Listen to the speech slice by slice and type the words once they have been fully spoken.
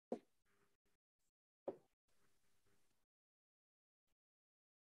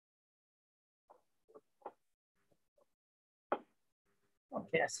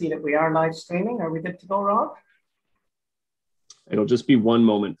Okay, I see that we are live streaming. Are we good to go, Rob? It'll just be one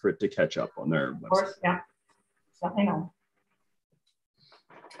moment for it to catch up on their website. Of course, yeah. So hang on.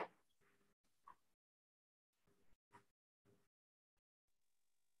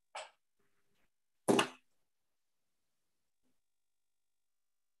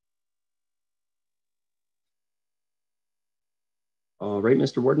 All right,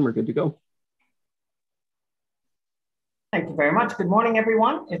 Mr. Warden, we're good to go. Thank you very much. Good morning,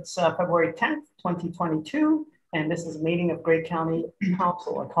 everyone. It's February 10th, 2022, and this is a meeting of Grey County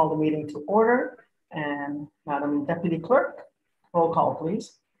Council. I call the meeting to order. And Madam Deputy Clerk, roll call,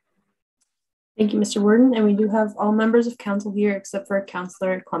 please. Thank you, Mr. Warden. And we do have all members of council here except for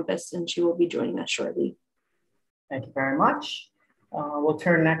Councillor Klumpus, and she will be joining us shortly. Thank you very much. We'll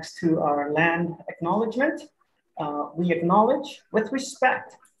turn next to our land acknowledgement. We acknowledge with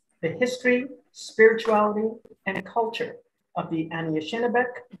respect the history, spirituality, and culture of the Anishinaabe,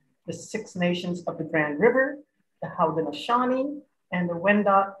 the Six Nations of the Grand River, the Haudenosaunee, and the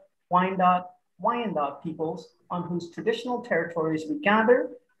Wendat, Wyandot peoples on whose traditional territories we gather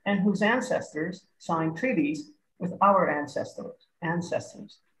and whose ancestors signed treaties with our ancestors.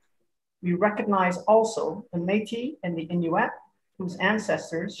 We recognize also the Métis and the Inuit whose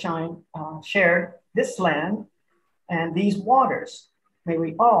ancestors shared this land and these waters. May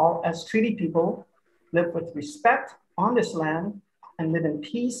we all, as treaty people, live with respect on this land and live in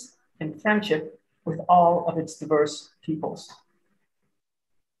peace and friendship with all of its diverse peoples.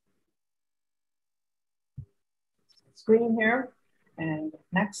 Screen here, and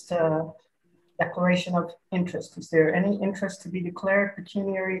next, declaration of interest. Is there any interest to be declared,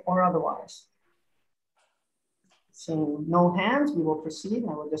 pecuniary or otherwise? Seeing no hands, we will proceed. And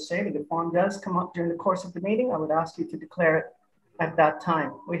I will just say that if one does come up during the course of the meeting, I would ask you to declare it at that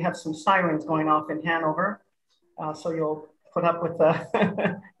time. We have some sirens going off in Hanover, so you'll put up with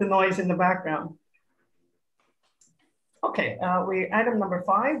the noise in the background. Okay, item number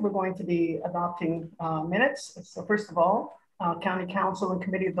 5, we're going to be adopting minutes. So first of all, County Council and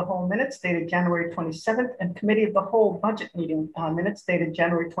Committee of the Whole minutes dated January 27th and Committee of the Whole budget meeting minutes dated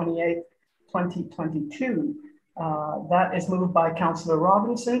January 28th, 2022. That is moved by Councillor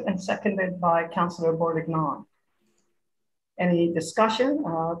Robinson and seconded by Councillor Bordignon. Any discussion?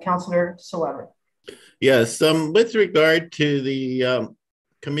 Councillor Soever. Yes, with regard to the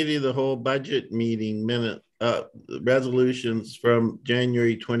Committee of the Whole budget meeting minute resolutions from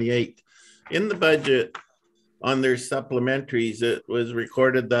January 28th, in the budget on their supplementaries, it was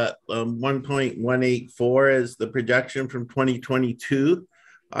recorded that 1.184 is the projection from 2022.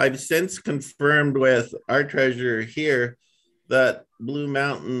 I've since confirmed with our treasurer here that Blue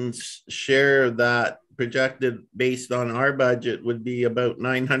Mountain's share of that projected based on our budget would be about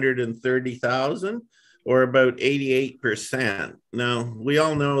 930,000 or about 88%. Now, we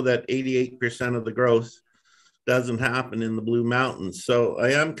all know that 88% of the growth doesn't happen in the Blue Mountains. So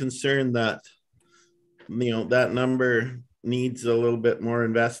I am concerned that, that number needs a little bit more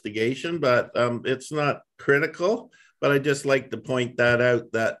investigation, but it's not critical. But I just like to point that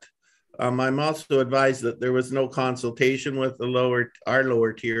out that I'm also advised that there was no consultation with the our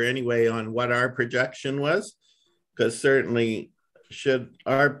lower tier anyway on what our projection was, because certainly should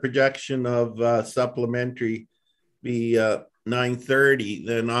our projection of supplementary be 930,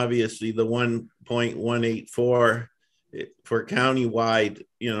 then obviously the 1.184 for countywide,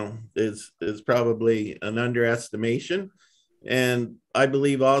 is probably an underestimation. And I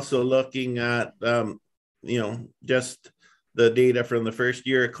believe also looking at, just the data from the first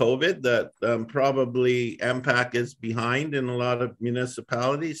year of COVID, that probably MPAC is behind in a lot of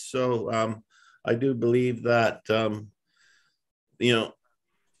municipalities. So I do believe that,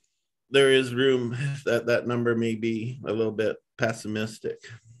 there is room that number may be a little bit pessimistic.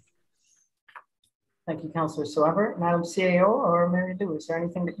 Thank you, Councillor Soever. Madam CAO or Mary Lou, is there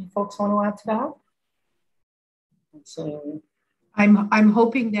anything that you folks want to add to that? So, I'm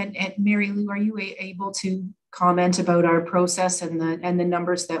hoping that Mary Lou, are you able to comment about our process and the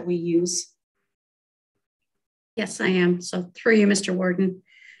numbers that we use? Yes, I am. So through you, Mr. Warden.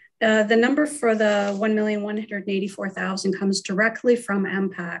 The number for the 1,184,000 comes directly from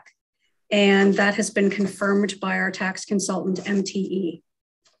MPAC, and that has been confirmed by our tax consultant, MTE.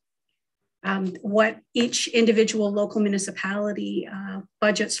 What each individual local municipality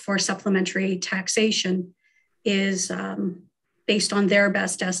budgets for supplementary taxation is based on their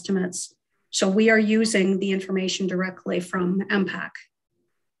best estimates. So we are using the information directly from MPAC,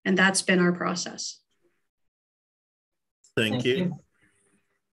 and that's been our process. Thank you.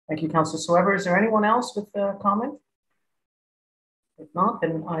 Thank you, Councillor Soever. Is there anyone else with a comment? If not,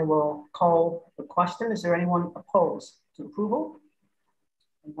 then I will call the question. Is there anyone opposed to approval?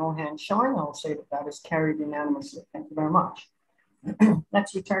 No hands showing. I'll say that that is carried unanimously. Thank you very much.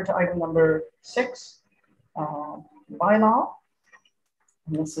 Next, we turn to item number 6, bylaw.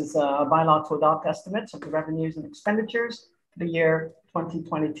 And this is a bylaw to adopt estimates of the revenues and expenditures for the year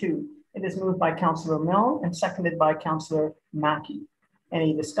 2022. It is moved by Councillor Milne and seconded by Councillor Mackey.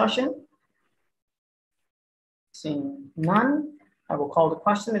 Any discussion? Seeing none, I will call the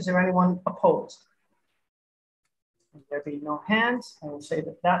question. Is there anyone opposed? If there be no hands, I will say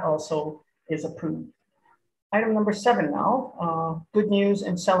that that also is approved. Item number 7 now, good news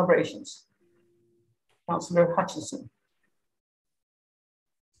and celebrations. Councillor Hutchison.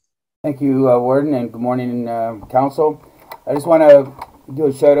 Thank you, Warden, and good morning, Council. I just want to do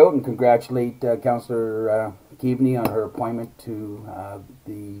a shout out and congratulate Councillor Keaveney on her appointment to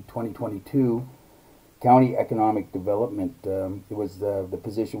the 2022 County Economic Development. It was the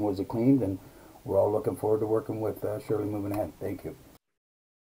position was acclaimed, and we're all looking forward to working with Shirley moving ahead. Thank you.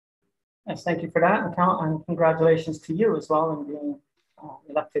 Yes, thank you for that, and congratulations to you as well in being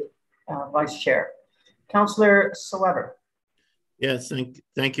elected Vice Chair. Councillor Soever. Yes,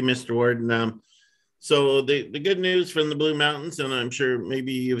 thank you, Mr. Warden. So the good news from the Blue Mountains, and I'm sure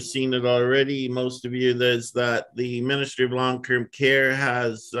maybe you've seen it already, most of you, is that the Ministry of Long-Term Care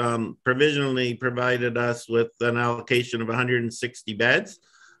has provisionally provided us with an allocation of 160 beds.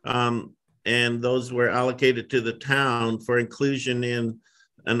 And those were allocated to the town for inclusion in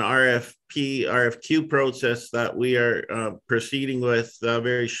an RFQ process that we are proceeding with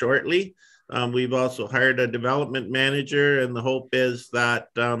very shortly. We've also hired a development manager, and the hope is that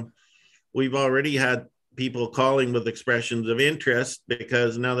we've already had people calling with expressions of interest,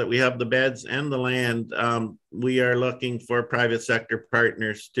 because now that we have the beds and the land, we are looking for private sector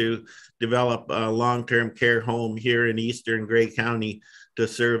partners to develop a long-term care home here in Eastern Grey County to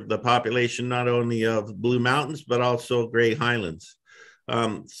serve the population not only of Blue Mountains, but also Grey Highlands.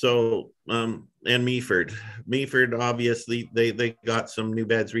 And Meaford. Meaford, obviously, they got some new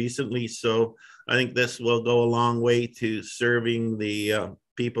beds recently, so I think this will go a long way to serving the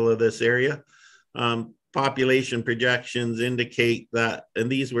people of this area. Population projections indicate that, and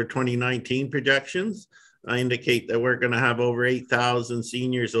these were 2019 projections, indicate that we're going to have over 8,000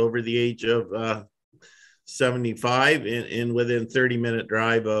 seniors over the age of 75 in within 30-minute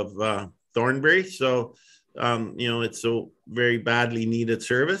drive of Thornbury. So, it's a very badly needed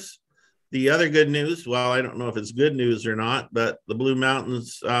service. The other good news, well, I don't know if it's good news or not, but the Blue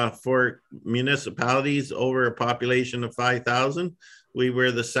Mountains, for municipalities over a population of 5,000, we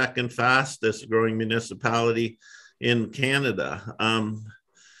were the second fastest growing municipality in Canada,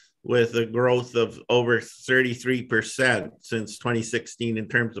 with a growth of over 33% since 2016 in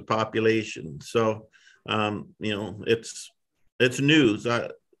terms of population. So, it's news.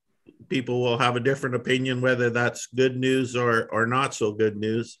 People will have a different opinion whether that's good news or not so good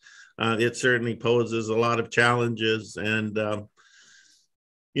news. It certainly poses a lot of challenges, and it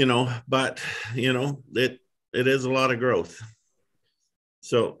is a lot of growth.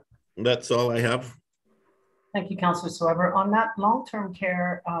 So that's all I have. Thank you, Councillor Soever. On that long-term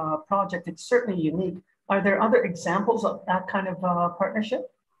care project, it's certainly unique. Are there other examples of that kind of partnership?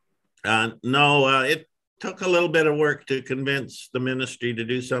 No, it took a little bit of work to convince the ministry to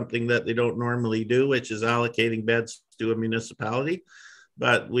do something that they don't normally do, which is allocating beds to a municipality.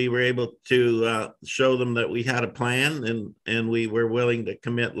 But we were able to show them that we had a plan, and we were willing to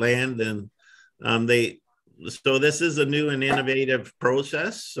commit land. And so this is a new and innovative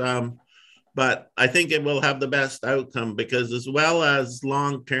process, but I think it will have the best outcome, because as well as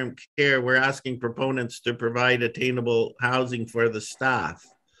long-term care, we're asking proponents to provide attainable housing for the staff.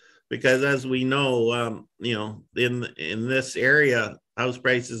 Because as we know, in this area, house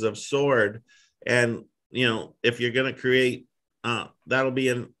prices have soared, and if you're going to create, that'll be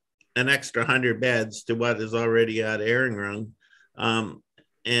an extra 100 beds to what is already at Aarongrung,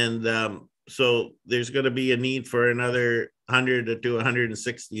 so there's going to be a need for another 100 to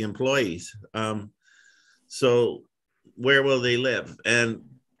 160 employees. So where will they live? And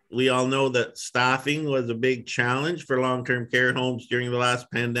we all know that staffing was a big challenge for long-term care homes during the last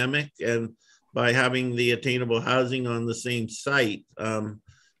pandemic. And by having the attainable housing on the same site,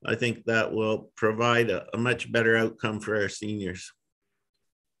 I think that will provide a much better outcome for our seniors.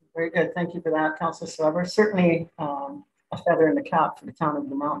 Very good. Thank you for that, Councillor Soever. Certainly a feather in the cap for the town of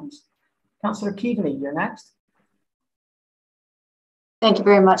the mountains. Councillor Keaveney, you're next. Thank you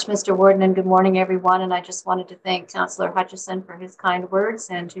very much, Mr. Warden, and good morning, everyone. And I just wanted to thank Councillor Hutchison for his kind words,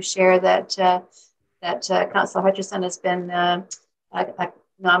 and to share that Councillor Hutchison has been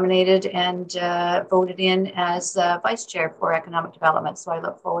nominated and voted in as Vice Chair for Economic Development. So I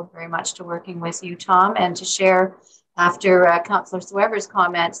look forward very much to working with you, Tom, and to share after Councillor Swever's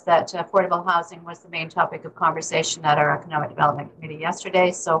comments that affordable housing was the main topic of conversation at our Economic Development Committee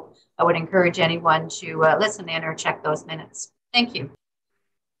yesterday. So I would encourage anyone to listen in or check those minutes. Thank you.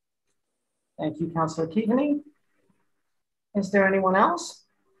 Thank you, Councillor Keaveney. Is there anyone else?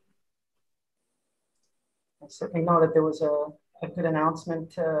 I certainly know that there was a good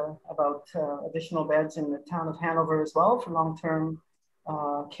announcement about additional beds in the town of Hanover as well for long-term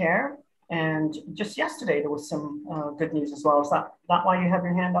care. And just yesterday, there was some good news as well. Is that why you have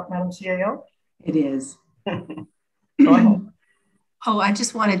your hand up, Madam CAO? It is. Go ahead. Oh, I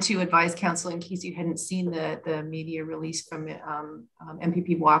just wanted to advise Council, in case you hadn't seen the media release from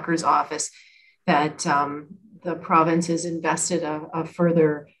MPP Walker's office, that the province has invested a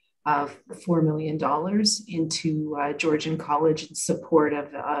further $4 million into Georgian College in support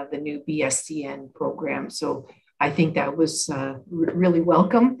of the new BSCN program. So I think that was really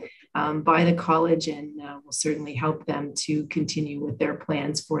welcome by the college, and will certainly help them to continue with their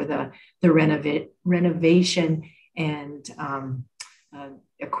plans for the renovation and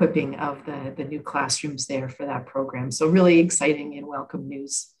equipping of the new classrooms there for that program. So really exciting and welcome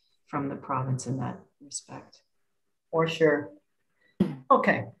news from the province in that respect. For sure.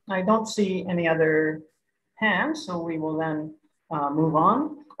 Okay, I don't see any other hands, so we will then move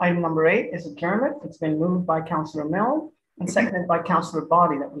on. Item number 8 is adjournment. It's been moved by Councillor Mill and seconded by Councillor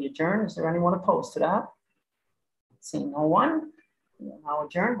Boddy that we adjourn. Is there anyone opposed to that? Seeing no one, we'll now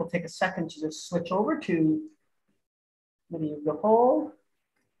adjourn. We'll take a second to just switch over to Committee of the Whole.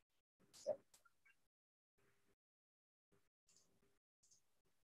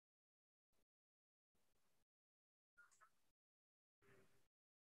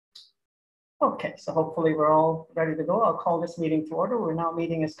 Okay, so hopefully we're all ready to go. I'll call this meeting to order. We're now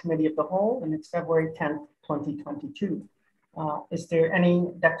meeting as Committee of the Whole, and it's February 10th, 2022. Is there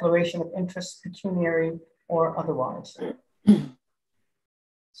any declaration of interest, pecuniary or otherwise?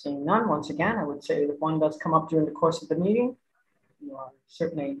 Seeing none, once again, I would say that one does come up during the course of the meeting. You are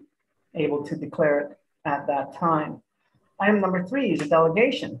certainly able to declare it at that time. Item number 3 is a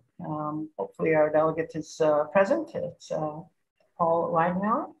delegation. Hopefully our delegate is present. It's Paul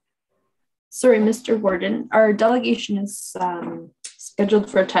Wagnall. Sorry, Mr. Warden, our delegation is scheduled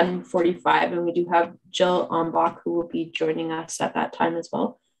for 10:45, and we do have Jill Ombach who will be joining us at that time as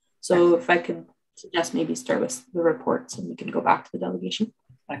well. So if I could suggest maybe start with the reports and we can go back to the delegation.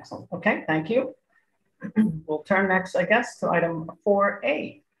 Excellent. Okay, thank you. We'll turn next, I guess, to item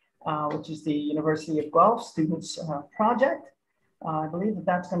 4A, which is the University of Guelph Students Project. I believe that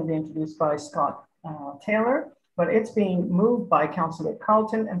that's going to be introduced by Scott Taylor, but it's being moved by Councillor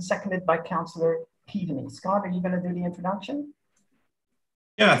Carlton and seconded by Councillor Keaveney. Scott, are you going to do the introduction?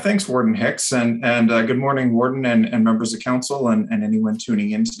 Yeah, thanks, Warden Hicks, and good morning, Warden and members of council and anyone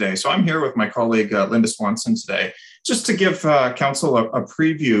tuning in today. So I'm here with my colleague, Linda Swanson today, just to give council a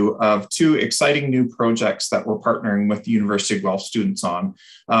preview of 2 exciting new projects that we're partnering with the University of Guelph students on.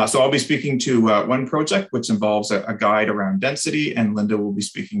 So I'll be speaking to one project which involves a guide around density, and Linda will be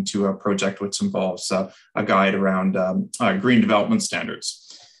speaking to a project which involves a guide around green development standards.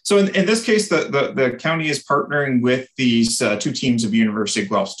 So in this case, the county is partnering with these 2 teams of University of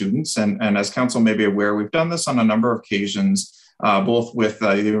Guelph students. And as council may be aware, we've done this on a number of occasions, both with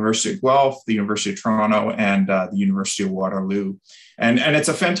the University of Guelph, the University of Toronto, and the University of Waterloo. And it's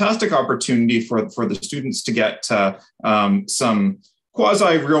a fantastic opportunity for the students to get some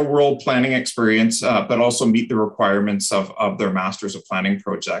quasi real world planning experience, but also meet the requirements of their Masters of Planning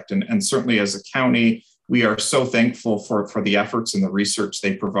project. And certainly as a county, we are so thankful for the efforts and the research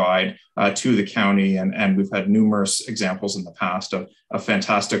they provide to the county. And we've had numerous examples in the past of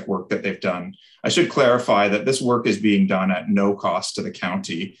fantastic work that they've done. I should clarify that this work is being done at no cost to the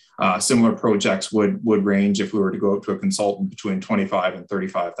county. Similar projects would range, if we were to go out to a consultant, between $25,000 and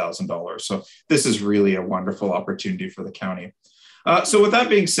 $35,000. So this is really a wonderful opportunity for the county. So with that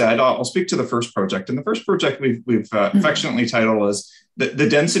being said, I'll speak to the first project. And the first project we've affectionately titled as The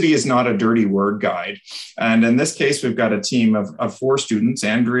Density is Not a Dirty Word Guide. And in this case, we've got a team of 4 students,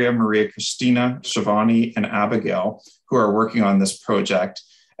 Andrea, Maria Christina, Shivani, and Abigail, who are working on this project.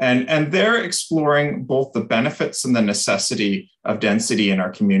 And they're exploring both the benefits and the necessity of density in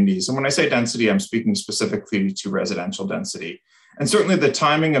our communities. And when I say density, I'm speaking specifically to residential density. And certainly the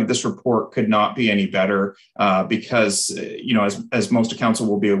timing of this report could not be any better because, you know, as most of council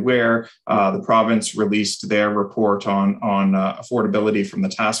will be aware, the province released their report on affordability from the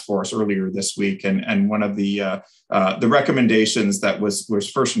task force earlier this week. And one of the recommendations that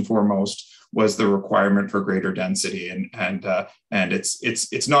was first and foremost was the requirement for greater density. And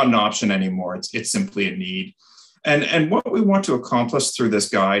it's not an option anymore. It's simply a need. And what we want to accomplish through this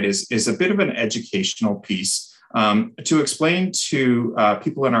guide is a bit of an educational piece to explain to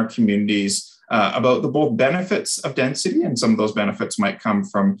people in our communities about the both benefits of density, and some of those benefits might come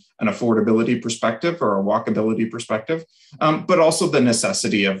from an affordability perspective or a walkability perspective, but also the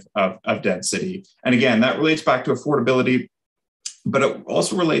necessity of density. And again, that relates back to affordability, but it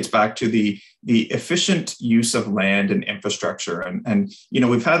also relates back to the efficient use of land and infrastructure. And you know,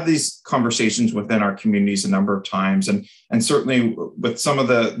 we've had these conversations within our communities a number of times, and certainly with some of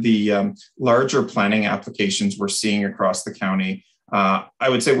the larger planning applications we're seeing across the county, I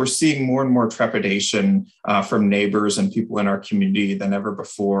would say we're seeing more and more trepidation from neighbors and people in our community than ever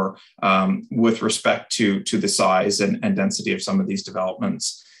before with respect to the size and density of some of these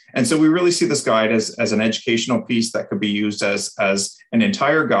developments. And so we really see this guide as an educational piece that could be used as an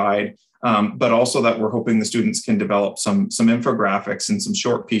entire guide, but also that we're hoping the students can develop some infographics and some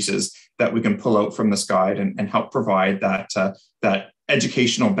short pieces that we can pull out from this guide and help provide that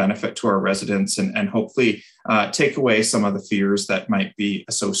educational benefit to our residents, and hopefully take away some of the fears that might be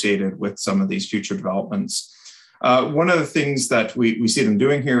associated with some of these future developments. One of the things that we see them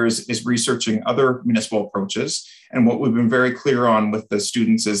doing here is researching other municipal approaches. And what we've been very clear on with the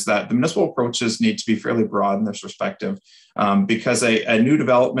students is that the municipal approaches need to be fairly broad in this perspective, because a new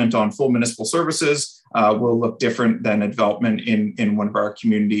development on full municipal services will look different than a development in one of our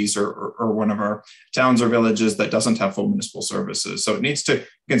communities or one of our towns or villages that doesn't have full municipal services. So it needs to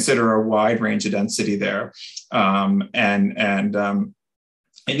consider a wide range of density there.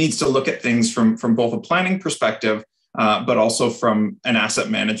 It needs to look at things from both a planning perspective, but also from an asset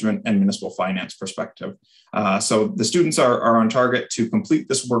management and municipal finance perspective. So the students are on target to complete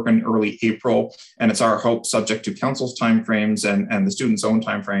this work in early April, and it's our hope, subject to council's timeframes and the students' own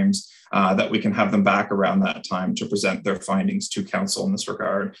timeframes, that we can have them back around that time to present their findings to council in this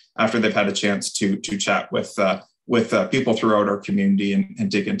regard, after they've had a chance to chat with people throughout our community and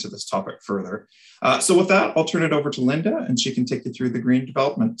dig into this topic further. So with that, I'll turn it over to Linda, and she can take you through the Green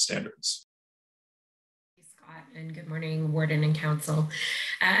Development Standards. And good morning, Warden and Council.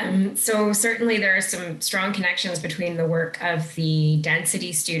 So certainly there are some strong connections between the work of the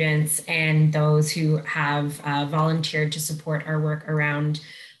density students and those who have volunteered to support our work around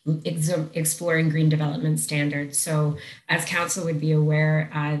exploring green development standards. So as Council would be aware,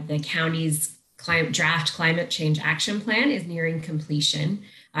 the county's draft climate change action plan is nearing completion.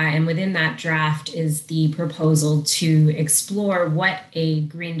 And within that draft is the proposal to explore what a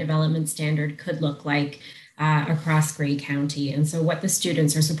green development standard could look like across Grey County. And so what the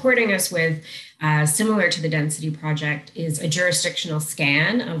students are supporting us with, similar to the density project, is a jurisdictional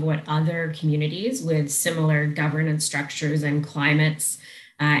scan of what other communities with similar governance structures and climates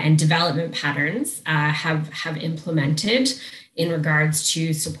and development patterns have implemented in regards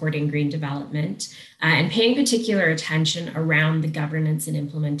to supporting green development, and paying particular attention around the governance and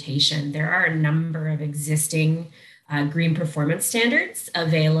implementation. There are a number of existing green performance standards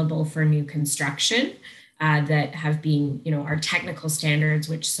available for new construction that have been, our technical standards,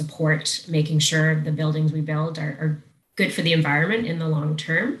 which support making sure the buildings we build are good for the environment in the long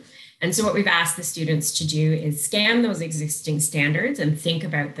term. And so what we've asked the students to do is scan those existing standards and think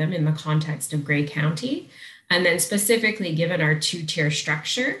about them in the context of Grey County. And then specifically, given our two-tier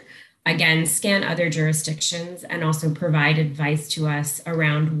structure, again, scan other jurisdictions and also provide advice to us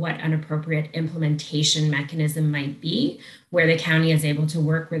around what an appropriate implementation mechanism might be, where the county is able to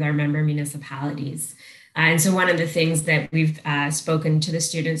work with our member municipalities. And so one of the things that we've spoken to the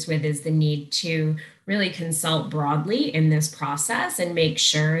students with is the need to really consult broadly in this process and make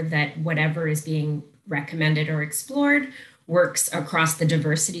sure that whatever is being recommended or explored works across the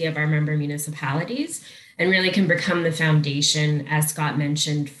diversity of our member municipalities and really can become the foundation, as Scott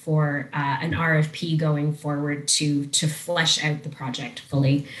mentioned, for an RFP going forward to flesh out the project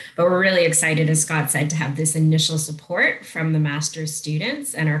fully. But we're really excited, as Scott said, to have this initial support from the master's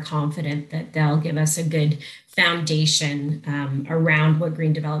students, and are confident that they'll give us a good foundation around what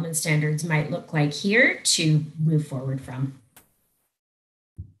green development standards might look like here to move forward from.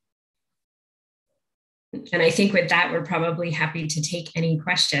 And I think with that, we're probably happy to take any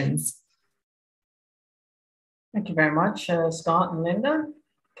questions. Thank you very much, Scott and Linda.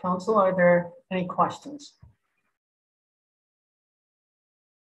 Council, are there any questions?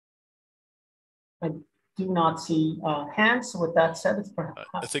 I do not see hands. So with that said, it's perhaps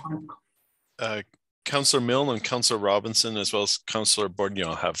I think Councillor Milne and Councillor Robinson, as well as Councillor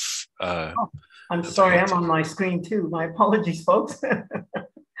Bourgnon, have. I'm sorry, I'm on my screen too. My apologies, folks.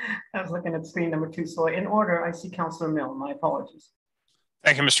 I was looking at screen number 2. So in order, I see Councillor Milne. My apologies.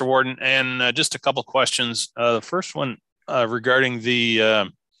 Thank you, Mr. Warden. And just a couple questions. The first one regarding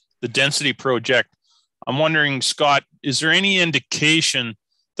the density project. I'm wondering, Scott, is there any indication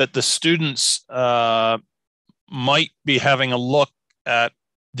that the students might be having a look at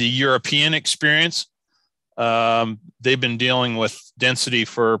the European experience. They've been dealing with density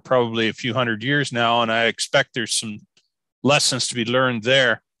for probably a few hundred years now, and I expect there's some lessons to be learned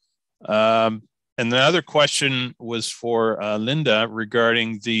there. And the other question was for Linda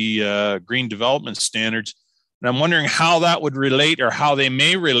regarding the green development standards. And I'm wondering how that would relate, or how they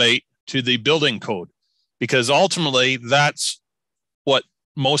may relate, to the building code, because ultimately that's what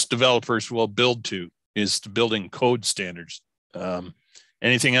most developers will build to, is the building code standards.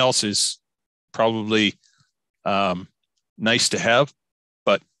 Anything else is probably nice to have,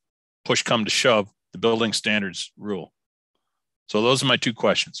 but push come to shove, the building standards rule. So those are my two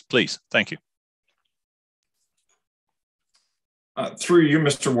questions, please. Thank you. Through you,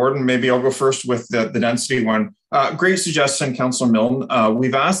 Mr. Warden, maybe I'll go first with the density one. Great suggestion, Councillor Milne.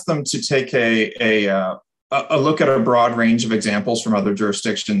 We've asked them to take a look at a broad range of examples from other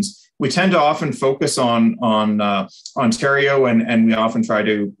jurisdictions. We tend to often focus on Ontario, and we often try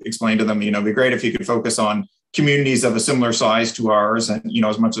to explain to them, it'd be great if you could focus on communities of a similar size to ours. And,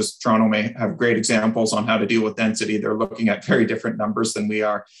 as much as Toronto may have great examples on how to deal with density, they're looking at very different numbers than we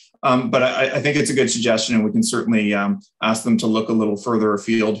are. But I think it's a good suggestion, and we can certainly ask them to look a little further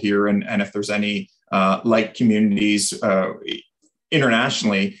afield here. And if there's any like communities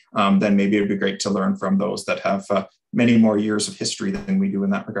internationally, then maybe it'd be great to learn from those that have many more years of history than we do in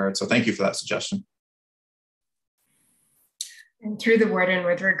that regard. So thank you for that suggestion. And through the warden,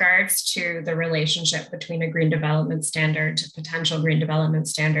 with regards to the relationship between a green development standard, potential green development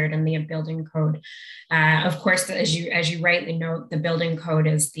standard, and the building code, of course, as you rightly note, the building code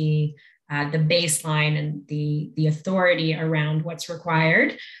is the baseline and the authority around what's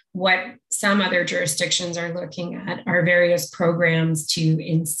required. What some other jurisdictions are looking at are various programs to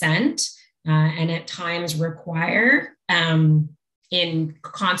incent and at times require, in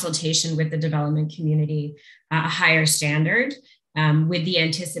consultation with the development community, a higher standard, with the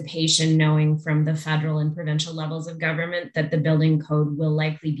anticipation, knowing from the federal and provincial levels of government that the building code will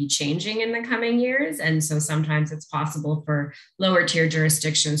likely be changing in the coming years. And so sometimes it's possible for lower tier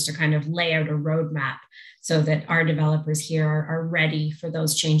jurisdictions to kind of lay out a roadmap so that our developers here are ready for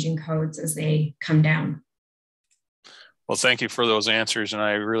those changing codes as they come down. Well, thank you for those answers, and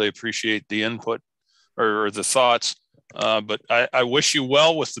I really appreciate the input or the thoughts. But I wish you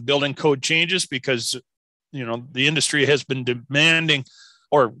well with the building code changes, because the industry has been demanding,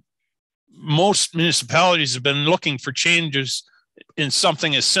 or most municipalities have been looking for changes in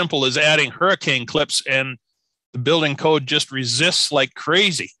something as simple as adding hurricane clips, and the building code just resists like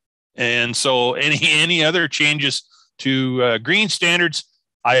crazy. And so any other changes to green standards,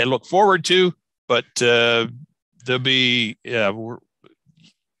 I look forward to, but there'll be,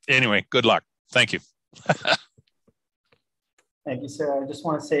 anyway, good luck. Thank you. Thank you, sir. I just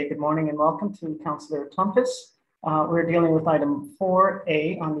want to say good morning and welcome to Councillor Klumpus. We're dealing with item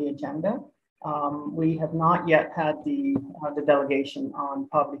 4A on the agenda. We have not yet had the delegation on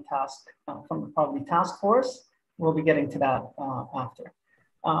poverty task from the poverty task force. We'll be getting to that after.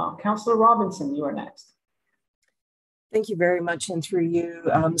 Councillor Robinson, you are next. Thank you very much, and through you,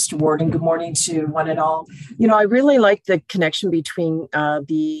 Mr. Warden, good morning to one and all. I really like the connection between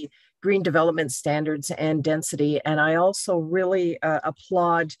the green development standards and density, and I also really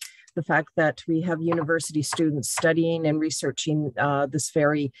applaud the fact that we have university students studying and researching this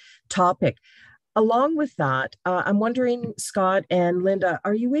very topic. Along with that, I'm wondering, Scott and Linda,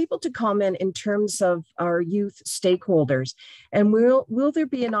 are you able to comment in terms of our youth stakeholders? And will there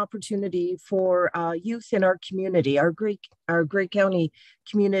be an opportunity for youth in our community, our Grey County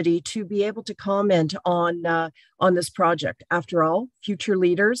community, to be able to comment on this project? After all, future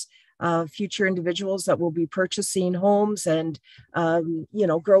leaders, future individuals that will be purchasing homes and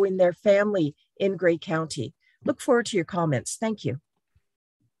growing their family in Grey County. Look forward to your comments. Thank you.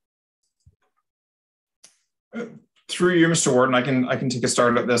 Through you, Mr. Warden, I can take a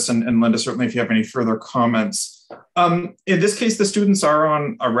start at this, and Linda, certainly if you have any further comments. In this case, the students are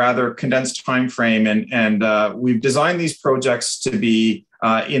on a rather condensed time frame, and we've designed these projects to be,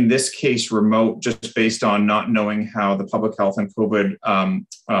 in this case, remote, just based on not knowing how the public health and COVID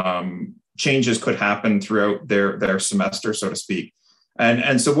changes could happen throughout their semester, so to speak.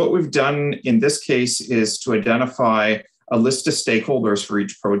 And so what we've done in this case is to identify a list of stakeholders for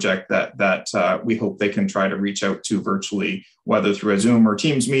each project that we hope they can try to reach out to virtually, whether through a Zoom or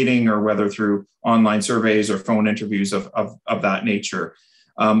Teams meeting, or whether through online surveys or phone interviews of that nature.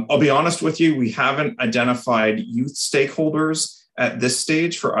 I'll be honest with you, we haven't identified youth stakeholders at this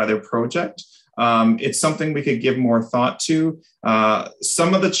stage for either project. It's something we could give more thought to.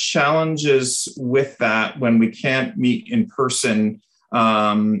 Some of the challenges with that when we can't meet in person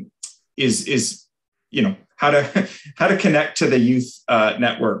is how to connect to the youth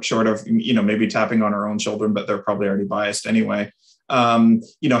network, short of maybe tapping on our own children, but they're probably already biased anyway. How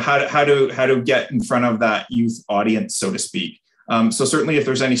to get in front of that youth audience, so to speak. So certainly, if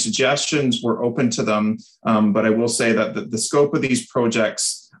there's any suggestions, we're open to them. But I will say that the scope of these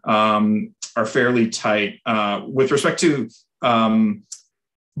projects are fairly tight. With respect to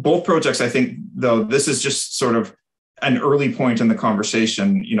both projects, I think, though, this is just sort of an early point in the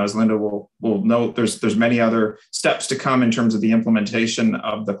conversation. As Linda will note, there's many other steps to come in terms of the implementation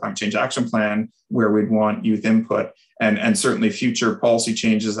of the Climate Change Action Plan, where we'd want youth input, and certainly future policy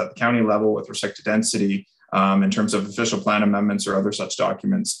changes at the county level with respect to density, in terms of official plan amendments or other such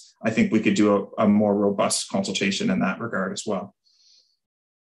documents. I think we could do a more robust consultation in that regard as well.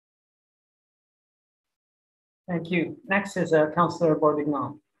 Thank you. Next is Councillor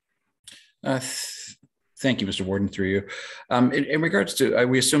Bordignon. Thank you, Mr. Warden, through you. In regards to,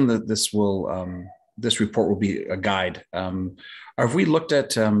 we assume that this report will be a guide. Have we looked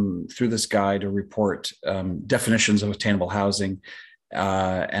at, through this guide or report, definitions of attainable housing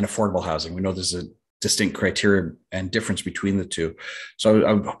and affordable housing? We know there's a distinct criteria and difference between the two. So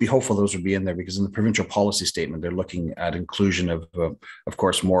I would be hopeful those would be in there, because in the provincial policy statement, they're looking at inclusion of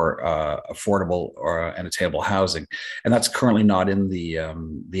course, more affordable and attainable housing. And that's currently not in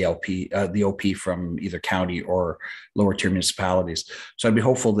the OP from either county or lower tier municipalities. So I'd be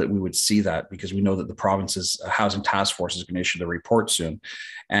hopeful that we would see that, because we know that the province's housing task force is going to issue the report soon.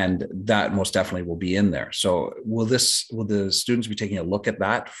 And that most definitely will be in there. So will the students be taking a look at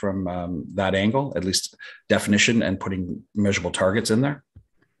that from that angle, at least definition, and putting measurable targets in there?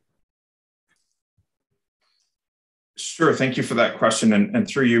 Sure, thank you for that question. And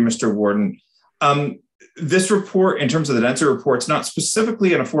through you, Mr. Warden. This report, in terms of the density report, it's not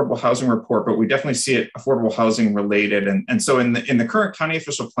specifically an affordable housing report, but we definitely see it affordable housing related. And so in the current county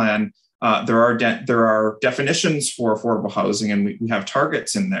official plan, there are definitions for affordable housing, and we have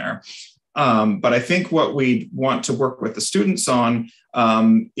targets in there. But I think what we want to work with the students on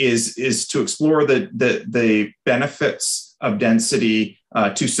is to explore the benefits of density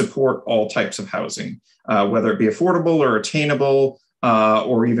to support all types of housing, whether it be affordable or attainable,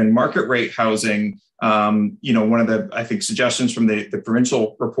 or even market rate housing. One of the, I think, suggestions from the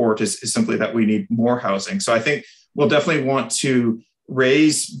provincial report is simply that we need more housing. So I think we'll definitely want to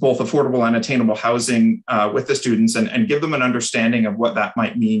raise both affordable and attainable housing with the students, and give them an understanding of what that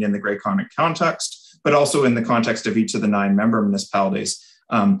might mean in the Grey Chronic context, but also in the context of each of the 9 member municipalities.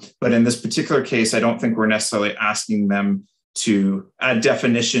 But in this particular case, I don't think we're necessarily asking them to add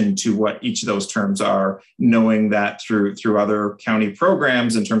definition to what each of those terms are, knowing that through other county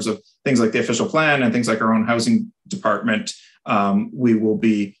programs, in terms of things like the official plan and things like our own housing department, we will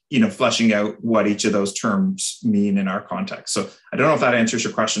be fleshing out what each of those terms mean in our context. So I don't know if that answers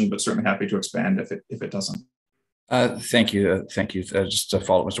your question, but certainly happy to expand if it doesn't. Thank you. Just to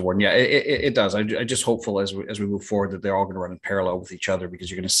follow up, Mr. Warden. Yeah, it does. I'm just hopeful as we move forward that they're all going to run in parallel with each other, because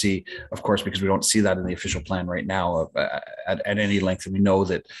you're going to see, of course, because we don't see that in the official plan right now at any length. And we know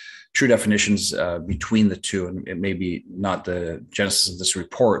that true definitions between the two, and it may be not the genesis of this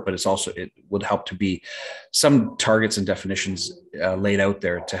report, but it would help to be some targets and definitions laid out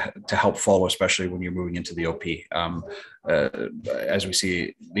there to help follow, especially when you're moving into the OP. As we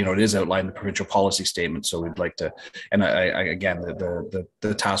see, it is outlined in the provincial policy statement. So we'd like to, and again,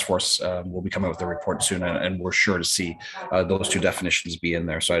 the task force will be coming out with the report soon, and we're sure to see those two definitions be in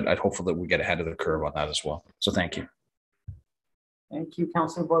there. So I'd hopeful that we get ahead of the curve on that as well. So thank you. Thank you,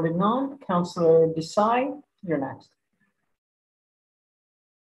 Councillor Bordignon. Councillor Desai, you're next.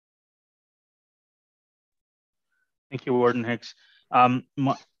 Thank you, Warden Hicks.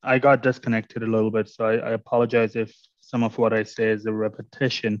 I got disconnected a little bit, so I apologize if some of what I say is a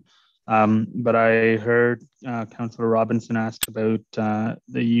repetition. But I heard Councillor Robinson ask about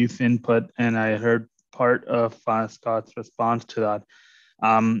the youth input, and I heard part of Scott's response to that.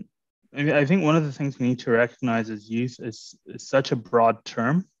 I think one of the things we need to recognize is youth is such a broad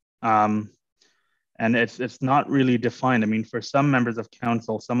term, and it's not really defined. I mean, for some members of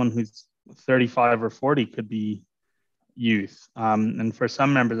council, someone who's 35 or 40 could be youth, and for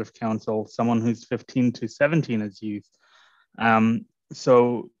some members of council, someone who's 15 to 17 is youth.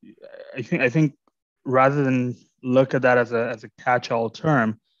 So I think rather than look at that as a catch-all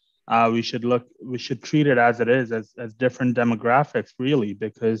term, we should treat it as it is, as different demographics, really,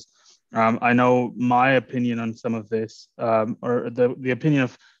 because I know my opinion on some of this, or the opinion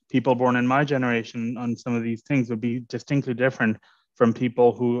of people born in my generation on some of these things would be distinctly different from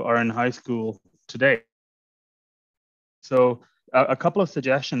people who are in high school today. So a couple of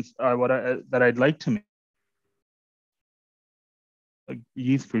suggestions are that I'd like to make.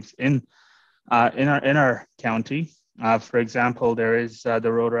 Youth groups in in our county. For example, there is the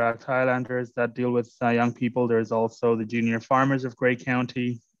Rotaract Highlanders that deal with young people. There's also the Junior Farmers of Grey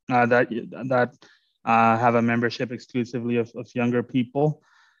County that have a membership exclusively of younger people.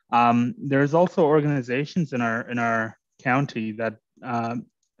 There's also organizations in our county that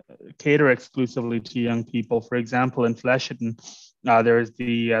cater exclusively to young people. For example, in Fleshiton, there's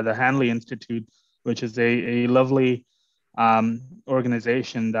the Hanley Institute, which is a lovely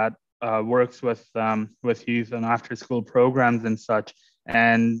organization that works with youth and after-school programs and such.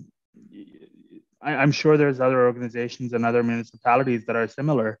 And I'm sure there's other organizations and other municipalities that are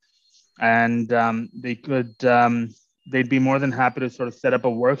similar, and they'd be more than happy to sort of set up a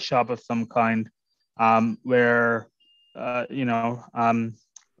workshop of some kind where the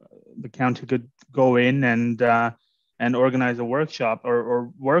county could go in and organize a workshop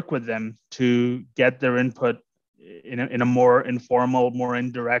or work with them to get their input in a more informal, more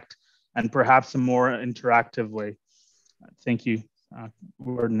indirect, and perhaps a more interactive way. Thank you,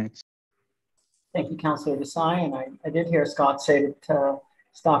 Warden Hicks. Thank you, Councillor Desai. And I did hear Scott say that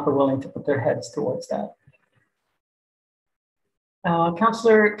staff are willing to put their heads towards that.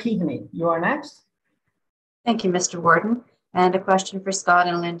 Councillor Keaveney, you are next. Thank you, Mr. Warden. And a question for Scott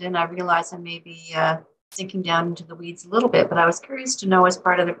and Lyndon. I realize I may be sinking down into the weeds a little bit, but I was curious to know, as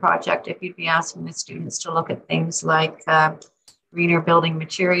part of the project, if you'd be asking the students to look at things like greener building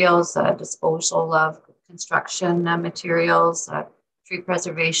materials, disposal of construction materials, tree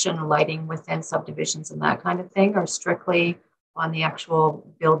preservation, lighting within subdivisions and that kind of thing, or strictly on the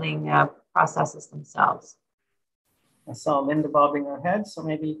actual building processes themselves. I saw Linda bobbing her head, so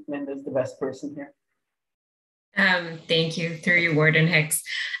maybe Linda's the best person here. Thank you, through you, Warden Hicks.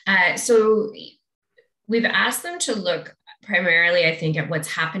 So we've asked them to look primarily, I think, at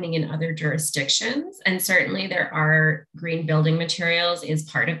what's happening in other jurisdictions. And certainly there are green building materials is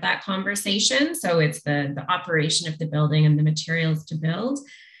part of that conversation. So it's the operation of the building and the materials to build.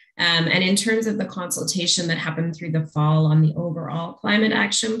 And in terms of the consultation that happened through the fall on the overall climate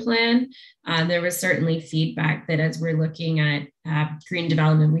action plan, there was certainly feedback that as we're looking at green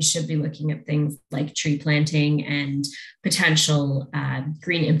development, we should be looking at things like tree planting and potential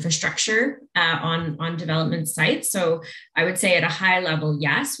green infrastructure on development sites. So I would say at a high level,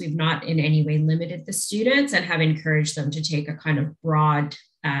 yes, we've not in any way limited the students and have encouraged them to take a kind of broad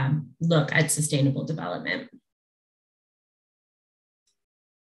look at sustainable development.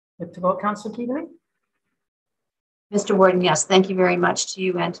 Good to go, Councillor Keaveney? Mr. Warden, yes, thank you very much to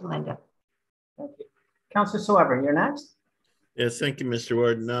you and to Linda. Thank you. Councillor Soever, you're next. Yes, thank you, Mr.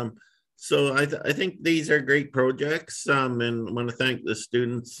 Warden. So I think these are great projects, and I want to thank the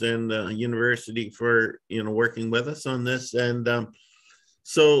students and the university for working with us on this. And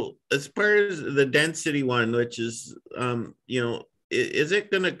so as part of the density one, which is is it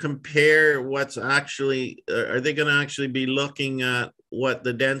going to compare what's actually? Are they going to actually be looking at what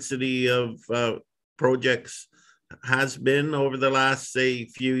the density of projects has been over the last, say,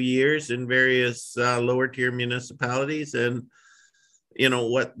 few years in various lower tier municipalities, and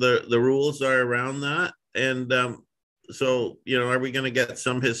what the rules are around that? And so are we going to get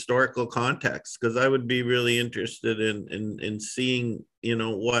some historical context? Because I would be really interested in seeing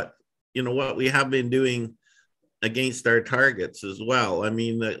what we have been doing against our targets as well. I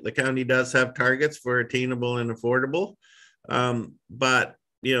mean, the county does have targets for attainable and affordable, but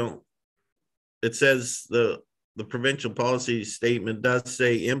it says the provincial policy statement does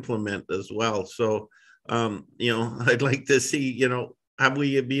say implement as well. So I'd like to see have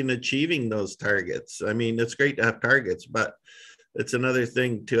we been achieving those targets? I mean, it's great to have targets, but it's another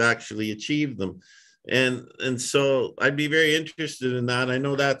thing to actually achieve them. And so I'd be very interested in that. I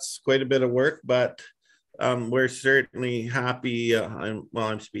know that's quite a bit of work, but we're certainly happy.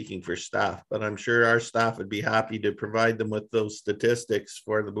 I'm speaking for staff, but I'm sure our staff would be happy to provide them with those statistics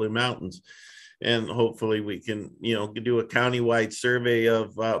for the Blue Mountains. And hopefully we can, do a countywide survey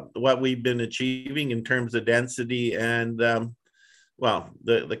of what we've been achieving in terms of density. And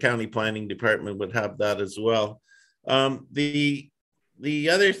the county planning department would have that as well. The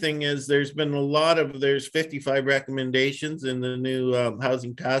other thing is there's 55 recommendations in the new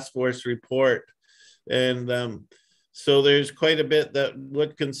Housing Task Force report. And so there's quite a bit that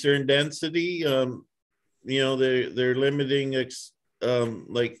would concern density. They're limiting,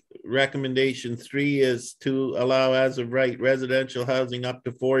 like recommendation 3 is to allow as of right residential housing up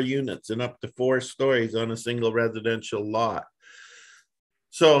to 4 units and up to 4 stories on a single residential lot.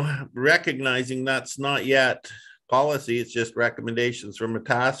 So recognizing that's not yet policy, it's just recommendations from a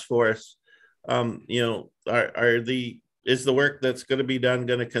task force. Is the work that's going to be done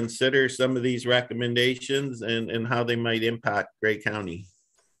going to consider some of these recommendations and how they might impact Grey County?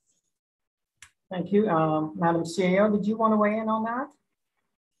 Thank you. Madam CAO, did you want to weigh in on that?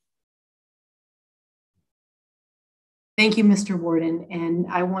 Thank you, Mr. Warden. And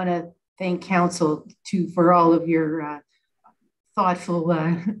I want to thank Council too for all of your thoughtful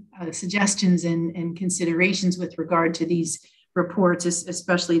suggestions and considerations with regard to these reports,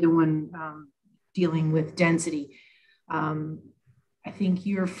 especially the one dealing with density. I think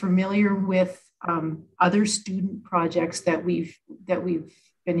you're familiar with other student projects that we've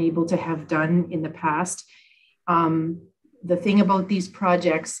been able to have done in the past. The thing about these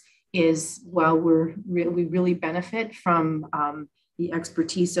projects is, while we really benefit from the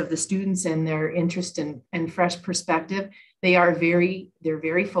expertise of the students and their interest and fresh perspective, they're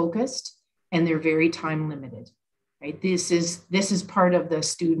very focused and they're very time limited. Right? This is part of the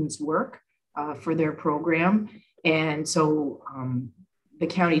students' work for their program, and so the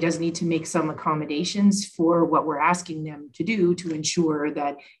county does need to make some accommodations for what we're asking them to do to ensure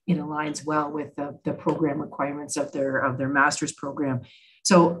that it aligns well with the program requirements of their master's program.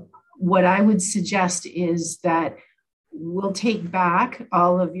 So what I would suggest is that we'll take back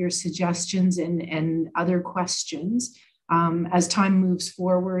all of your suggestions and other questions as time moves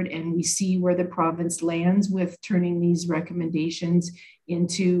forward and we see where the province lands with turning these recommendations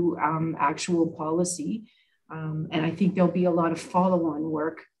into actual policy. And I think there'll be a lot of follow-on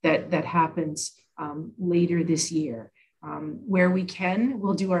work that happens later this year. Where we can,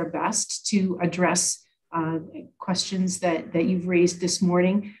 we'll do our best to address questions that you've raised this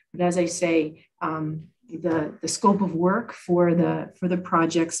morning. But as I say, the scope of work for the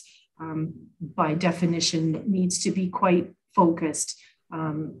projects by definition needs to be quite focused.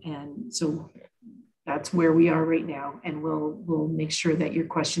 And so that's where we are right now. And we'll make sure that your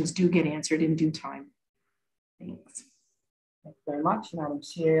questions do get answered in due time. Thanks. Thank you very much, Madam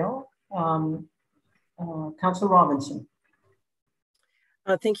CAO. Councillor Robinson.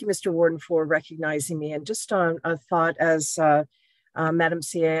 Thank you, Mr. Warden, for recognizing me. And just on a thought as Madam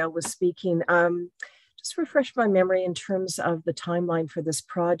CAO was speaking, just refresh my memory in terms of the timeline for this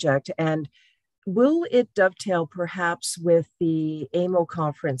project. And will it dovetail perhaps with the AMO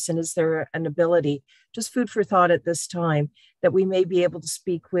conference? And is there an ability, just food for thought at this time, that we may be able to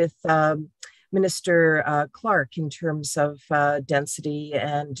speak with Minister Clark in terms of density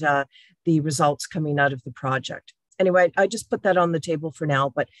and the results coming out of the project? Anyway, I just put that on the table for now,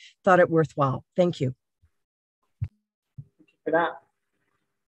 but thought it worthwhile. Thank you. Thank you for that.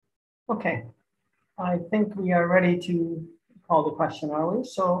 Okay, I think we are ready to call the question, are we?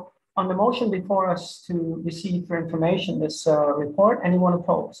 So on the motion before us to receive for information this report, anyone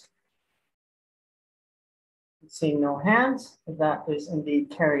opposed? Seeing no hands, that is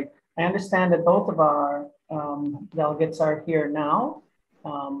indeed carried. I understand that both of our delegates are here now,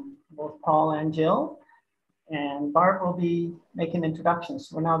 both Paul and Jill, and Barb will be making introductions.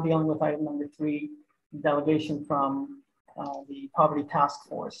 We're now dealing with item number 3, delegation from the Poverty Task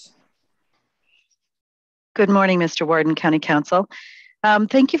Force. Good morning, Mr. Warden, County Council.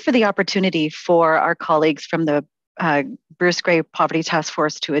 Thank you for the opportunity for our colleagues from the Bruce Grey Poverty Task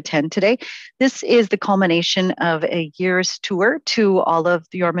Force to attend today. This is the culmination of a year's tour to all of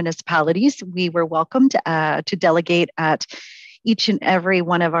your municipalities. We were welcomed to delegate at each and every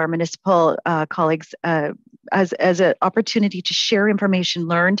one of our municipal colleagues as an opportunity to share information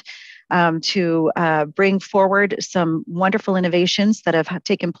learned, to bring forward some wonderful innovations that have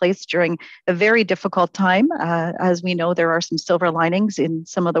taken place during a very difficult time. As we know, there are some silver linings in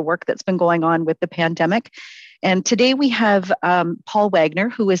some of the work that's been going on with the pandemic. And today we have Paul Wagner,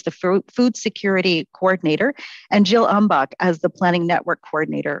 who is the Food Security Coordinator, and Jill Umbach as the Planning Network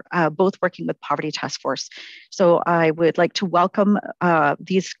Coordinator, both working with Poverty Task Force. So I would like to welcome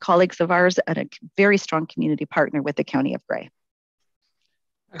these colleagues of ours and a very strong community partner with the County of Grey.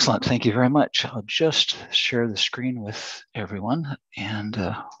 Excellent, thank you very much. I'll just share the screen with everyone and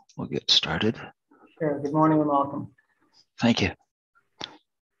we'll get started. Sure, good morning and welcome. Thank you.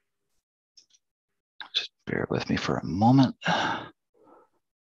 Just bear with me for a moment. There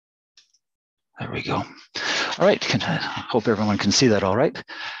we go. All right, I hope everyone can see that all right.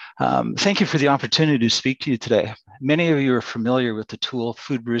 Thank you for the opportunity to speak to you today. Many of you are familiar with the tool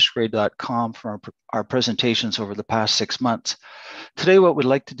foodbrucegrey.com from our presentations over the past 6 months. Today, what we'd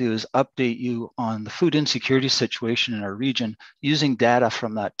like to do is update you on the food insecurity situation in our region using data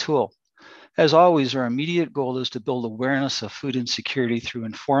from that tool. As always, our immediate goal is to build awareness of food insecurity through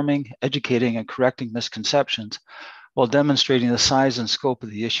informing, educating, and correcting misconceptions while demonstrating the size and scope of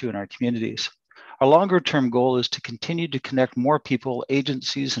the issue in our communities. Our longer-term goal is to continue to connect more people,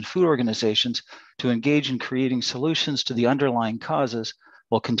 agencies, and food organizations to engage in creating solutions to the underlying causes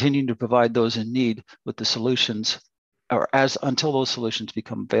while continuing to provide those in need with the solutions until those solutions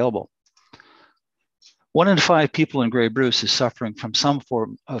become available. 1 in 5 people in Grey Bruce is suffering from some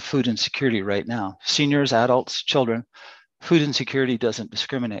form of food insecurity right now. Seniors, adults, children. Food insecurity doesn't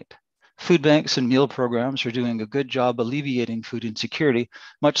discriminate. Food banks and meal programs are doing a good job alleviating food insecurity,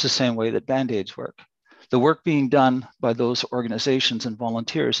 much the same way that Band-Aids work. The work being done by those organizations and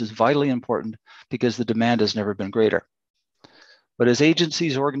volunteers is vitally important because the demand has never been greater. But as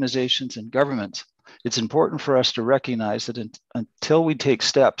agencies, organizations, and governments, it's important for us to recognize that until we take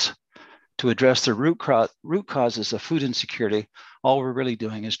steps to address the root causes of food insecurity, all we're really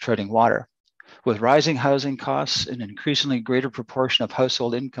doing is treading water. With rising housing costs and an increasingly greater proportion of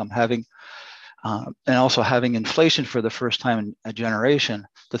household income having, and also having inflation for the first time in a generation,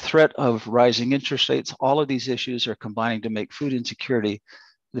 the threat of rising interest rates, all of these issues are combining to make the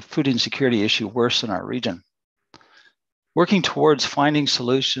food insecurity issue worse in our region. Working towards finding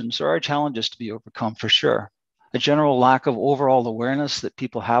solutions, there are challenges to be overcome for sure. A general lack of overall awareness that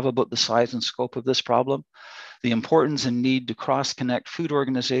people have about the size and scope of this problem, the importance and need to cross-connect food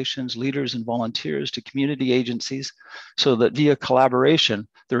organizations, leaders, and volunteers to community agencies so that via collaboration,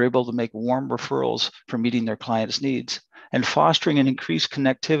 they're able to make warm referrals for meeting their clients' needs, and fostering an increased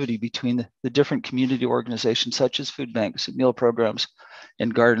connectivity between the different community organizations such as food banks and meal programs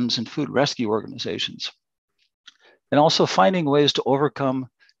and gardens and food rescue organizations. And also finding ways to overcome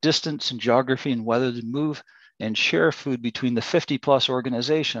distance and geography and weather to move and share food between the 50+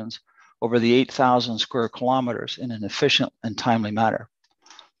 organizations over the 8,000 square kilometers in an efficient and timely manner.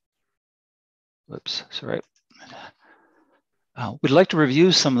 Whoops, sorry. We'd like to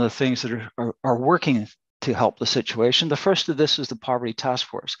review some of the things that are working to help the situation. The first of this is the Poverty Task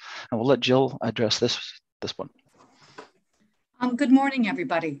Force, and we'll let Jill address this one. Good morning,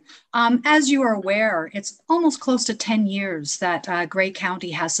 everybody. As you are aware, it's almost close to 10 years that Grey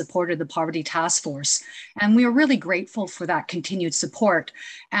County has supported the Poverty Task Force, and we are really grateful for that continued support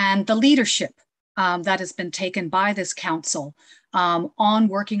and the leadership that has been taken by this council on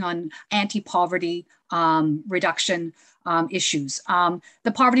working on anti-poverty reduction issues.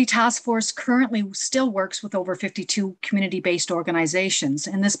 The Poverty Task Force currently still works with over 52 community-based organizations.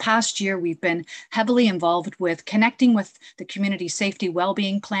 And this past year, we've been heavily involved with connecting with the Community Safety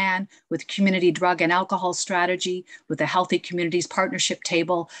Wellbeing Plan, with Community Drug and Alcohol Strategy, with the Healthy Communities Partnership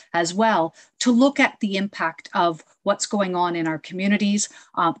Table as well, to look at the impact of what's going on in our communities.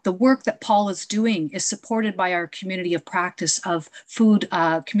 The work that Paul is doing is supported by our community of practice of food,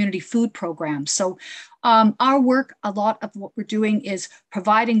 community food programs. So our work, a lot of what we're doing is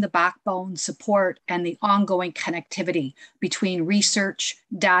providing the backbone support and the ongoing connectivity between research,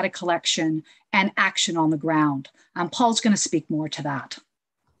 data collection, and action on the ground. Paul's going to speak more to that.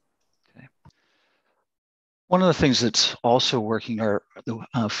 Okay. One of the things that's also working are the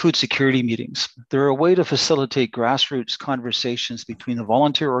food security meetings. They're a way to facilitate grassroots conversations between the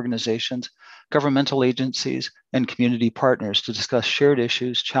volunteer organizations, governmental agencies, and community partners to discuss shared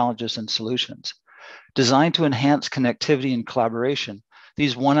issues, challenges, and solutions. Designed to enhance connectivity and collaboration,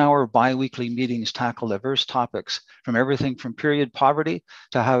 these 1-hour bi-weekly meetings tackle diverse topics from everything from period poverty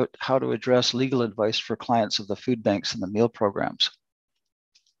to how to address legal advice for clients of the food banks and the meal programs.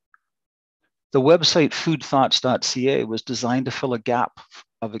 The website foodthoughts.ca was designed to fill a gap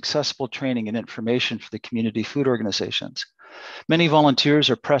of accessible training and information for the community food organizations. Many volunteers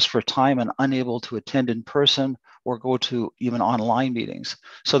are pressed for time and unable to attend in person or go to even online meetings.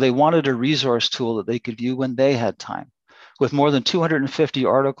 So they wanted a resource tool that they could view when they had time. With more than 250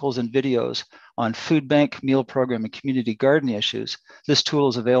 articles and videos on food bank, meal program, and community garden issues, this tool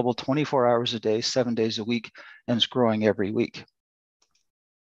is available 24 hours a day, 7 days a week, and is growing every week.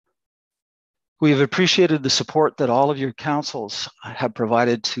 We have appreciated the support that all of your councils have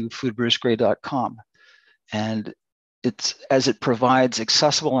provided to foodbrucegrey.com. And as it provides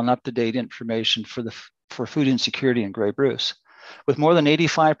accessible and up-to-date information for food insecurity in Grey Bruce. With more than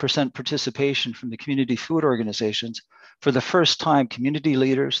 85% participation from the community food organizations, for the first time, community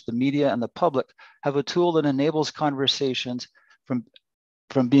leaders, the media, and the public have a tool that enables conversations from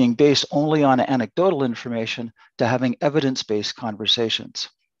being based only on anecdotal information to having evidence-based conversations.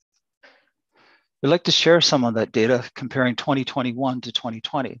 We'd like to share some of that data comparing 2021 to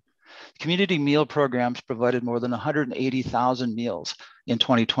 2020. Community meal programs provided more than 180,000 meals in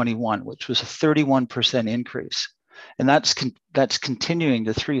 2021, which was a 31% increase. And that's continuing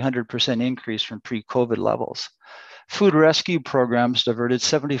the 300% increase from pre-COVID levels. Food rescue programs diverted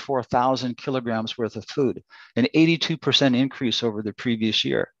 74,000 kilograms worth of food, an 82% increase over the previous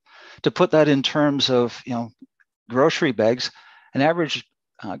year. To put that in terms of grocery bags, an average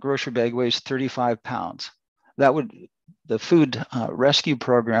grocery bag weighs 35 pounds. The food rescue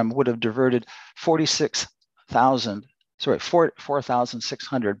program would have diverted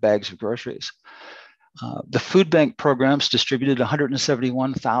 4,600 bags of groceries. The food bank programs distributed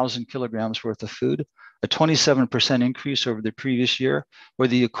 171,000 kilograms worth of food, a 27% increase over the previous year, or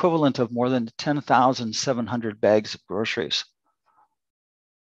the equivalent of more than 10,700 bags of groceries.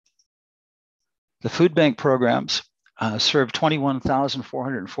 The food bank programs served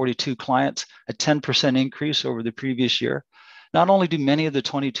 21,442 clients, a 10% increase over the previous year. Not only do many of the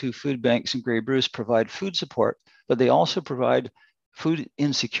 22 food banks in Grey Bruce provide food support, but they also provide food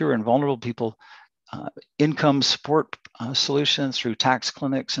insecure and vulnerable people income support solutions through tax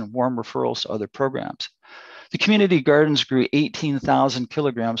clinics and warm referrals to other programs. The community gardens grew 18,000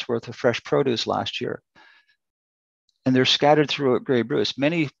 kilograms worth of fresh produce last year, and they're scattered throughout Grey Bruce.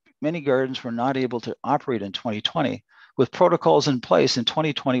 Many gardens were not able to operate in 2020. With protocols in place in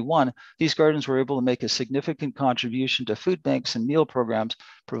 2021, these gardens were able to make a significant contribution to food banks and meal programs,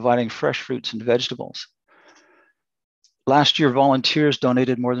 providing fresh fruits and vegetables. Last year, volunteers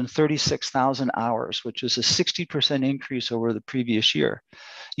donated more than 36,000 hours, which is a 60% increase over the previous year.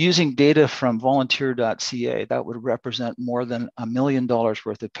 Using data from volunteer.ca, that would represent more than $1 million worth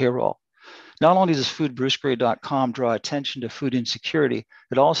of payroll. Not only does foodbrucegray.com draw attention to food insecurity,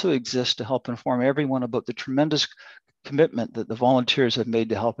 it also exists to help inform everyone about the tremendous commitment that the volunteers have made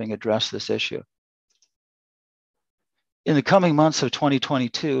to helping address this issue. In the coming months of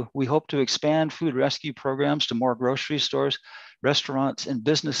 2022, we hope to expand food rescue programs to more grocery stores, restaurants, and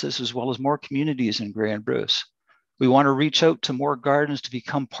businesses, as well as more communities in Grey and Bruce. We want to reach out to more gardens to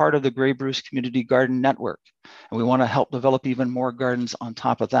become part of the Grey Bruce Community Garden Network, and we want to help develop even more gardens on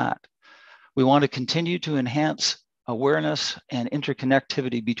top of that. We want to continue to enhance awareness and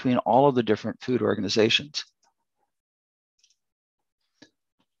interconnectivity between all of the different food organizations.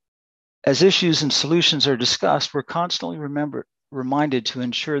 As issues and solutions are discussed, we're constantly reminded to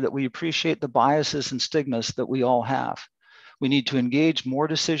ensure that we appreciate the biases and stigmas that we all have. We need to engage more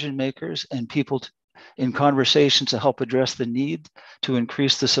decision makers and people in conversations to help address the need to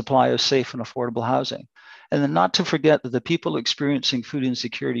increase the supply of safe and affordable housing. And then not to forget that the people experiencing food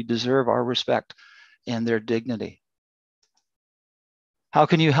insecurity deserve our respect and their dignity. How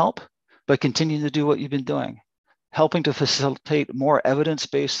can you help? By continuing to do what you've been doing. Helping to facilitate more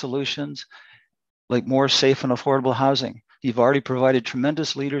evidence-based solutions like more safe and affordable housing. You've already provided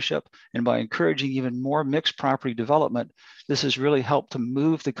tremendous leadership, and by encouraging even more mixed property development, this has really helped to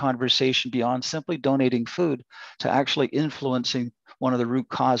move the conversation beyond simply donating food to actually influencing one of the root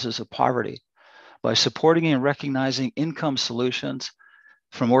causes of poverty. By supporting and recognizing income solutions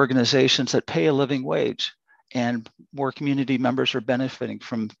from organizations that pay a living wage, and more community members are benefiting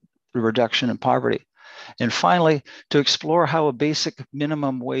from the reduction in poverty. And finally, to explore how a basic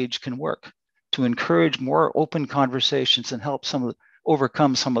minimum wage can work, to encourage more open conversations and help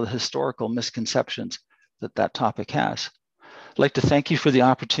overcome some of the historical misconceptions that that topic has. I'd like to thank you for the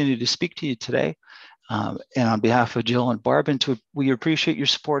opportunity to speak to you today. And on behalf of Jill and Barb, we appreciate your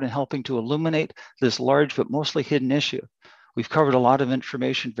support in helping to illuminate this large but mostly hidden issue. We've covered a lot of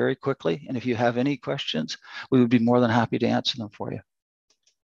information very quickly, and if you have any questions, we would be more than happy to answer them for you.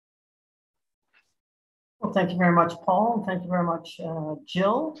 Well, thank you very much, Paul. And thank you very much,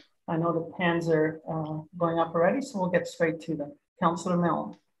 Jill. I know the hands are going up already, so we'll get straight to them. Councillor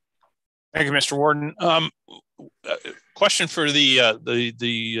Milne. Thank you, Mr. Warden. Question for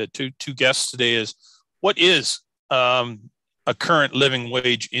the two guests today is, what is a current living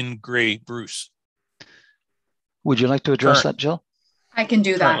wage in Grey Bruce? Would you like to address that, Jill? I can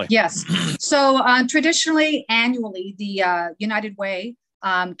do that, Currently. yes. So traditionally, annually, the United Way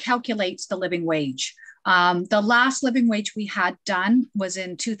calculates the living wage. The last living wage we had done was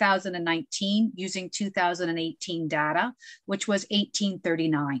in 2019 using 2018 data, which was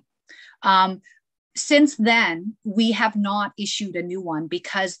 $18.39. Since then, we have not issued a new one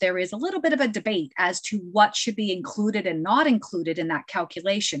because there is a little bit of a debate as to what should be included and not included in that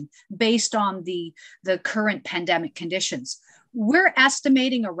calculation based on the current pandemic conditions. We're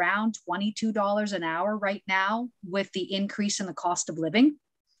estimating around $22 an hour right now with the increase in the cost of living.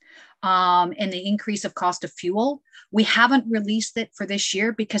 And the increase of cost of fuel. We haven't released it for this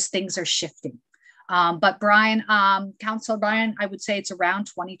year because things are shifting. But Brian, Councillor Brian, I would say it's around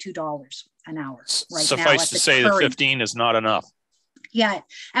 $22 an hour right now. Suffice to say that 15 is not enough. Yeah,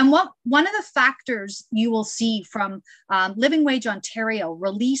 and one of the factors you will see from Living Wage Ontario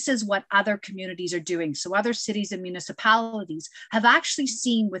releases what other communities are doing. So other cities and municipalities have actually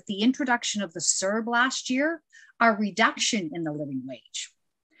seen, with the introduction of the CERB last year, a reduction in the living wage.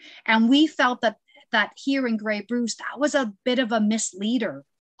 And we felt that here in Grey Bruce, that was a bit of a misleader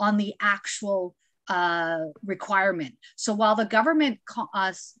on the actual requirement. So while the government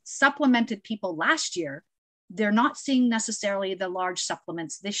supplemented people last year, they're not seeing necessarily the large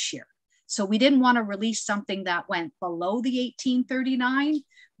supplements this year. So we didn't want to release something that went below the 1839,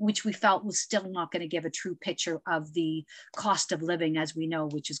 which we felt was still not going to give a true picture of the cost of living as we know,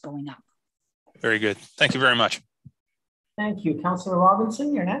 which is going up. Very good. Thank you very much. Thank you. Councillor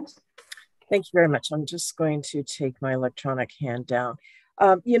Robinson, you're next. Thank you very much. I'm just going to take my electronic hand down.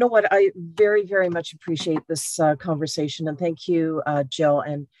 You know what? I very, very much appreciate this conversation. And thank you, Jill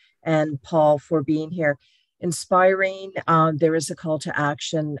and Paul, for being here. Inspiring. There is a call to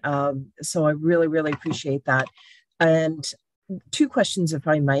action. So I really, really appreciate that. And two questions, if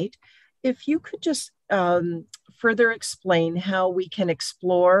I might. If you could just further explain how we can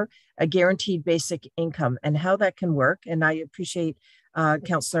explore a guaranteed basic income and how that can work. And I appreciate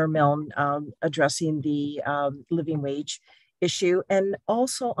Councillor Milne addressing the living wage issue. And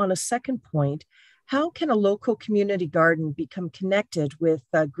also on a second point, how can a local community garden become connected with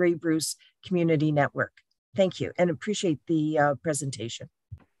Grey Bruce Community Network? Thank you, and appreciate the presentation.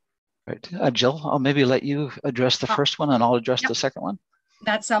 Right, Jill, I'll maybe let you address the first one and I'll address the second one.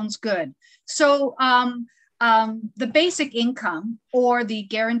 That sounds good. So the basic income or the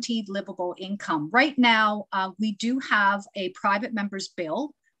guaranteed livable income, right now we do have a private member's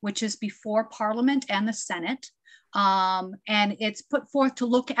bill, which is before Parliament and the Senate. And it's put forth to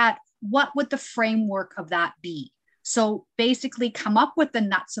look at what would the framework of that be. So basically come up with the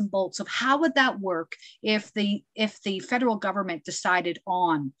nuts and bolts of how would that work if the federal government decided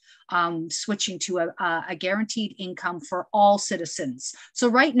on switching to a guaranteed income for all citizens. So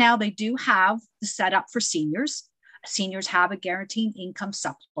right now they do have the setup for seniors. Seniors have a guaranteed income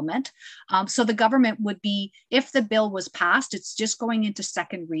supplement. So the government would be, if the bill was passed, it's just going into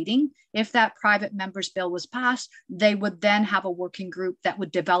second reading. If that private member's bill was passed, they would then have a working group that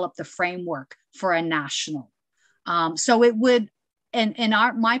would develop the framework for a national. So it would, in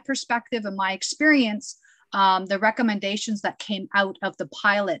my perspective and my experience, the recommendations that came out of the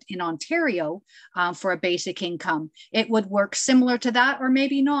pilot in Ontario for a basic income, it would work similar to that or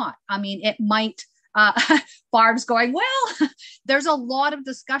maybe not. I mean, it might, Barb's going, well, there's a lot of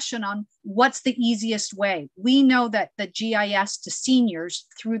discussion on what's the easiest way. We know that the GIS to seniors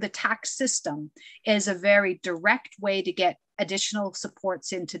through the tax system is a very direct way to get additional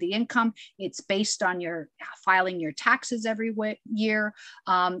supports into the income. It's based on your filing your taxes every year,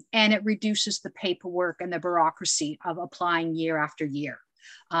 and it reduces the paperwork and the bureaucracy of applying year after year.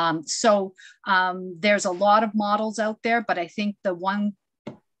 So there's a lot of models out there, but I think the one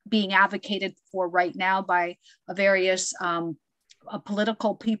being advocated for right now by various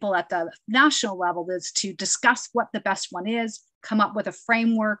political people at the national level is to discuss what the best one is, come up with a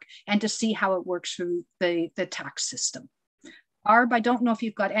framework, and to see how it works through the tax system. Barb, I don't know if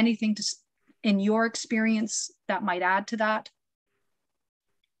you've got anything in your experience that might add to that.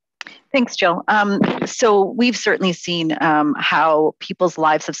 Thanks, Jill. So we've certainly seen how people's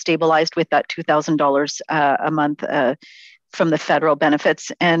lives have stabilized with that $2,000 a month from the federal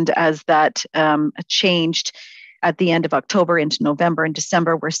benefits. And as that changed at the end of October into November and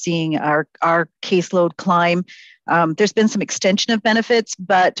December, we're seeing our caseload climb. There's been some extension of benefits,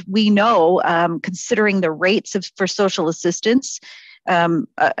 but we know, considering the rates for social assistance,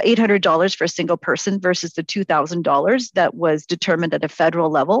 $800 for a single person versus the $2,000 that was determined at a federal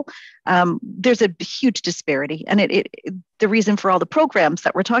level, there's a huge disparity. And the reason for all the programs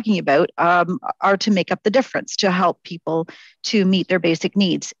that we're talking about are to make up the difference, to help people to meet their basic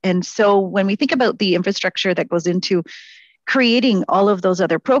needs. And so when we think about the infrastructure that goes into creating all of those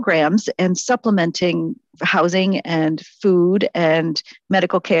other programs and supplementing housing and food and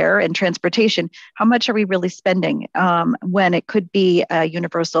medical care and transportation, how much are we really spending when it could be a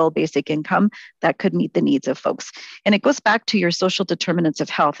universal basic income that could meet the needs of folks? And it goes back to your social determinants of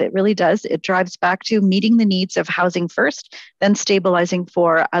health. It really does. It drives back to meeting the needs of housing first, then stabilizing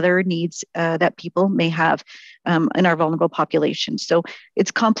for other needs that people may have in our vulnerable population. So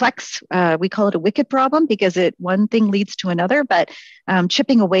it's complex. We call it a wicked problem because one thing leads to another, but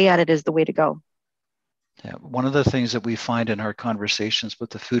chipping away at it is the way to go. Yeah, one of the things that we find in our conversations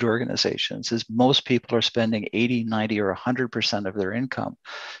with the food organizations is most people are spending 80, 90, or 100% of their income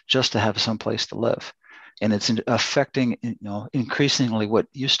just to have some place to live. And it's affecting, increasingly what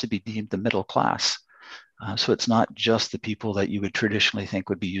used to be deemed the middle class. So it's not just the people that you would traditionally think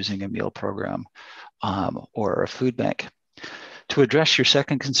would be using a meal program or a food bank. To address your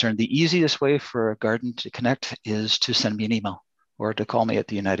second concern, the easiest way for a garden to connect is to send me an email or to call me at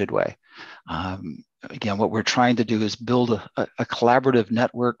the United Way. Again, what we're trying to do is build a collaborative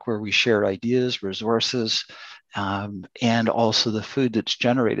network where we share ideas, resources, and also the food that's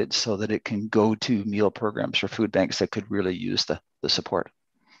generated so that it can go to meal programs or food banks that could really use the support.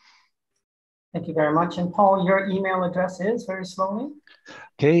 Thank you very much. And Paul, your email address is very slowly.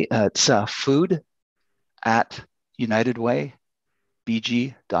 Okay, it's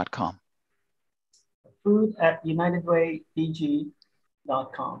food@unitedwaybg.com.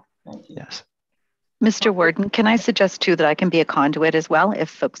 Food@unitedwaybg.com. Thank you. Yes. Mr. Warden, can I suggest too that I can be a conduit as well? If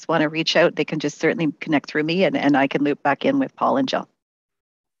folks want to reach out, they can just certainly connect through me and I can loop back in with Paul and Jill.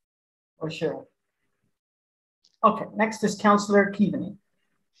 For sure. Okay, next is Councillor Keaveney.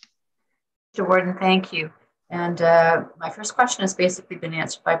 Mr. Warden, thank you. And my first question has basically been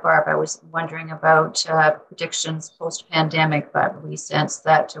answered by Barb. I was wondering about predictions post-pandemic, but we sense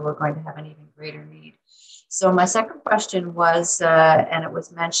that we're going to have an even greater need. So my second question was, and it was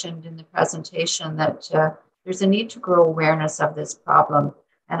mentioned in the presentation, that there's a need to grow awareness of this problem.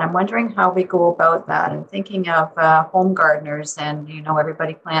 And I'm wondering how we go about that. And thinking of home gardeners, and you know,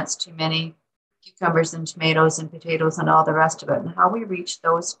 everybody plants too many cucumbers and tomatoes and potatoes and all the rest of it, and how we reach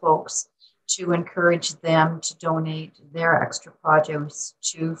those folks to encourage them to donate their extra produce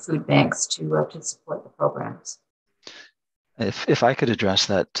to food banks to support the programs. If I could address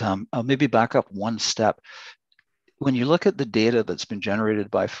that, I'll maybe back up one step. When you look at the data that's been generated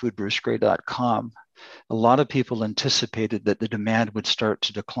by foodbrucegrey.com, a lot of people anticipated that the demand would start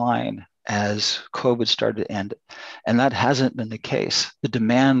to decline as COVID started to end. And that hasn't been the case. The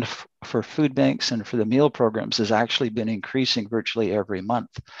demand for food banks and for the meal programs has actually been increasing virtually every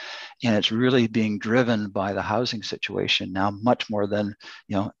month. And it's really being driven by the housing situation now, much more than,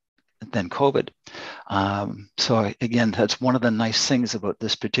 than COVID. So again, that's one of the nice things about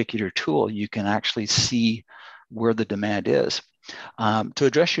this particular tool. You can actually see where the demand is. To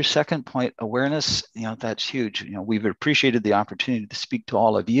address your second point, awareness, that's huge. We've appreciated the opportunity to speak to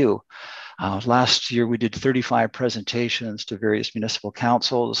all of you. Last year, we did 35 presentations to various municipal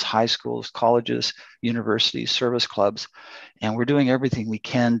councils, high schools, colleges, universities, service clubs, and we're doing everything we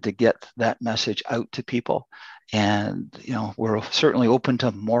can to get that message out to people. And we're certainly open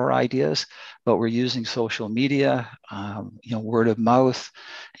to more ideas, but we're using social media, word of mouth,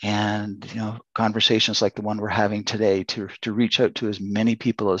 and conversations like the one we're having today to reach out to as many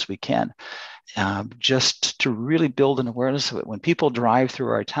people as we can, just to really build an awareness of it. When people drive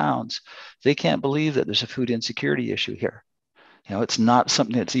through our towns, they can't believe that there's a food insecurity issue here. It's not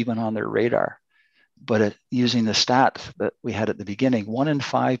something that's even on their radar. But using the stat that we had at the beginning, 1 in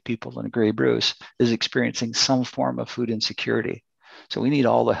 5 people in Grey Bruce is experiencing some form of food insecurity. So we need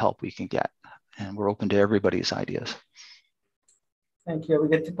all the help we can get, and we're open to everybody's ideas. Thank you. Are we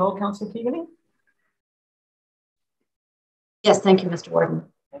good to go, Councillor Keaveney? Yes, thank you, Mr.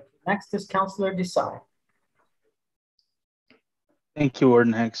 Warden. Thank you. Next is Councillor Desai. Thank you,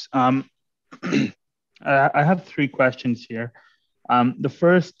 Warden Hicks. I have 3 questions here. The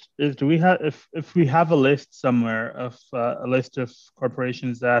first is, do we have, if we have a list somewhere of a list of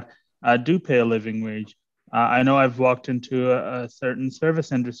corporations that do pay a living wage? I know I've walked into a certain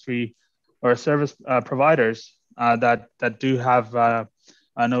service industry or service providers that do have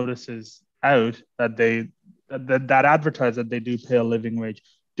notices out that advertise that they do pay a living wage.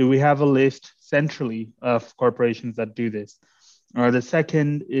 Do we have a list centrally of corporations that do this? Or the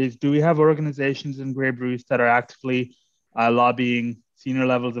second is, do we have organizations in Grey Bruce that are actively lobbying senior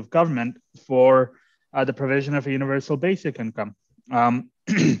levels of government for the provision of a universal basic income? One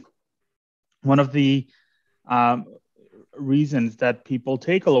of the reasons that people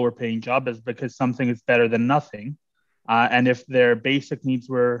take a lower paying job is because something is better than nothing. And if their basic needs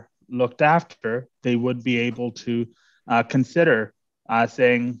were looked after, they would be able to consider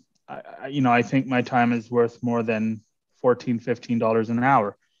saying, I think my time is worth more than $14, $15 an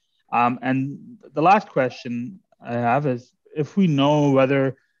hour. And the last question I have is, if we know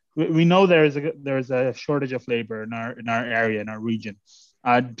whether we know there's a shortage of labor in our area, in our region,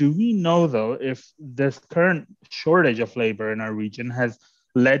 do we know though if this current shortage of labor in our region has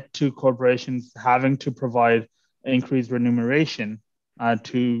led to corporations having to provide increased remuneration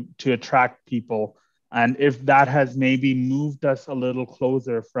to attract people, and if that has maybe moved us a little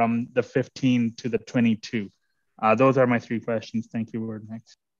closer from the 15 to the 22? Those are my 3 questions. Thank you, Warden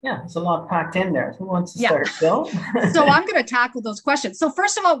Hicks. Yeah, there's a lot packed in there. Who wants to start, Bill? So I'm going to tackle those questions. So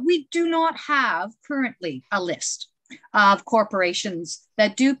first of all, we do not have currently a list of corporations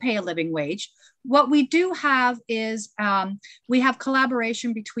that do pay a living wage. What we do have is we have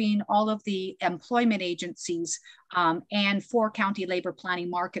collaboration between all of the employment agencies and 4 County Labor Planning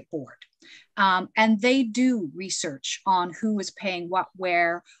Market Board. And they do research on who is paying what,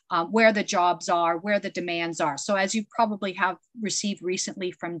 where the jobs are, where the demands are. So as you probably have received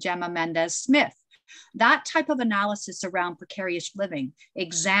recently from Gemma Mendez-Smith, that type of analysis around precarious living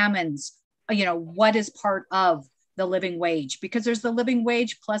examines, what is part of the living wage, because there's the living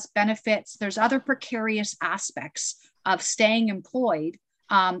wage plus benefits. There's other precarious aspects of staying employed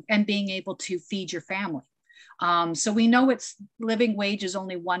and being able to feed your family. So we know it's living wage is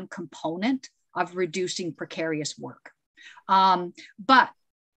only one component of reducing precarious work. But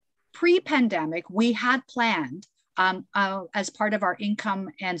pre-pandemic, we had planned as part of our income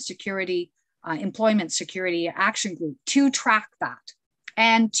and security, employment security action group to track that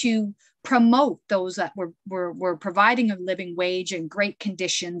and to promote those that were providing a living wage and great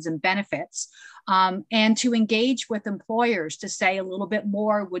conditions and benefits, and to engage with employers to say a little bit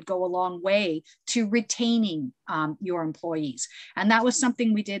more would go a long way to retaining your employees. And that was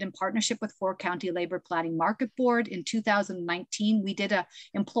something we did in partnership with Four County Labor Planning Market Board. In 2019, we did a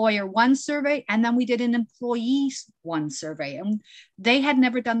employer one survey, and then we did an employees one survey. And they had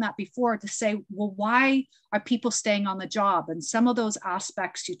never done that before, to say, well, why are people staying on the job? And some of those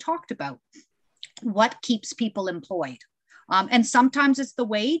aspects you talked about, what keeps people employed? And sometimes it's the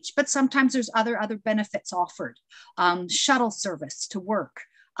wage, but sometimes there's other benefits offered. Shuttle service to work,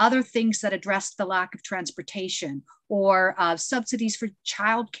 other things that address the lack of transportation, or subsidies for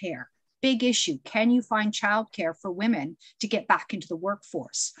childcare. Big issue. Can you find childcare for women to get back into the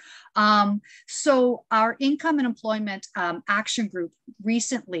workforce? So our income and employment action group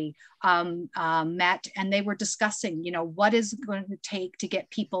recently met, and they were discussing, what is it going to take to get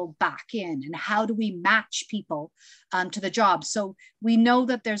people back in, and how do we match people to the job? So we know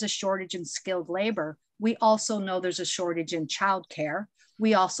that there's a shortage in skilled labor. We also know there's a shortage in childcare.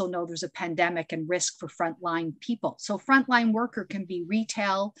 We also know there's a pandemic and risk for frontline people. So frontline worker can be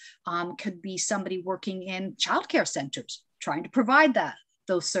retail, could be somebody working in childcare centers, trying to provide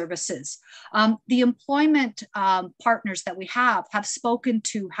those services. The employment partners that we have spoken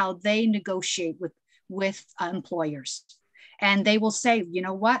to how they negotiate with employers. And they will say, you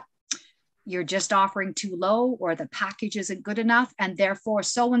know what, you're just offering too low, or the package isn't good enough, and therefore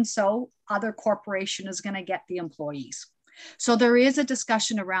so-and-so other corporation is going to get the employees. So there is a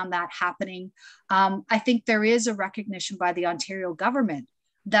discussion around that happening. I think there is a recognition by the Ontario government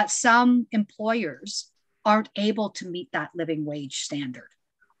that some employers aren't able to meet that living wage standard.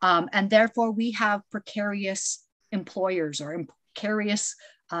 And therefore we have precarious employers or precarious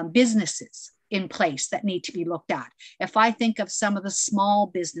businesses in place that need to be looked at. If I think of some of the small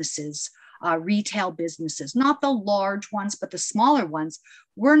businesses, retail businesses, not the large ones, but the smaller ones,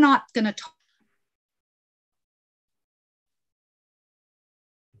 we're not going to talk.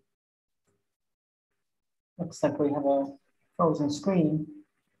 Looks like we have a frozen screen.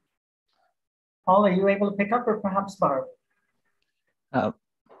 Paul, are you able to pick up, or perhaps Barb?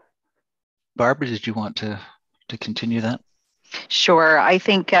 Barbara, did you want to continue that? Sure. I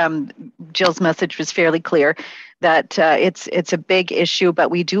think Jill's message was fairly clear that it's a big issue,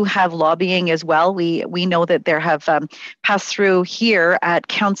 but we do have lobbying as well. We know that there have passed through here at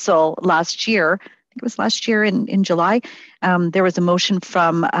council last year. I think it was last year in July, there was a motion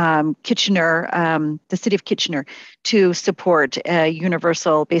from Kitchener, the city of Kitchener, to support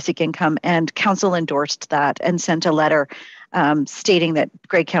universal basic income, and council endorsed that and sent a letter stating that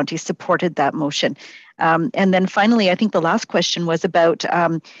Grey County supported that motion. And then finally, I think the last question was about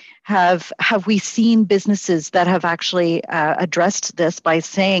have we seen businesses that have actually addressed this by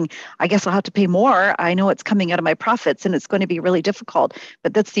saying, I guess I'll have to pay more. I know it's coming out of my profits and it's going to be really difficult,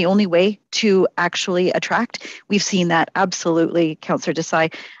 but that's the only way to actually attract. We've seen that absolutely, Councillor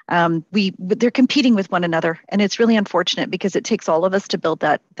Desai. They're competing with one another, and it's really unfortunate because it takes all of us to build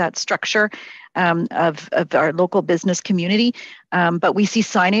that structure of our local business community. But we see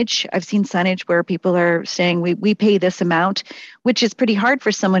signage. I've seen signage where people are saying we pay this amount, which is pretty hard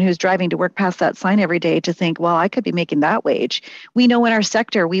for someone who's driving to work past that sign every day to think, well, I could be making that wage. We know in our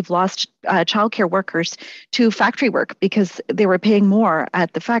sector, we've lost childcare workers to factory work because they were paying more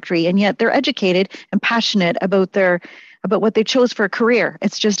at the factory, and yet they're educated and passionate about what they chose for a career.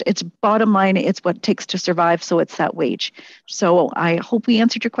 It's bottom line, it's what it takes to survive. So it's that wage. So I hope we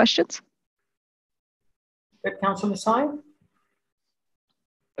answered your questions. Good, Councillor Desai.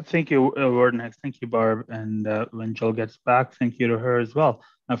 Thank you, Warden Hicks. Thank you, Barb. And when Jill gets back, thank you to her as well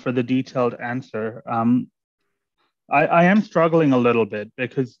for the detailed answer. I am struggling a little bit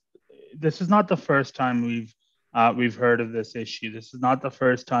because this is not the first time we've heard of this issue. This is not the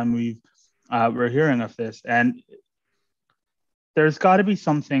first time we're hearing of this. And there's got to be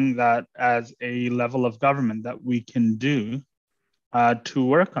something that, as a level of government, that we can do to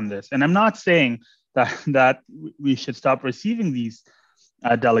work on this. And I'm not saying that we should stop receiving these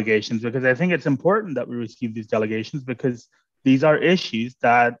delegations, because I think it's important that we receive these delegations, because these are issues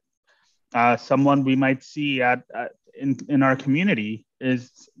that someone we might see in our community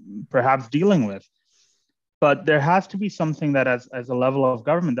is perhaps dealing with. but there has to be something that as a level of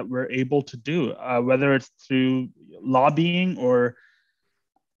government that we're able to do, whether it's through lobbying or,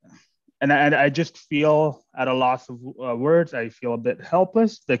 and I just feel at a loss of words. I feel a bit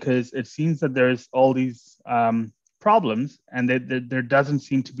helpless because it seems that there's all these problems and there doesn't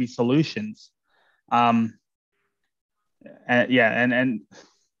seem to be solutions. And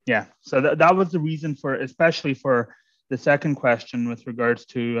so that was the reason for, especially for the second question with regards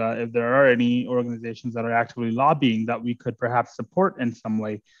to if there are any organizations that are actively lobbying that we could perhaps support in some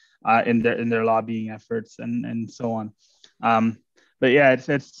way in their lobbying efforts and so on. But yeah,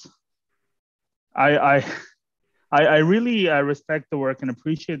 I really respect the work and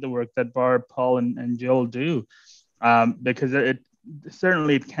appreciate the work that Barb, Paul, and Jill do, because it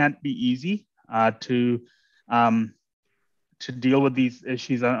certainly can't be easy to deal with these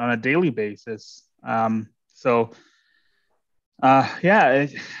issues on a daily basis. If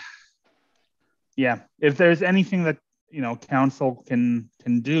there's anything that council can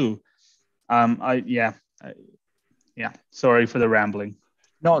do, sorry for the rambling.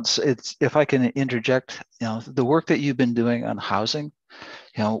 No, it's if I can interject, the work that you've been doing on housing,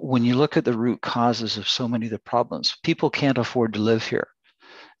 when you look at the root causes of so many of the problems, people can't afford to live here.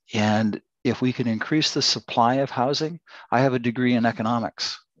 And if we can increase the supply of housing, I have a degree in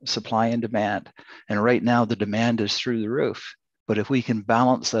economics, supply and demand. And right now the demand is through the roof. But if we can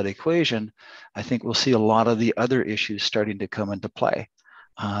balance that equation, I think we'll see a lot of the other issues starting to come into play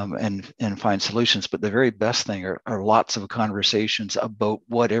and find solutions. But the very best thing are lots of conversations about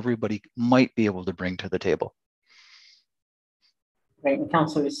what everybody might be able to bring to the table. Great. And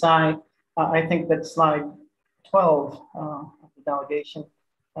Councillor Desai, I think that slide 12 of the delegation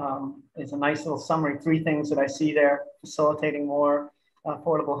is a nice little summary. 3 things that I see there: facilitating more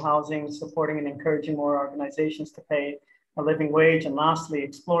affordable housing, supporting and encouraging more organizations to pay a living wage, and lastly,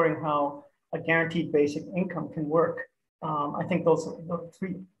 exploring how a guaranteed basic income can work. I think those are the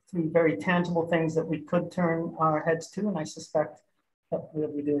three very tangible things that we could turn our heads to, and I suspect that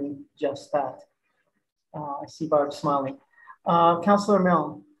we'll be doing just that. I see Barb smiling. Councillor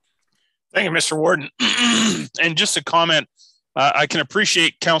Milne. Thank you, Mr. Warden. And just a comment, I can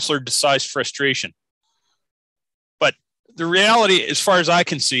appreciate Councillor Desai's frustration. But the reality, as far as I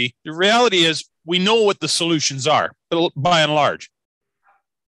can see, the reality is we know what the solutions are, by and large.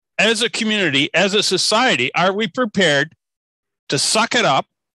 As a community, as a society, are we prepared to suck it up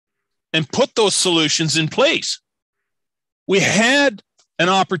and put those solutions in place? We had an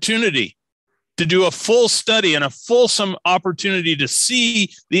opportunity to do a full study and a fulsome opportunity to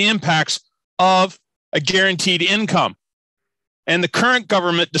see the impacts of a guaranteed income. And the current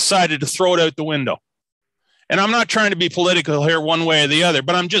government decided to throw it out the window. And I'm not trying to be political here one way or the other,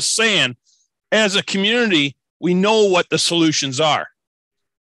 but I'm just saying, as a community, we know what the solutions are.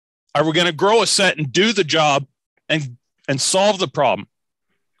 Are we going to grow a set and do the job and solve the problem?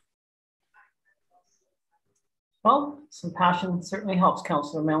 Well, some passion certainly helps,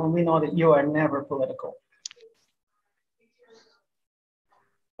 Councillor Mellon. We know that you are never political.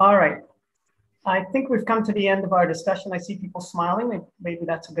 All right. I think we've come to the end of our discussion. I see people smiling. Maybe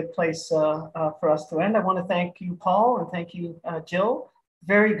that's a good place for us to end. I want to thank you, Paul, and thank you, Jill.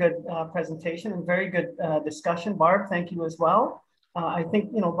 Very good presentation and very good discussion. Barb, thank you as well. I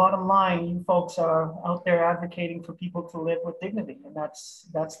think, bottom line, you folks are out there advocating for people to live with dignity, and that's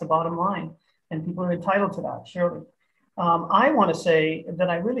the bottom line. And people are entitled to that, surely. I want to say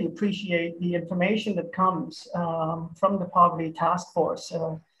that I really appreciate the information that comes from the Poverty Task Force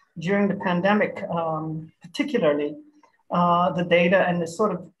during the pandemic, particularly the data and the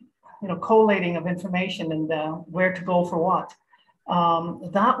sort of, collating of information and where to go for what.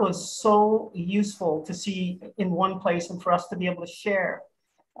 That was so useful to see in one place and for us to be able to share.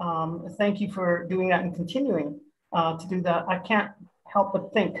 Thank you for doing that and continuing to do that. I can't help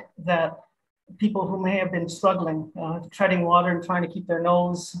but think that people who may have been struggling, treading water and trying to keep their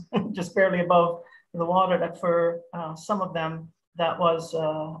nose just barely above the water, that for some of them, that was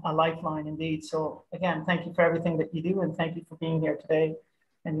a lifeline indeed. So again, thank you for everything that you do, and thank you for being here today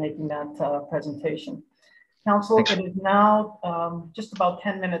and making that presentation. Council, it is now just about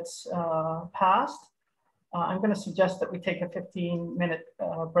 10 minutes past. I'm going to suggest that we take a 15-minute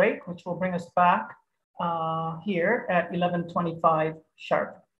break, which will bring us back here at 11:25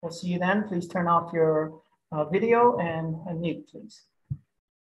 sharp. We'll see you then. Please turn off your video and mute, please.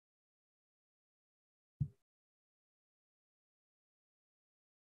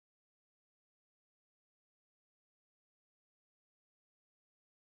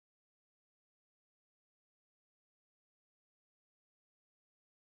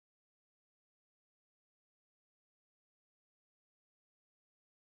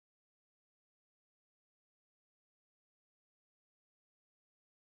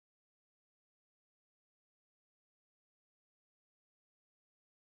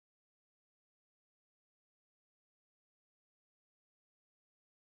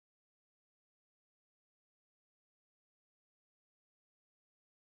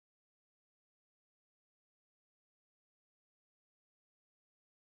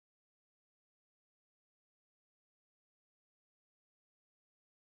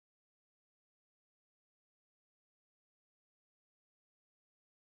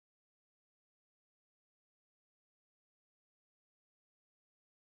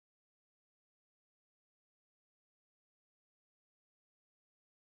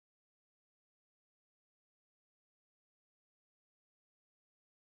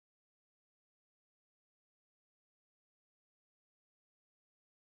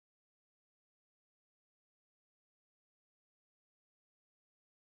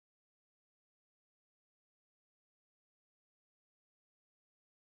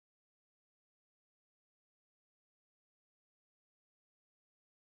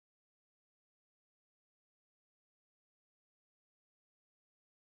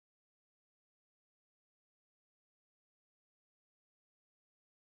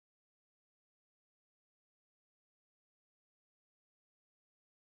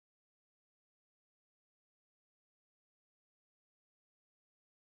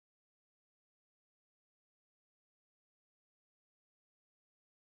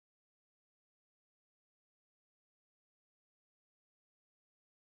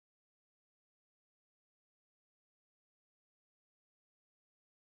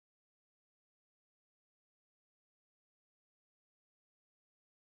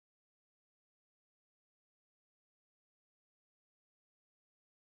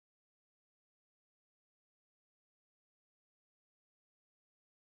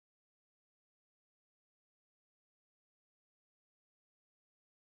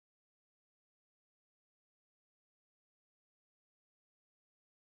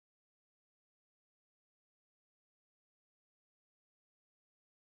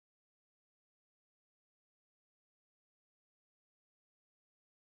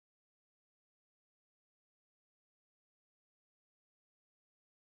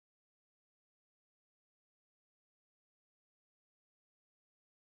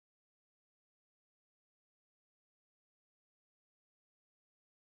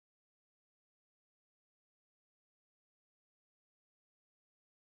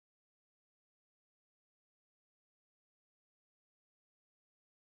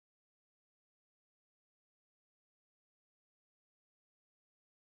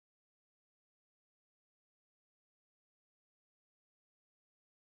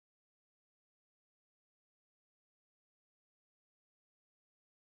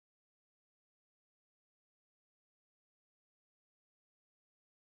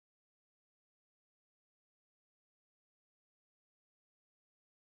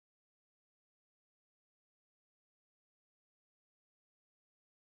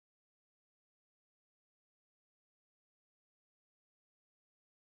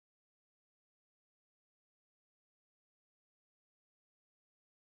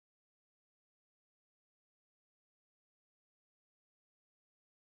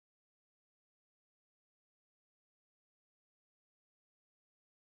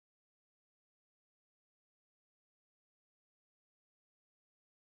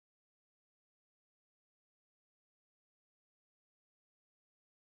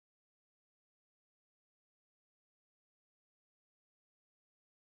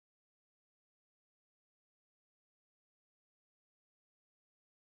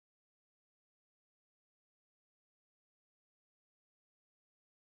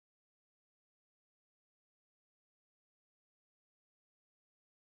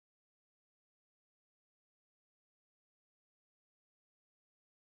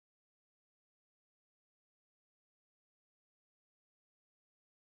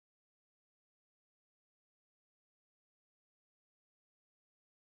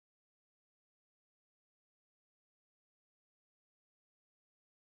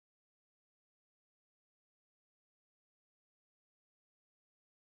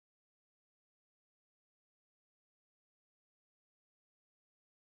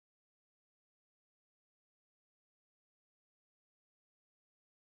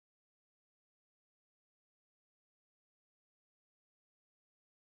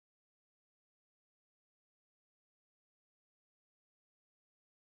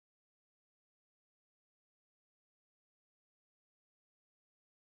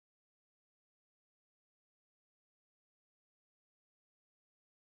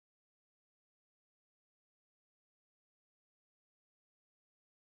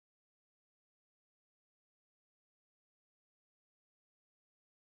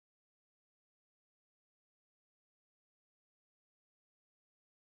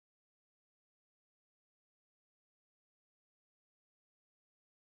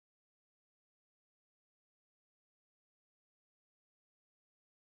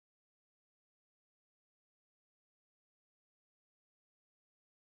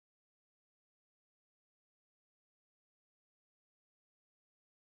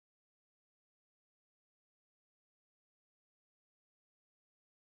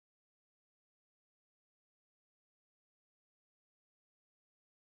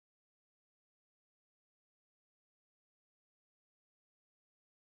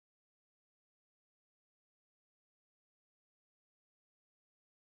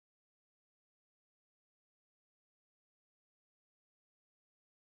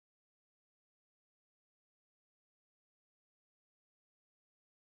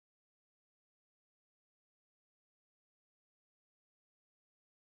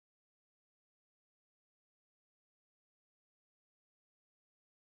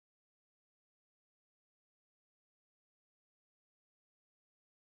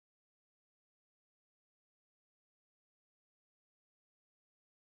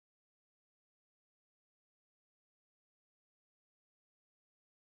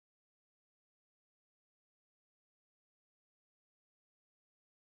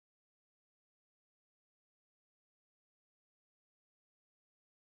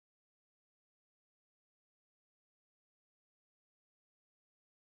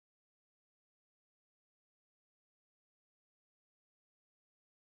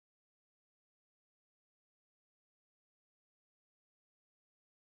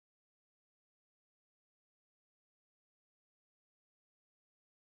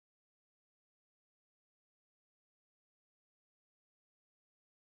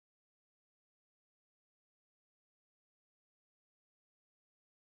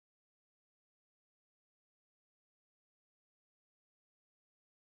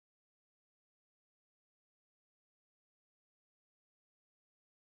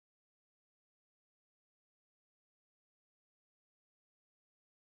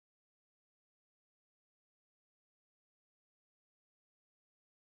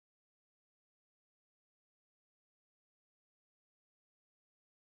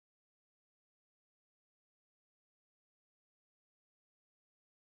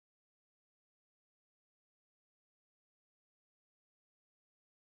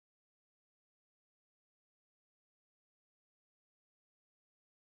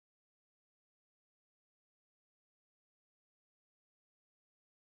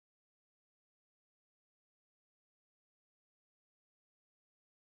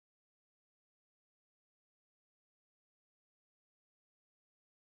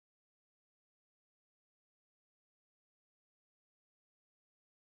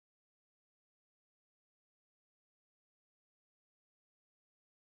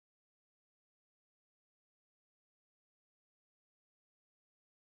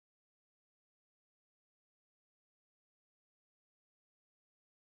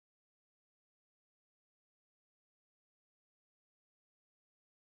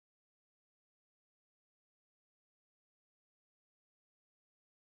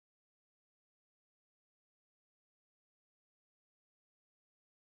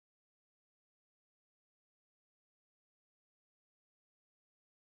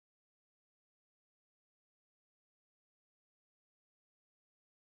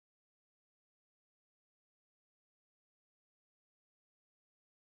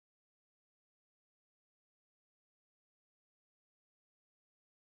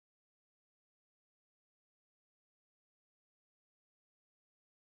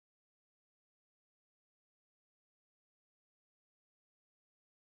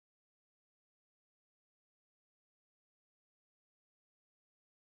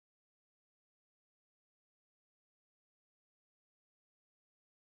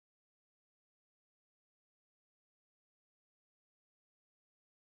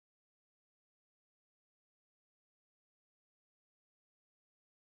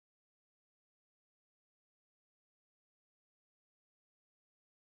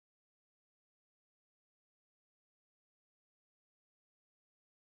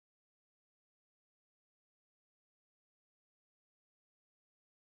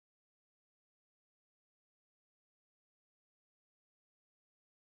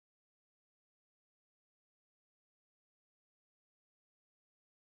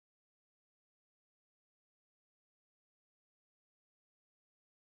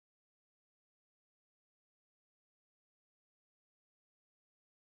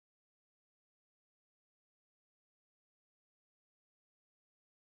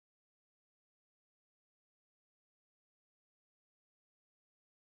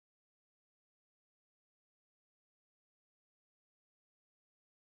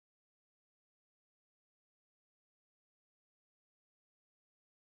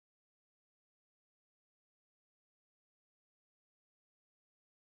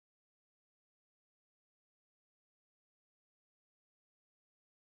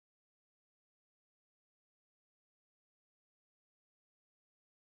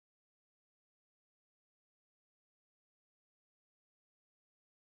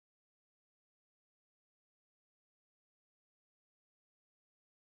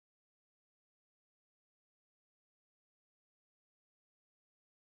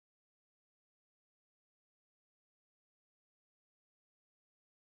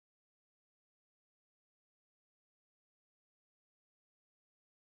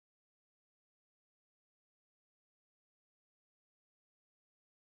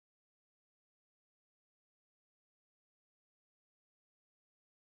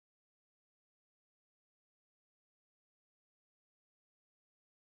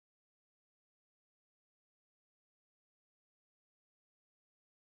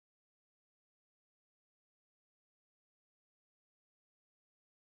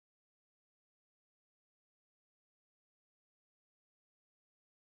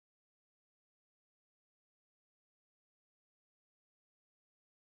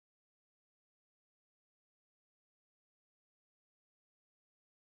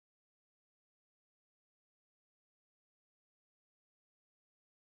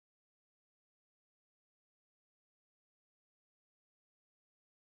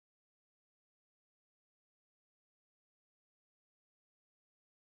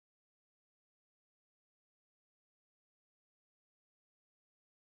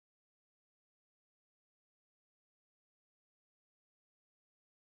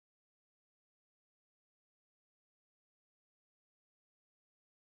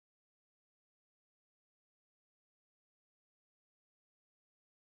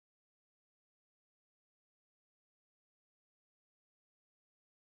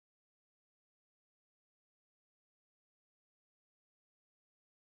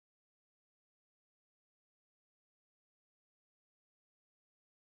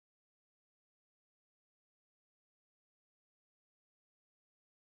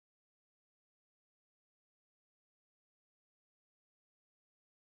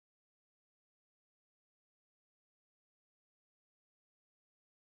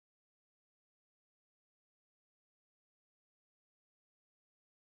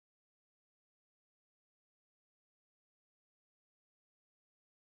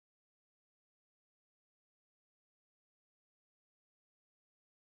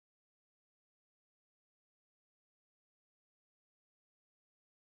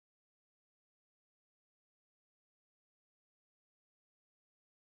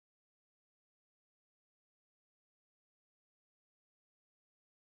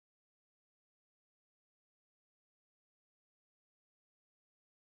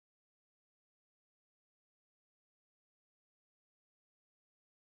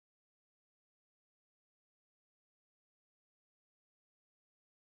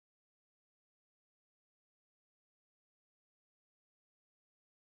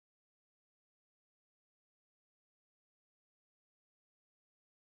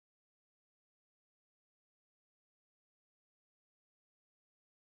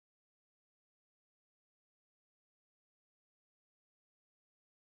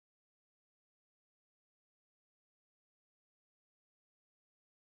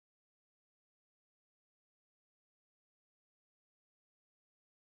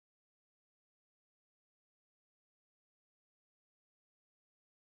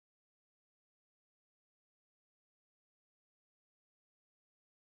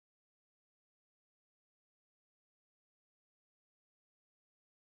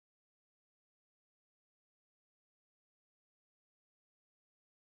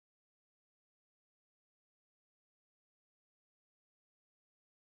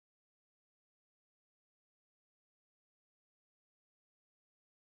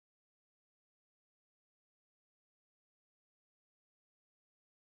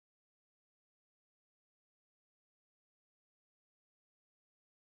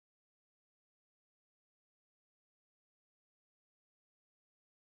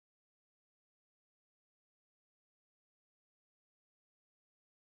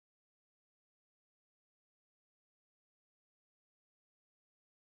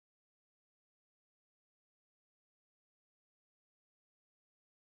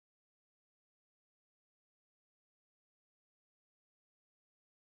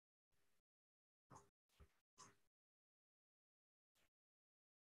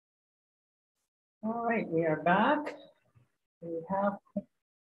 All right, we are back. We have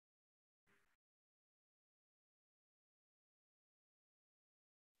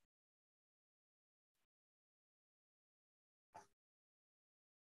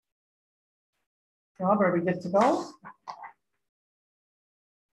Rob, are we good to go?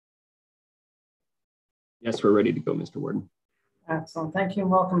 Yes, we're ready to go, Mr. Warden. Excellent. Thank you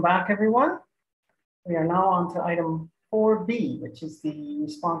and welcome back, everyone. We are now on to item 4B, which is the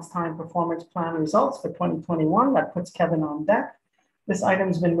response time performance plan results for 2021. That puts Kevin on deck. This item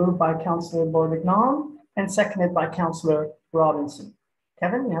has been moved by Councillor Bourdignon and seconded by Councillor Robinson.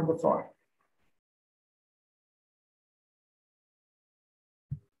 Kevin, you have the floor.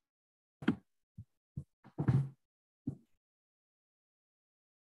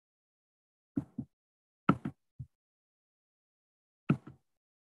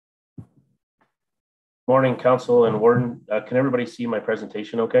 Morning, Council and Warden. Can everybody see my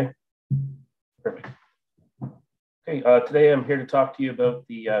presentation okay? Perfect. Okay, today I'm here to talk to you about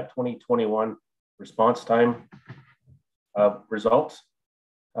the 2021 response time results.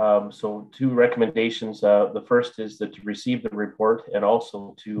 So two recommendations. The first is that to receive the report and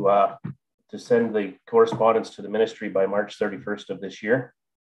also to send the correspondence to the ministry by March 31st of this year.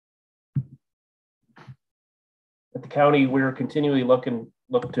 At the county, we're continually look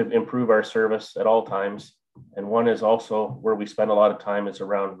to improve our service at all times. And one is also where we spend a lot of time is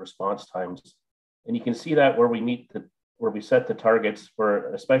around response times. And you can see that where where we set the targets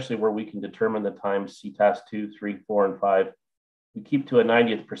for, especially where we can determine the times CTAS 2, 3, 4, and 5, we keep to a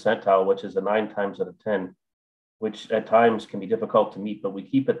 90th percentile, which is a 9 times out of 10, which at times can be difficult to meet, but we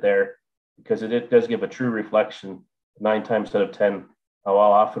keep it there because it does give a true reflection 9 times out of 10 how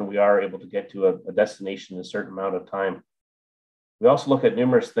often we are able to get to a destination in a certain amount of time. We also look at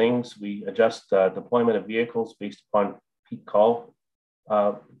numerous things. We adjust deployment of vehicles based upon peak call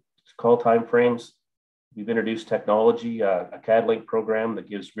timeframes. We've introduced technology, a CAD-Link program that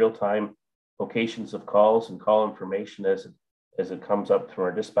gives real-time locations of calls and call information as it comes up through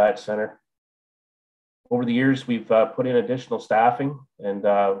our dispatch center. Over the years, we've put in additional staffing, and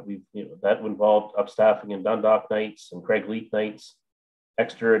that involved upstaffing in Dundalk nights and Craigleith nights,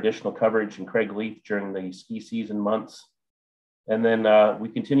 extra additional coverage in Craigleith during the ski season months. And then we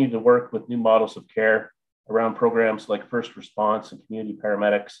continue to work with new models of care around programs like first response and community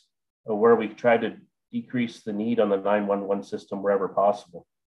paramedics, where we try to decrease the need on the 911 system wherever possible.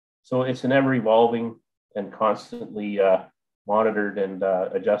 So it's an ever evolving and constantly monitored and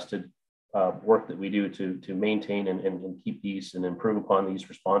adjusted work that we do to maintain and keep these and improve upon these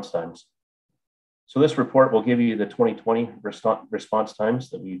response times. So this report will give you the 2020 response times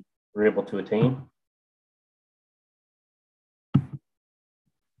that we were able to attain.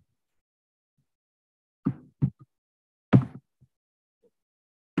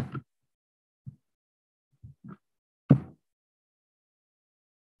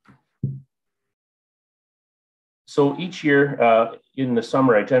 So each year in the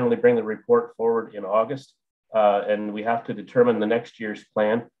summer, I generally bring the report forward in August, and we have to determine the next year's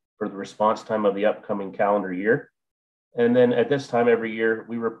plan for the response time of the upcoming calendar year. And then at this time every year,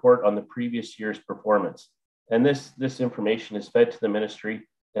 we report on the previous year's performance. And this information is fed to the ministry,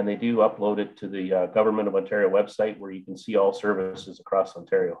 and they do upload it to the Government of Ontario website where you can see all services across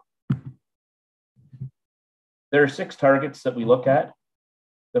Ontario. There are 6 targets that we look at.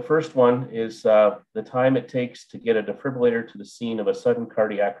 The first one is the time it takes to get a defibrillator to the scene of a sudden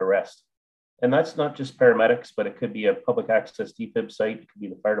cardiac arrest. And that's not just paramedics, but it could be a public access defib site, it could be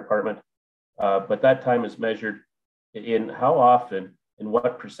the fire department. But that time is measured in how often and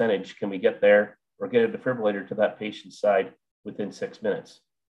what percentage can we get there or get a defibrillator to that patient's side within 6 minutes.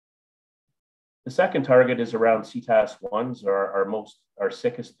 The second target is around CTAS 1s, or our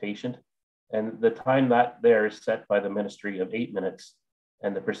sickest patient. And the time that there is set by the ministry of 8 minutes.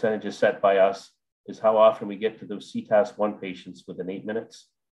 And the percentage is set by us is how often we get to those CTAS 1 patients within 8 minutes.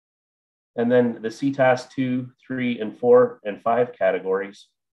 And then the CTAS 2, 3, and 4, and 5 categories,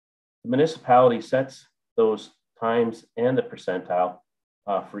 the municipality sets those times and the percentile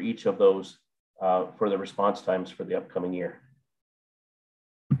for each of those for the response times for the upcoming year.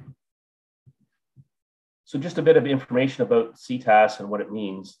 So just a bit of information about CTAS and what it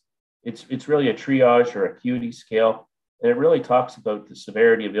means. It's really a triage or acuity scale. And it really talks about the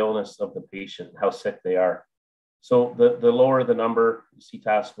severity of illness of the patient, how sick they are. So the lower the number,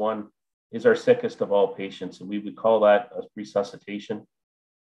 CTAS 1, is our sickest of all patients, and we would call that a resuscitation.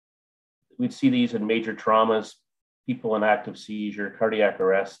 We'd see these in major traumas, people in active seizure, cardiac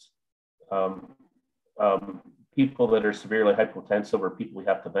arrest, people that are severely hypotensive or people we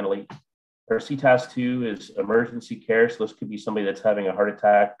have to ventilate. Our CTAS 2 is emergency care, so this could be somebody that's having a heart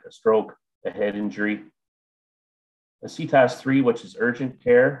attack, a stroke, a head injury. A CTAS 3, which is urgent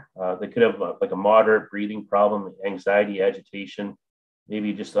care, they could have like a moderate breathing problem, anxiety, agitation,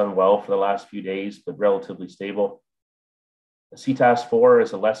 maybe just unwell for the last few days, but relatively stable. A CTAS 4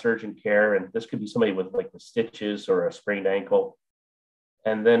 is a less urgent care, and this could be somebody with like the stitches or a sprained ankle.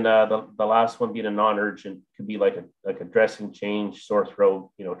 And then the last one being a non-urgent could be like a dressing change, sore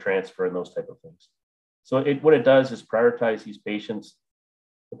throat, transfer, and those type of things. So what it does is prioritize these patients.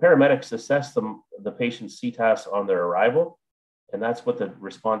 The paramedics assess the patient's CTAS on their arrival, and that's what the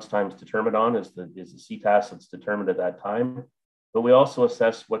response time is determined on, is the CTAS that's determined at that time. But we also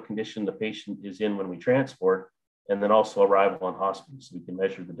assess what condition the patient is in when we transport, and then also arrival on hospital, so we can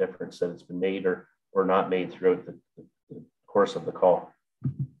measure the difference that it's been made or not made throughout the course of the call.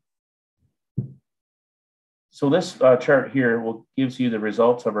 So this chart here gives you the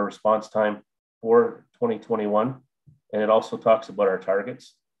results of our response time for 2021, and it also talks about our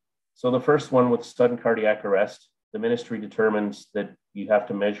targets. So the first one with sudden cardiac arrest, the ministry determines that you have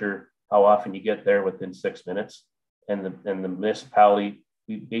to measure how often you get there within 6 minutes. And the municipality,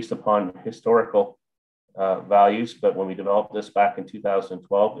 based upon historical values, but when we developed this back in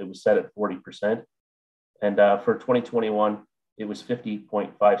 2012, it was set at 40%. And for 2021, it was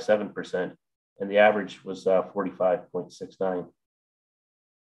 50.57%, and the average was 45.69.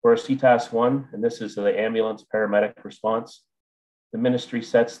 For a CTAS 1, and this is the ambulance paramedic response, the ministry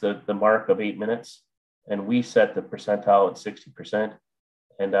sets the mark of 8 minutes, and we set the percentile at 60%.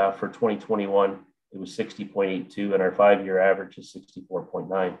 And for 2021, it was 60.82, and our 5-year average is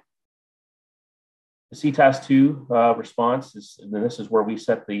 64.9. The CTAS 2 response and this is where we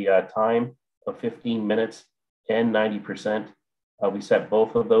set the time of 15 minutes and 90%. We set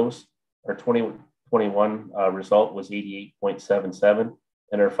both of those. Our 2021 result was 88.77,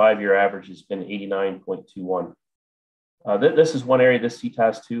 and our 5-year average has been 89.21. This is one area, this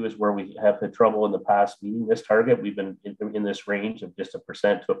CTAS 2 is where we have had trouble in the past meeting this target. We've been in this range of just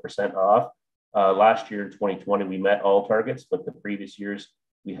 1% to 1% off. Last year in 2020, we met all targets, but the previous years,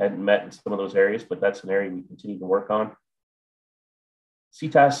 we hadn't met in some of those areas, but that's an area we continue to work on.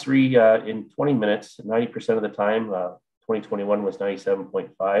 CTAS 3 in 20 minutes, 90% of the time, 2021 was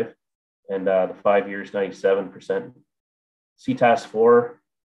 97.5, and the 5 years, 97%. CTAS 4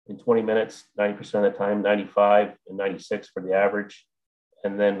 in 20 minutes, 90% of the time, 95 and 96 for the average.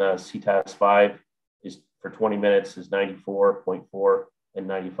 And then CTAS 5 is for 20 minutes is 94.4 and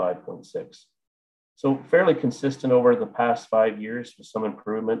 95.6. So fairly consistent over the past 5 years with some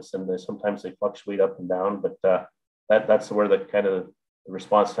improvements, and sometimes they fluctuate up and down, but that's where the kind of the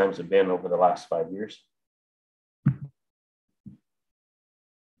response times have been over the last 5 years.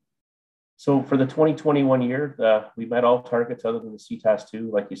 So for the 2021 year, we met all targets other than the CTAS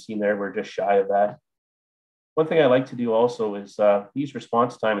 2. Like you've seen there, we're just shy of that. One thing I like to do also is these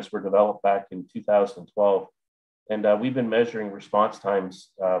response times were developed back in 2012. And we've been measuring response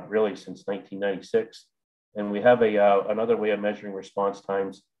times really since 1996. And we have another way of measuring response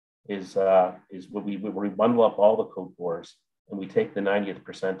times is when we bundle up all the code 4s and we take the 90th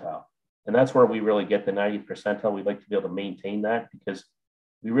percentile. And that's where we really get the 90th percentile. We'd like to be able to maintain that because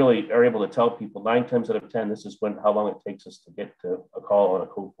we really are able to tell people 9 times out of 10, this is how long it takes us to get to a call on a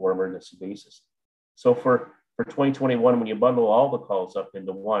code 4 emergency basis. So for 2021, when you bundle all the calls up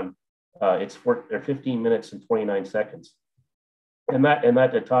into one, it's 15 minutes and 29 seconds. And that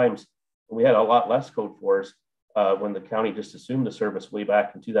at times, we had a lot less code 4s when the county just assumed the service way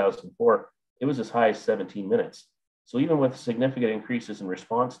back in 2004, it was as high as 17 minutes. So even with significant increases in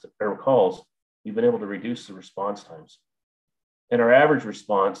response to calls, we've been able to reduce the response times. And our average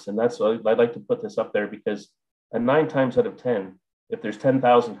response, and that's I'd like to put this up there because 9 times out of 10, if there's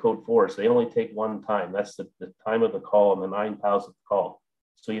 10,000 code 4s, they only take one time. That's the time of the call and the 9,000th call.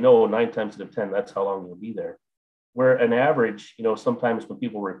 So 9 times out of 10, that's how long you'll be there. Where an average, sometimes when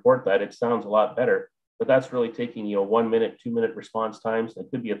people report that, it sounds a lot better, but that's really taking 1 minute, 2 minute response times. It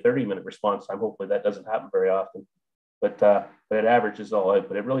could be a 30-minute response time. Hopefully that doesn't happen very often, but it averages all out.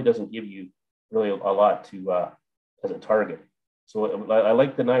 But it really doesn't give you really a lot to as a target. So I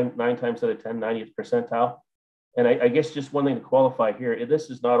like the 9 times out of 10, 90th percentile. And I guess just one thing to qualify here, this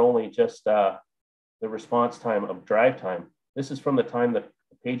is not only just the response time of drive time. This is from the time that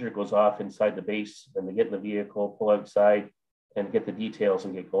the pager goes off inside the base and they get in the vehicle, pull outside and get the details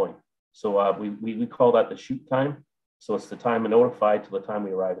and get going. So we call that the shoot time. So it's the time to notify to the time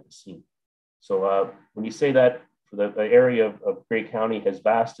we arrive at the scene. So when you say that for the area of Grey County, as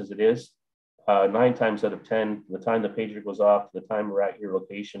vast as it is, 9 times out of 10, from the time the pager goes off to the time we're at your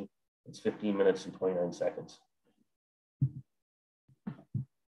location, it's 15 minutes and 29 seconds.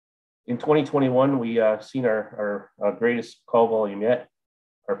 In 2021, we seen our greatest call volume yet.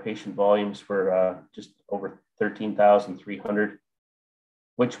 our patient volumes were just over 13,300,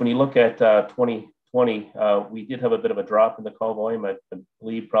 which when you look at 2020, we did have a bit of a drop in the call volume. I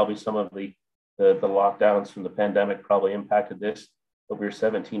believe probably some of the lockdowns from the pandemic probably impacted this, but we were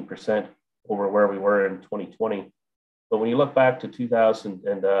 17% over where we were in 2020. But when you look back to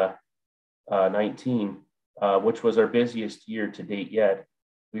 2019, which was our busiest year to date yet,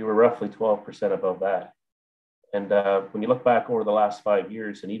 we were roughly 12% above that. And when you look back over the last 5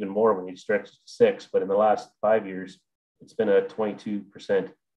 years, and even more when you stretch to 6, but in the last 5 years, it's been a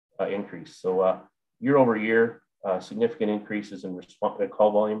 22% increase. So year over year, significant increases in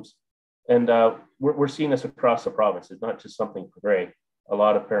call volumes. And we're seeing this across the province. It's not just something for Grey. A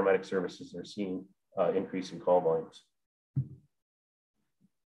lot of paramedic services are seeing increase in call volumes.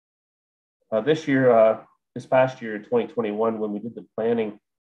 This past year, 2021, when we did the planning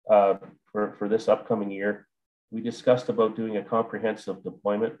for this upcoming year, we discussed about doing a comprehensive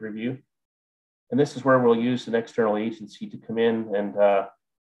deployment review. And this is where we'll use an external agency to come in and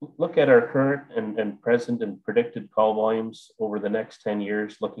look at our current and present and predicted call volumes over the next 10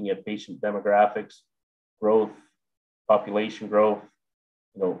 years, looking at patient demographics, growth, population growth,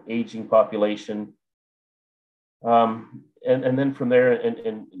 aging population. And then from there,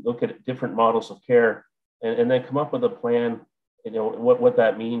 and look at different models of care, and then come up with a plan, what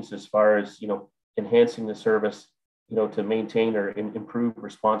that means as far as, enhancing the service, to maintain or improve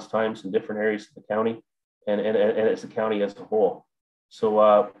response times in different areas of the county and as the county as a whole. So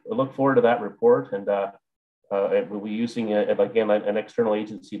I look forward to that report, and we'll be using, again, an external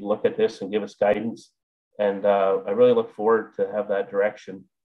agency to look at this and give us guidance. And I really look forward to have that direction.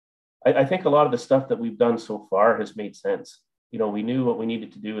 I think a lot of the stuff that we've done so far has made sense. We knew what we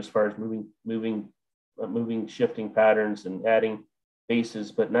needed to do as far as moving shifting patterns and adding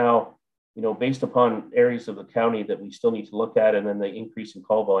bases, but now, based upon areas of the county that we still need to look at, and then the increase in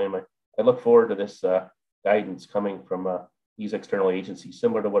call volume, I look forward to this guidance coming from these external agencies,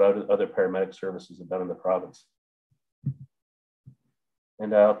 similar to what other paramedic services have done in the province.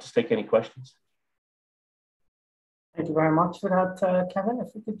 And I'll just take any questions. Thank you very much for that, Kevin.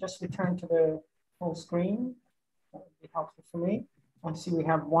 If we could just return to the full screen, that would be helpful for me. I see we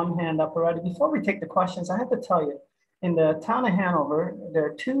have one hand up already. Before we take the questions, I have to tell you, in the town of Hanover, there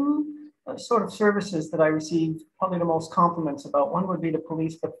are two sort of services that I received probably the most compliments about. One would be the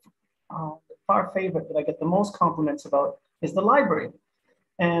police, but the far favorite that I get the most compliments about is the library.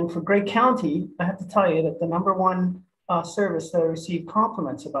 And for Grey County, I have to tell you that the number one service that I received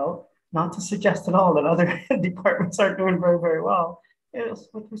compliments about, not to suggest at all that other departments aren't doing very, very well, is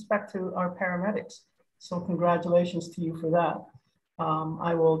with respect to our paramedics. So congratulations to you for that.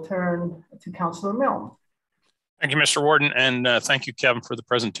 I will turn to Councillor Milne. Thank you, Mr. Warden, and thank you, Kevin, for the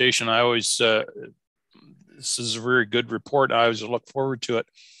presentation. I always, this is a very good report. I always look forward to it.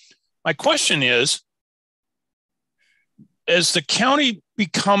 My question is, as the county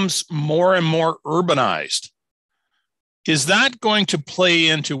becomes more and more urbanized, is that going to play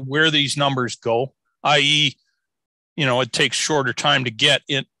into where these numbers go? I.e., it takes shorter time to get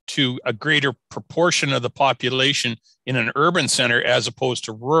into a greater proportion of the population in an urban center as opposed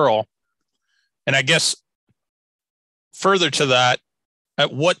to rural. And I guess further to that,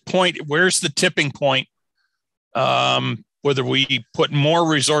 at what point, where's the tipping point, whether we put more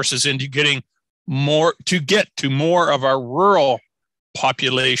resources into getting more, to get to more of our rural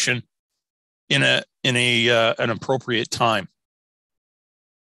population in an appropriate time?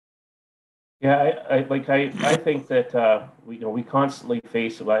 Yeah, I think that we constantly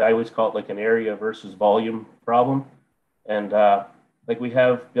face, I always call it like an area versus volume problem, and we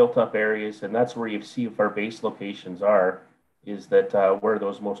have built up areas, and that's where you see if our base locations are, is that where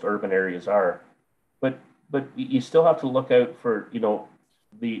those most urban areas are, but you still have to look out for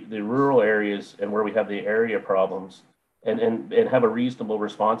the rural areas and where we have the area problems, and have a reasonable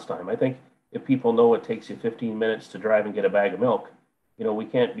response time. I think if people know it takes you 15 minutes to drive and get a bag of milk, we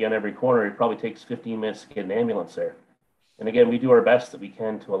can't be on every corner. It probably takes 15 minutes to get an ambulance there. And again, we do our best that we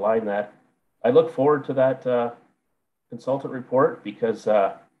can to align that. I look forward to that consultant report, because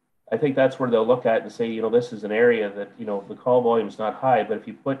I think that's where they'll look at and say, this is an area that, the call volume is not high, but if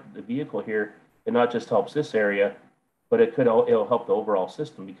you put the vehicle here, it not just helps this area, but it'll help the overall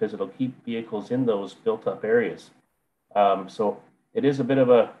system, because it'll keep vehicles in those built up areas. So it is a bit of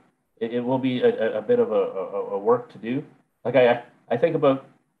it will be a bit of a work to do. I think about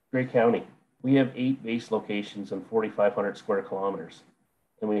Grey County. We have 8 base locations and 4,500 square kilometers.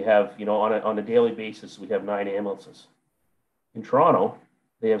 And we have, on a daily basis, we have 9 ambulances. In Toronto,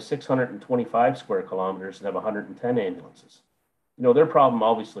 they have 625 square kilometers and have 110 ambulances. Their problem,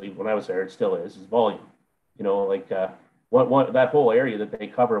 obviously, when I was there, it still is volume. that whole area that they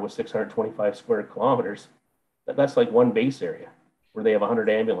cover with 625 square kilometers, that's like one base area where they have 100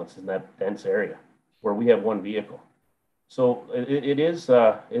 ambulances in that dense area, where we have one vehicle. So it is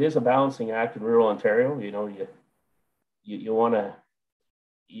a balancing act in rural Ontario. You know, you want to,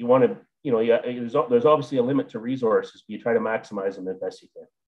 you know, there's obviously a limit to resources, but you try to maximize them as best you can.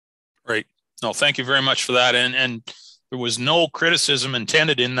 Right. No, thank you very much for that. And there was no criticism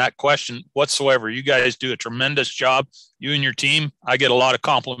intended in that question whatsoever. You guys do a tremendous job. You and your team. I get a lot of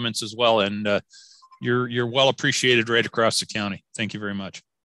compliments as well, and you're well appreciated right across the county. Thank you very much.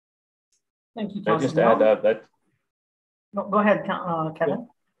 Thank you, Can I just add that? No, go ahead, Kevin.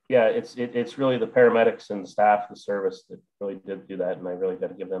 Yeah, it's really the paramedics and the staff of the service that really did do that, and I really got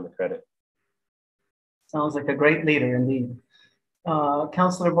to give them the credit. Sounds like a great leader indeed.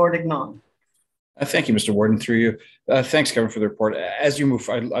 Councillor Bordignon. Thank you, Mr. Warden, through you. Thanks, Kevin, for the report. As you move,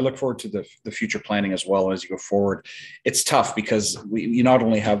 I look forward to the future planning as well as you go forward. It's tough because you not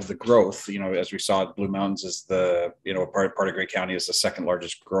only have the growth, you know, as we saw, Blue Mountains is the, you know, part of Grey County is the second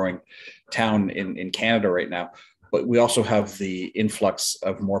largest growing town in Canada right now. But we also have the influx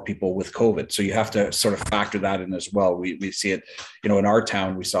of more people with COVID. So you have to sort of factor that in as well. We see it, you know, in our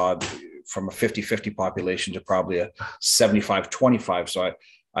town, we saw from a 50-50 population to probably a 75-25. So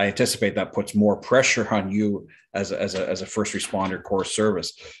I anticipate that puts more pressure on you as a first responder core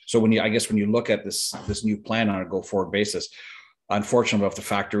service. So when you look at this new plan on a go forward basis, unfortunately, we'll have to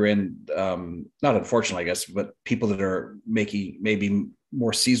factor in, not unfortunately, I guess, but people that are making maybe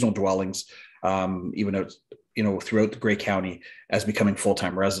more seasonal dwellings, even though, you know, throughout the Grey County as becoming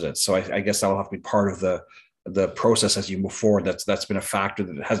full-time residents. So I guess that will have to be part of the process as you move forward. That's been a factor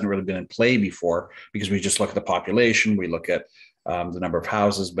that hasn't really been in play before, because we just look at the population, we look at the number of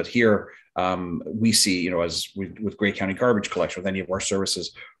houses, but here we see, you know, as with Grey County garbage collection, with any of our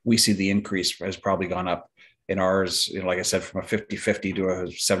services, we see the increase has probably gone up in ours, you know, like I said, from a 50-50 to a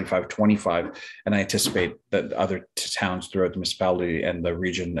 75-25. And I anticipate that other towns throughout the municipality and the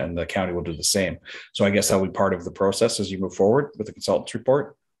region and the county will do the same. So I guess that'll be part of the process as you move forward with the consultant's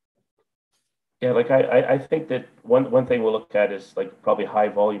report. Yeah, like I think that one thing we'll look at is like probably high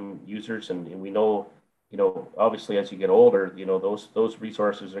volume users, and we know, you know, obviously as you get older, you know, those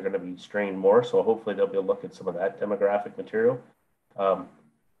resources are going to be strained more. So hopefully they'll be able to look at some of that demographic material.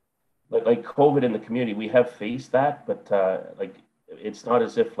 Like COVID in the community, we have faced that, but like it's not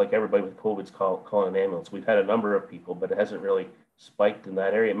as if like everybody with COVID's calling an ambulance. We've had a number of people, but it hasn't really spiked in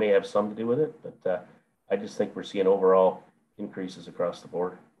that area. It may have some to do with it, but I just think we're seeing overall increases across the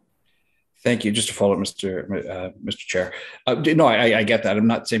board. Thank you. Just to follow up, Mr. Chair. No, I get that. I'm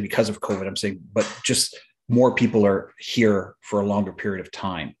not saying because of COVID. I'm saying, but just more people are here for a longer period of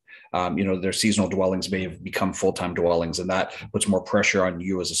time. You know, their seasonal dwellings may have become full-time dwellings, and that puts more pressure on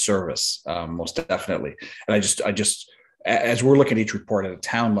you as a service, most definitely. And I just, as we're looking at each report at a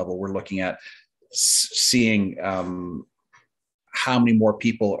town level, we're looking at seeing how many more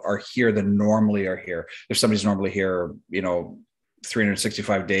people are here than normally are here. If somebody's normally here, you know,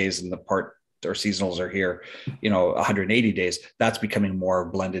 365 days, and the part or seasonals are here, you know, 180 days, that's becoming more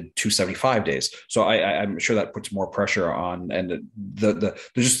blended 275 days. So I'm sure that puts more pressure on, and the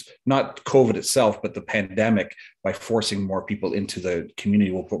just not COVID itself, but the pandemic, by forcing more people into the community,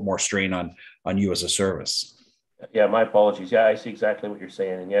 will put more strain on you as a service. Yeah, my apologies. Yeah, I see exactly what you're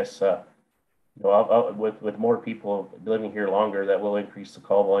saying. And yes, you know, with more people living here longer, that will increase the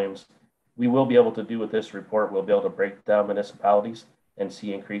call volumes. We will be able to do with this report, we'll be able to break down municipalities and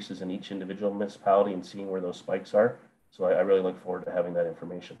see increases in each individual municipality and seeing where those spikes are. So I really look forward to having that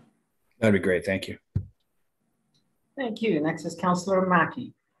information. That'd be great. Thank you. Thank you. Next is Councillor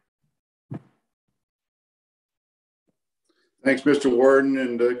Mackey. Thanks, Mr. Warden,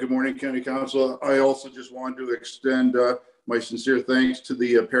 and good morning, County Council. I also just wanted to extend my sincere thanks to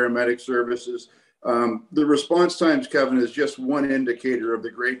the paramedic services. The response times, Kevin, is just one indicator of the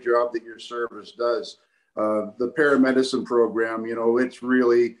great job that your service does. The paramedicine program, you know, it's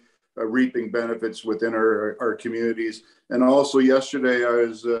really reaping benefits within our communities. And also yesterday, I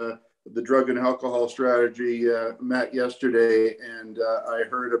was the drug and alcohol strategy met yesterday, and I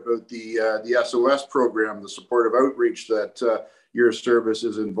heard about the SOS program, the supportive outreach that your service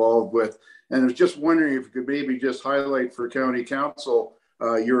is involved with. And I was just wondering if you could maybe just highlight for County Council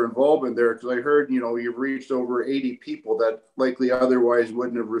your involvement there, because I heard, you know, you've reached over 80 people that likely otherwise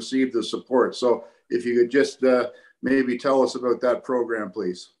wouldn't have received the support. So if you could just maybe tell us about that program,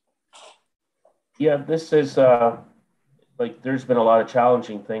 please. Yeah, this is like there's been a lot of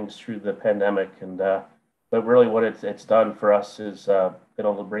challenging things through the pandemic, and but really what it's done for us is been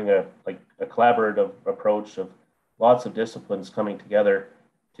able to bring a collaborative approach of lots of disciplines coming together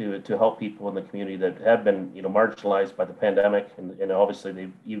to help people in the community that have been, you know, marginalized by the pandemic, and obviously they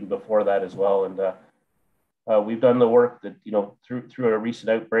even before that as well. And we've done the work that, you know, through a recent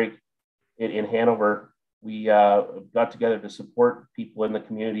outbreak in Hanover, we got together to support people in the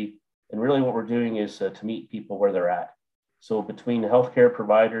community. And really what we're doing is to meet people where they're at. So between healthcare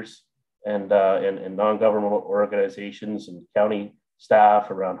providers and non-governmental organizations and county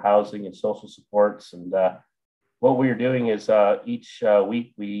staff around housing and social supports. And what we're doing is each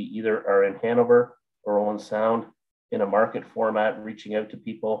week we either are in Hanover or Owen Sound in a market format, reaching out to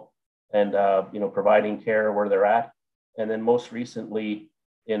people and you know, providing care where they're at. And then most recently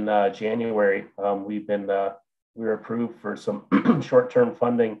in January, we were approved for some short-term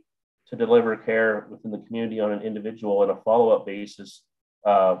funding to deliver care within the community on an individual and a follow-up basis.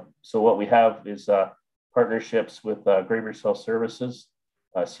 So what we have is partnerships with Greybury Health Services,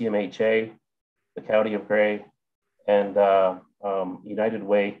 CMHA, the County of Grey, and United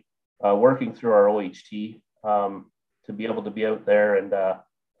Way, working through our OHT to be able to be out there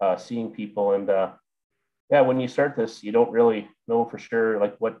and seeing people. And yeah, when you start this, you don't really know for sure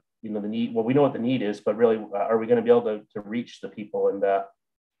like what, you know, the need. Well, we know what the need is, but really, are we going to be able to reach the people? And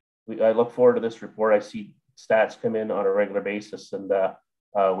I look forward to this report. I see stats come in on a regular basis, and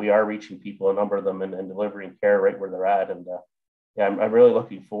we are reaching people, a number of them, and delivering care right where they're at. And yeah, I'm really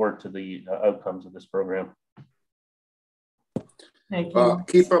looking forward to the outcomes of this program. Thank you.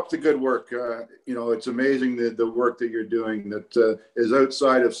 Keep up the good work. You know, it's amazing the work that you're doing that is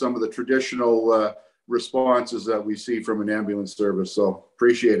outside of some of the traditional responses that we see from an ambulance service. So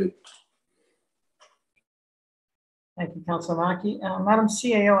appreciate it. Thank you, Councillor Mackey. Madam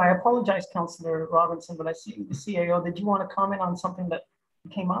CAO, I apologize, Councillor Robinson, but I see the CAO. Did you want to comment on something that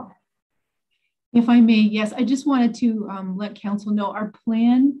came up? If I may, yes, I just wanted to let council know our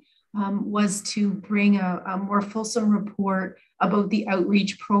plan was to bring a more fulsome report about the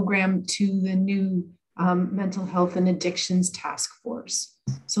outreach program to the new Mental Health and Addictions Task Force.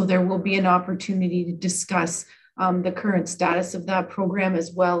 So there will be an opportunity to discuss the current status of that program,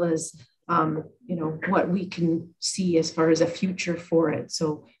 as well as you know, what we can see as far as a future for it.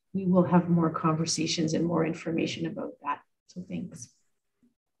 So we will have more conversations and more information about that. So thanks.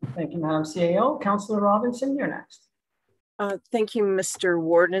 Thank you, Madam CAO. Councillor Robinson, you're next. Thank you, Mr.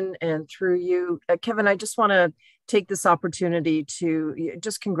 Warden, and through you, Kevin, I just want to take this opportunity to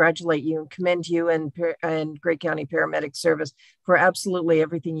just congratulate you and commend you and Grey County Paramedic Service for absolutely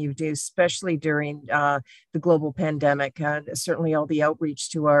everything you do, especially during the global pandemic. Certainly all the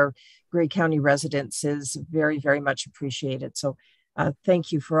outreach to our Grey County residents is very, very much appreciated. So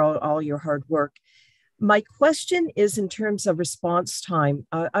thank you for all your hard work. My question is in terms of response time.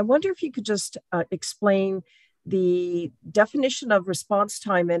 I wonder if you could just explain the definition of response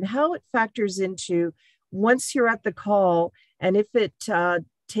time and how it factors into once you're at the call, and if it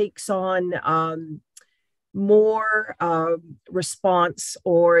takes on more response,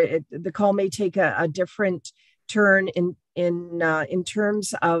 or the call may take a different turn in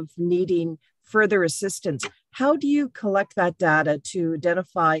terms of needing further assistance. How do you collect that data to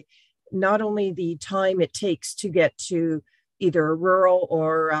identify not only the time it takes to get to either a rural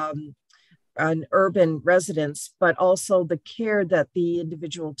or an urban residence, but also the care that the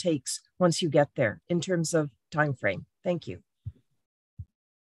individual takes once you get there in terms of time frame? Thank you.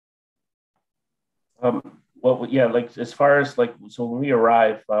 Well, yeah, like as far as like, so when we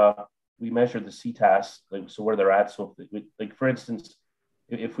arrive, we measure the CTAS, like, so where they're at. So like for instance,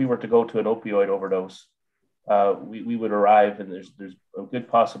 if we were to go to an opioid overdose, we would arrive, and there's a good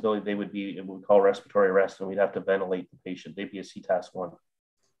possibility they would be what we call respiratory arrest, and we'd have to ventilate the patient. They'd be a CTAS 1.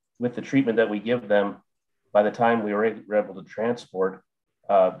 With the treatment that we give them, by the time we were able to transport,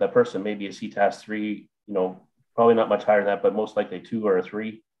 that person may be a CTAS 3, you know, probably not much higher than that, but most likely 2 or a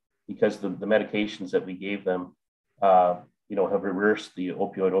 3, because the medications that we gave them, you know, have reversed the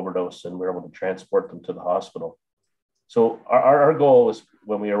opioid overdose, and we're able to transport them to the hospital. So our goal is,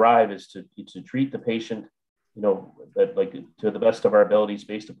 when we arrive, is to treat the patient, you know, that, like, to the best of our abilities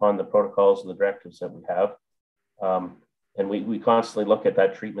based upon the protocols and the directives that we have. And we constantly look at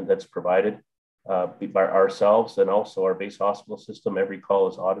that treatment that's provided by ourselves, and also our base hospital system. Every call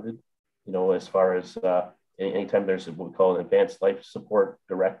is audited, you know, as far as anytime there's what we call an advanced life support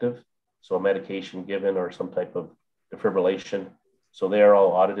directive. So a medication given or some type of defibrillation. So they are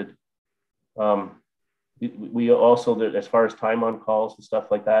all audited. We also, as far as time on calls and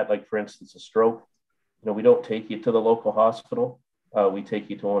stuff like that, like for instance, a stroke, you know, we don't take you to the local hospital. We take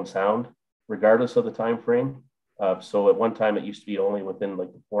you to Owen Sound, regardless of the time frame. So at one time it used to be only within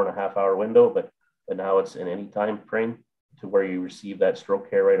like the 4.5 hour window, but now it's in any time frame to where you receive that stroke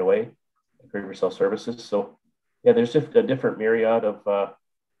care right away at Greybury Health Services. So yeah, there's just a different myriad of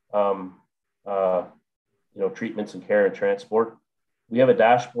treatments and care and transport. We have a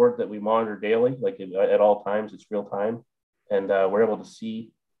dashboard that we monitor daily, like at all times, it's real time. And we're able to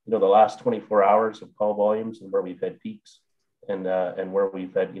see, the last 24 hours of call volumes and where we've had peaks and where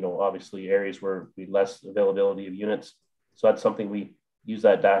we've had, obviously areas where we had less availability of units. So that's something we use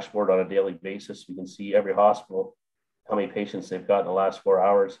that dashboard on a daily basis. We can see every hospital, how many patients they've got in the last 4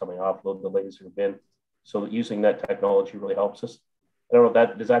 hours, how many offload delays there have been. So using that technology really helps us. I don't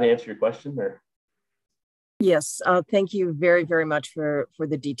know, does that answer your question or? Yes, thank you very, very much for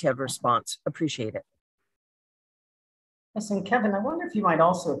the detailed response. Appreciate it. Yes, and Kevin, I wonder if you might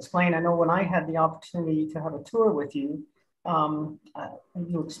also explain, I know when I had the opportunity to have a tour with you,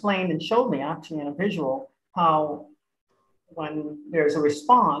 you explained and showed me actually in a visual how when there's a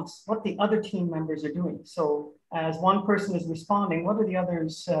response, what the other team members are doing. So as one person is responding, what are the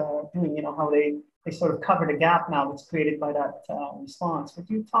others doing? How they sort of cover the gap now that's created by that response. Would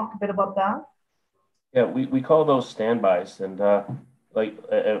you talk a bit about that? Yeah, we call those standbys. And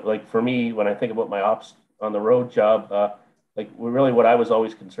like for me, when I think about my ops on the road job, what I was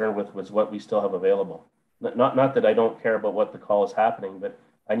always concerned with was what we still have available. Not that I don't care about what the call is happening, but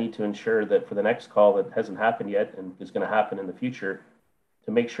I need to ensure that for the next call that hasn't happened yet and is going to happen in the future,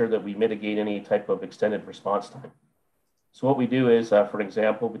 to make sure that we mitigate any type of extended response time. So what we do is, for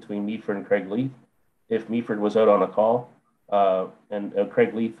example, between Meaford and Craigleith, if Meaford was out on a call, and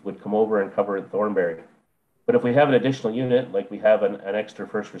Craigleith would come over and cover at Thornbury. But if we have an additional unit, like we have an extra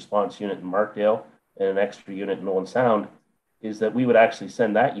first response unit in Markdale and an extra unit in Owen Sound, is that we would actually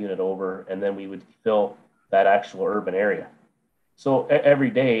send that unit over and then we would fill that actual urban area. So every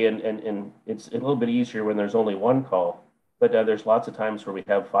day, and it's a little bit easier when there's only one call, but there's lots of times where we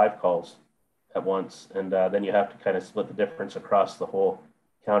have 5 calls at once, and then you have to kind of split the difference across the whole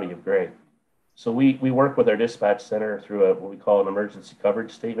county of Grey. So we work with our dispatch center through what we call an emergency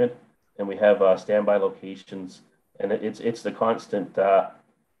coverage statement, and we have standby locations, and it's the constant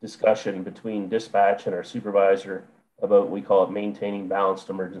discussion between dispatch and our supervisor about, we call it maintaining balanced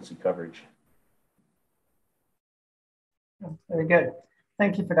emergency coverage. Very good.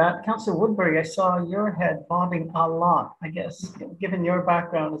 Thank you for that. Councillor Woodbury, I saw your head bobbing a lot, I guess, given your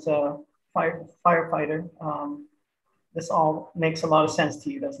background as a firefighter. This all makes a lot of sense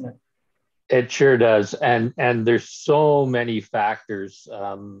to you, doesn't it? It sure does. And there's so many factors.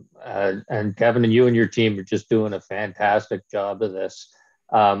 And Kevin and you and your team are just doing a fantastic job of this.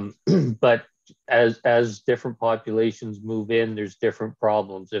 But as different populations move in, there's different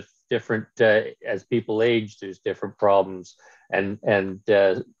problems. If different, as people age, there's different problems. And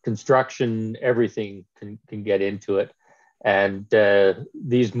construction, everything can get into it. And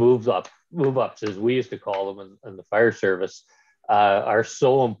these move ups, as we used to call them in the fire service, are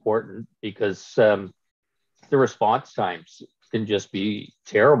so important because the response times can just be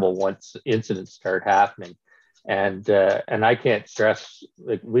terrible once incidents start happening. And I can't stress,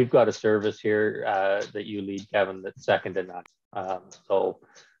 like, we've got a service here that you lead, Kevin, that's second to none.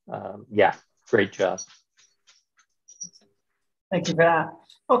 Yeah, great job. Thank you for that.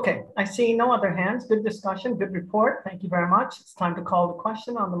 Okay, I see no other hands. Good discussion, good report. Thank you very much. It's time to call the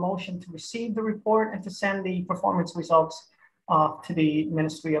question on the motion to receive the report and to send the performance results to the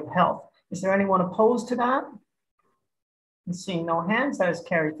Ministry of Health. Is there anyone opposed to that? I'm seeing no hands. That is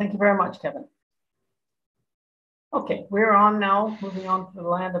carried. Thank you very much, Kevin. Okay, we're on now, moving on to the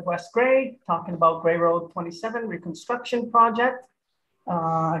land of West Grey, talking about Grey Road 27 reconstruction project.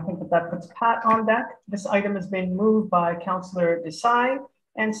 I think that puts Pat on deck. This item has been moved by Councillor Desai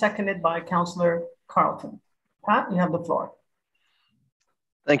and seconded by Councillor Carleton. Pat, you have the floor.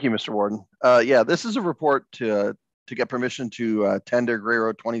 Thank you, Mr. Warden. Yeah, this is a report to get permission to tender Grey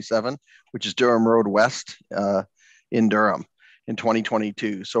Road 27, which is Durham Road West in Durham in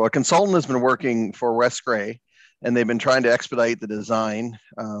 2022. So a consultant has been working for West Grey, and they've been trying to expedite the design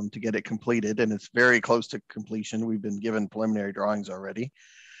to get it completed, and it's very close to completion. We've been given preliminary drawings already.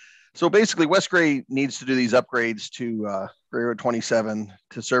 So basically, West Grey needs to do these upgrades to Grey Road 27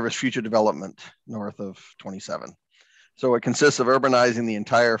 to service future development north of 27. So it consists of urbanizing the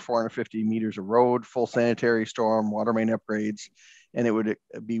entire 450 meters of road, full sanitary, storm, water main upgrades, and it would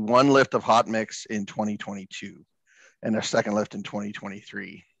be one lift of hot mix in 2022 and a second lift in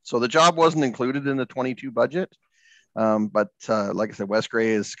 2023. So the job wasn't included in the 22 budget. But like I said, West Grey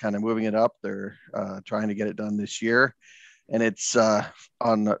is kind of moving it up. They're trying to get it done this year. And it's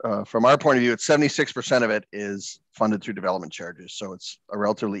from our point of view, it's 76% of it is funded through development charges. So it's a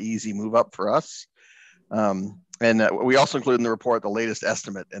relatively easy move up for us. And we also include in the report the latest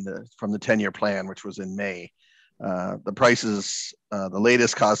estimate from the 10-year plan, which was in May. The prices, the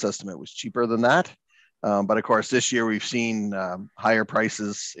latest cost estimate was cheaper than that. But of course, this year we've seen higher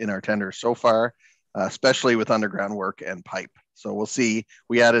prices in our tenders so far, especially with underground work and pipe. So we'll see.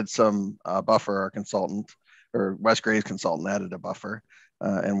 We added some buffer, our consultant, or West Gray's consultant added a buffer,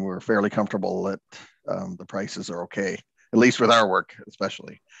 and we're fairly comfortable that the prices are okay, at least with our work,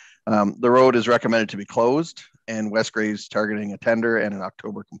 especially. The road is recommended to be closed, and West Gray's targeting a tender and an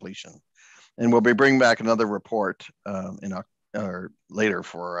October completion. And we'll be bringing back another report later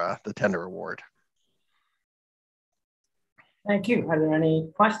for the tender award. Thank you. Are there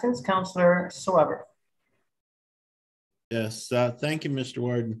any questions? Councillor Soever. Yes, thank you, Mr.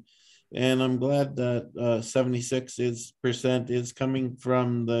 Warden. And I'm glad that 76% is coming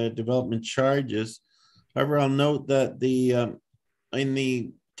from the development charges. However, I'll note that in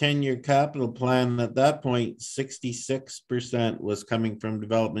the 10-year capital plan at that point, 66% was coming from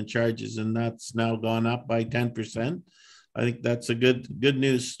development charges, and that's now gone up by 10%. I think that's a good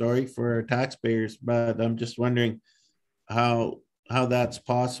news story for our taxpayers, but I'm just wondering how that's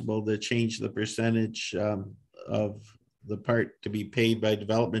possible to change the percentage of the part to be paid by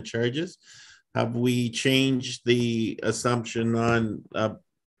development charges. Have we changed the assumption on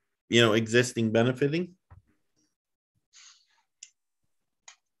existing benefiting?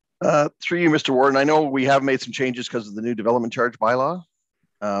 Through you, Mr. Warden, I know we have made some changes because of the new development charge bylaw,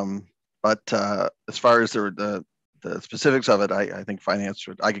 but as far as the specifics of it, I think finance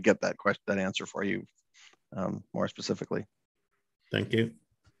I could get that answer for you more specifically. Thank you.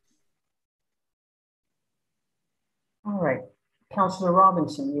 All right, Councillor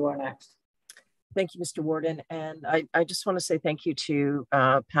Robinson, you are next. Thank you, Mr. Warden. And I just want to say thank you to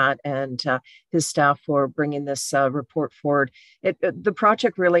Pat and his staff for bringing this report forward. The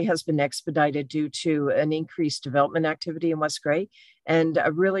project really has been expedited due to an increased development activity in West Gray. And I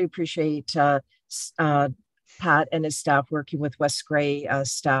really appreciate Pat and his staff working with West Gray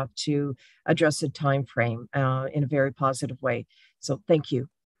staff to address a time frame in a very positive way. So thank you.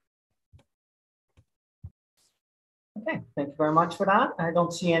 Okay, thank you very much for that. I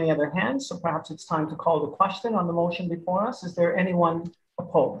don't see any other hands, so perhaps it's time to call the question on the motion before us. Is there anyone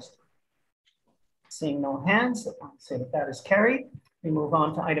opposed? Seeing no hands, I'll say that is carried. We move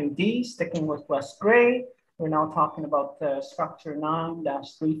on to item D, sticking with West Gray. We're now talking about the structure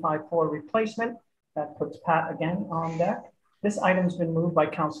 9-354 replacement. That puts Pat again on deck. This item has been moved by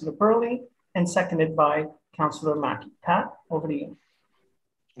Councillor Burley and seconded by Councillor Mackey. Pat, over to you.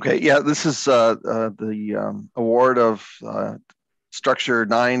 Okay, yeah, this is the award of structure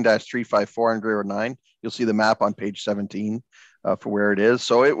 9-354 on Gray Road 9. You'll see the map on page 17 for where it is.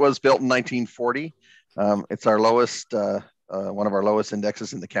 So it was built in 1940. It's our lowest, one of our lowest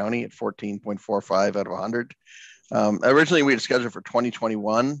indexes in the county at 14.45 out of 100. Originally, we had scheduled for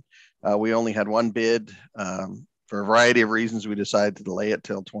 2021. We only had one bid. For a variety of reasons, we decided to delay it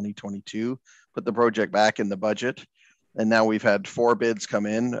till 2022, put the project back in the budget. And now we've had 4 bids come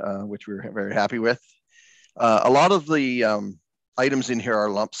in, which we're very happy with. A lot of the items in here are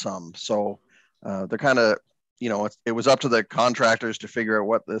lump sum. So they're kind of, it was up to the contractors to figure out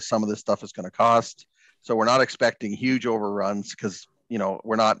what some of this stuff is going to cost. So we're not expecting huge overruns because,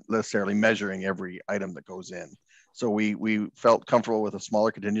 we're not necessarily measuring every item that goes in. So we felt comfortable with a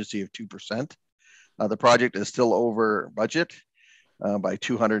smaller contingency of 2%. The project is still over budget by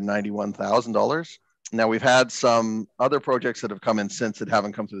 $291,000. Now, we've had some other projects that have come in since that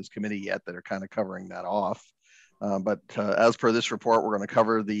haven't come to this committee yet that are kind of covering that off. But as per this report, we're going to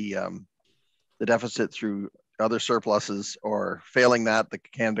cover the deficit through other surpluses, or failing that, the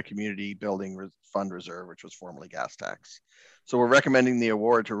Canada Community Building Fund Reserve, which was formerly gas tax. So we're recommending the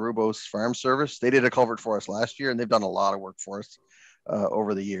award to Rubos Farm Service. They did a culvert for us last year, and they've done a lot of work for us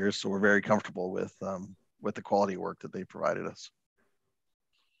over the years. So we're very comfortable with the quality work that they provided us.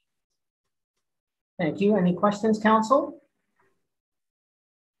 Thank you. Any questions, Council?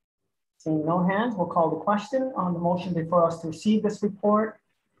 Seeing no hands, we'll call the question on the motion before us to receive this report,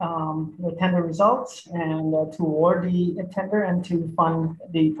 the tender results, and to award the tender and to fund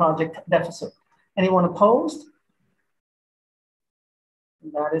the project deficit. Anyone opposed?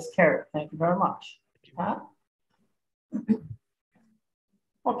 That is carried. Thank you very much. Pat?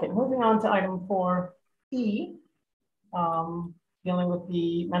 Okay, moving on to item 4E. Dealing with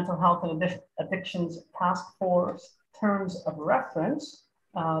the Mental Health and Addictions Task Force terms of reference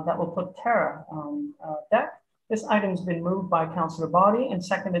that will put Tara on deck. This item has been moved by Councillor Boddy and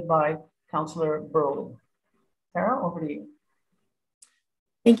seconded by Councillor Burley. Tara, over to you.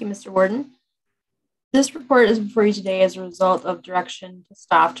 Thank you, Mr. Warden. This report is before you today as a result of direction to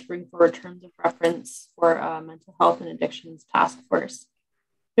staff to bring forward terms of reference for Mental Health and Addictions Task Force.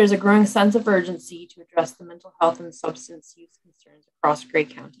 There's a growing sense of urgency to address the mental health and substance use concerns across Grey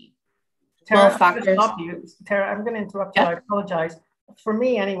County. Tara, factors. Tara, I'm going to interrupt you. I apologize. For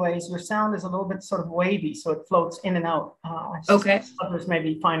me, anyways, your sound is a little bit sort of wavy, so it floats in and out. Okay. Others may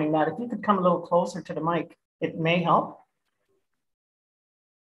be finding that. If you could come a little closer to the mic, it may help.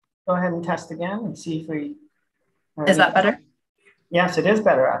 Go ahead and test again and see if we... Is that better? Yes, it is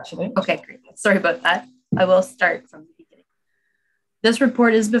better, actually. Okay, great. Sorry about that. I will start from the beginning. This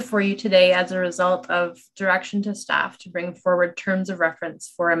report is before you today as a result of direction to staff to bring forward terms of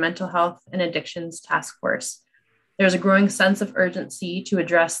reference for a mental health and addictions task force. There's a growing sense of urgency to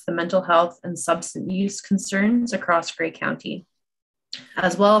address the mental health and substance use concerns across Grey County.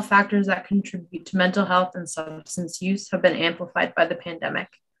 As well, factors that contribute to mental health and substance use have been amplified by the pandemic.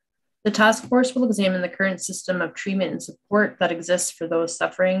 The task force will examine the current system of treatment and support that exists for those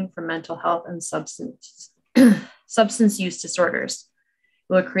suffering from mental health and substance use disorders.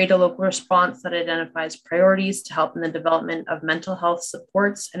 It will create a local response that identifies priorities to help in the development of mental health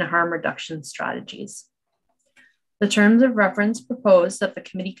supports and harm reduction strategies. The terms of reference propose that the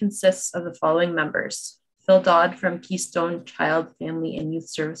committee consists of the following members: Phil Dodd from Keystone Child, Family and Youth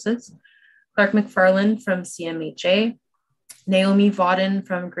Services, Clark McFarland from CMHA, Naomi Vauden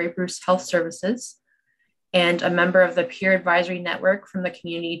from Grey Bruce Health Services, and a member of the Peer Advisory Network from the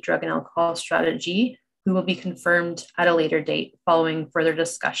Community Drug and Alcohol Strategy, who will be confirmed at a later date following further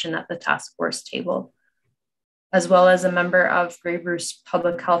discussion at the task force table, as well as a member of Grey Bruce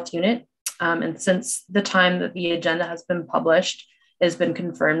Public Health Unit. And since the time that the agenda has been published, it has been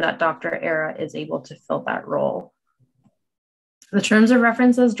confirmed that Dr. Era is able to fill that role. The terms of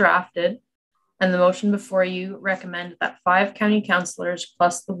reference as drafted and the motion before you recommend that 5 county councillors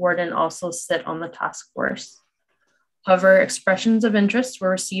plus the warden also sit on the task force. However, expressions of interest were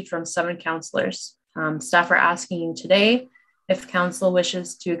received from 7 councillors. Staff are asking you today if council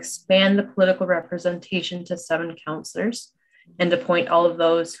wishes to expand the political representation to 7 councillors and appoint all of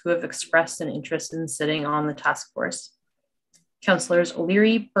those who have expressed an interest in sitting on the task force. Councillors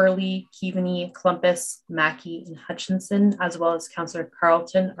O'Leary, Burley, Keaveney, Clumpus, Mackey, and Hutchinson, as well as Councillor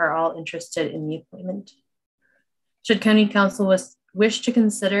Carlton, are all interested in the appointment. Should County Council wish to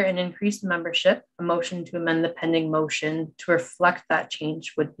consider an increased membership, a motion to amend the pending motion to reflect that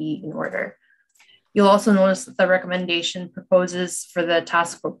change would be in order. You'll also notice that the recommendation proposes for the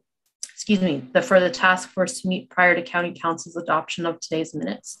task force, for the task force to meet prior to County Council's adoption of today's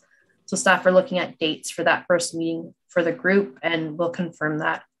minutes. So staff are looking at dates for that first meeting for the group, and we'll confirm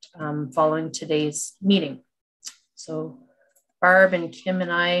that following today's meeting. So Barb and Kim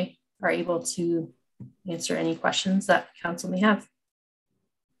and I are able to answer any questions that council may have.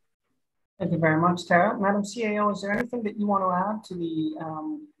 Thank you very much, Tara. Madam CAO, is there anything that you want to add to the, I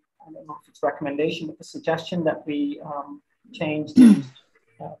don't know if it's recommendation, but the suggestion that we change the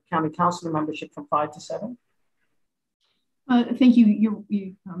county councilor membership from 5 to 7? Thank you,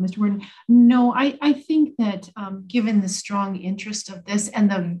 Mr. Warden. No, I think that given the strong interest of this and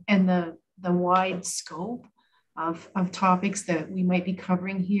the wide scope of topics that we might be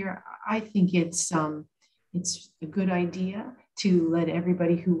covering here, I think it's a good idea to let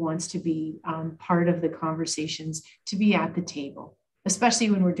everybody who wants to be part of the conversations to be at the table, especially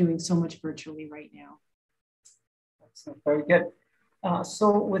when we're doing so much virtually right now. That's very good.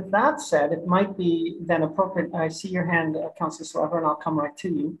 So with that said, it might be then appropriate, I see your hand, Councillor Swever, and I'll come right to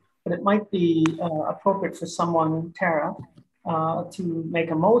you, but it might be appropriate for someone, Tara, to make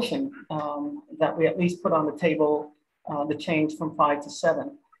a motion that we at least put on the table the change from 5 to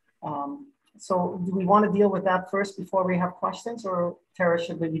 7. So do we want to deal with that first before we have questions, or Tara,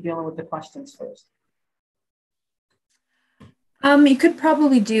 should we be dealing with the questions first? You could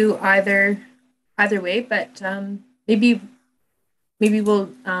probably do either way, but maybe we'll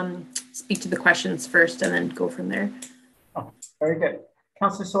speak to the questions first and then go from there. Oh, very good.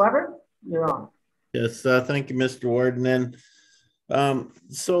 Councillor Swever, you're on. Yes, thank you, Mr. Warden. And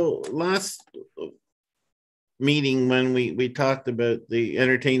so last meeting when we talked about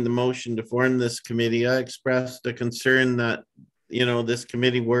entertained the motion to form this committee, I expressed a concern that, you know, this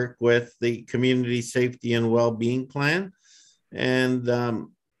committee work with the community safety and well-being plan. And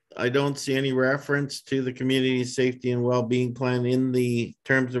I don't see any reference to the community safety and well-being plan in the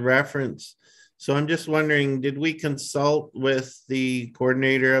terms of reference. So I'm just wondering, did we consult with the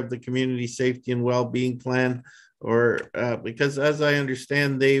coordinator of the community safety and well-being plan? Or because as I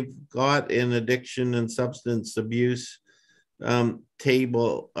understand, they've got an addiction and substance abuse working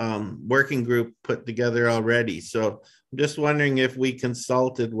group put together already. So I'm just wondering if we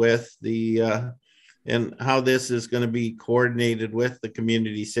consulted with the and how this is going to be coordinated with the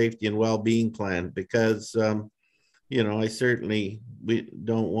community safety and well-being plan, because you know, we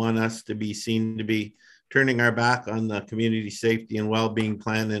don't want us to be seen to be turning our back on the community safety and well-being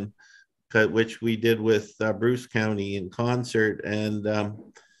plan and which we did with Bruce County in concert, and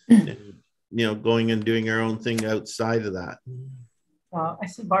going and doing our own thing outside of that. I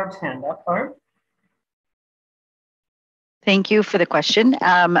see Barb's hand up. Barb? Thank you for the question.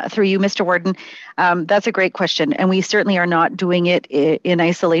 Through you, Mr. Warden, that's a great question, and we certainly are not doing it in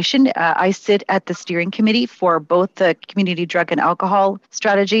isolation. I sit at the steering committee for both the community drug and alcohol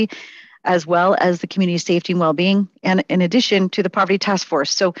strategy, as well as the community safety and well-being, and in addition to the poverty task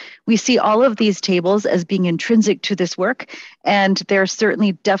force. So we see all of these tables as being intrinsic to this work, and there are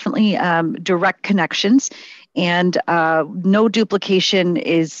certainly definitely direct connections. And no duplication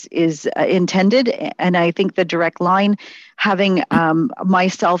is intended. And I think the direct line, having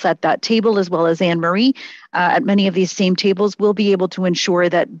myself at that table as well as Anne Marie at many of these same tables, will be able to ensure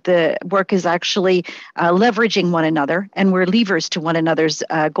that the work is actually leveraging one another, and we're levers to one another's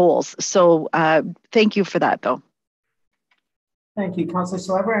goals. So thank you for that, though. Thank you, Councillor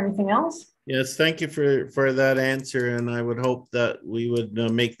Swever. Anything else? Yes, thank you for that answer, and I would hope that we would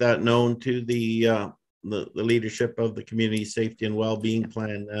make that known to the leadership of the community safety and well-being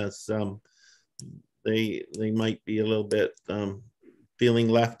plan, as they might be a little bit feeling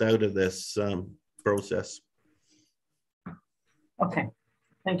left out of this process. Okay,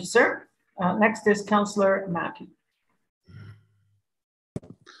 thank you, sir. Next is Councillor Mackey.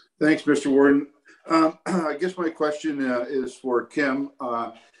 Thanks, Mr. Warden. I guess my question is for Kim.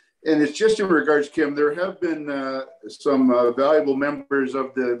 And it's just in regards, Kim, there have been some valuable members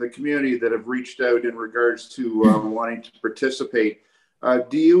of the community that have reached out in regards to wanting to participate.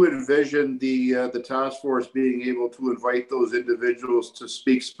 Do you envision the task force being able to invite those individuals to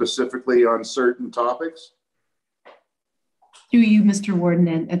speak specifically on certain topics? Through you, Mr. Warden,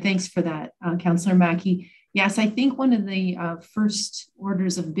 and thanks for that, Councillor Mackey. Yes, I think one of the first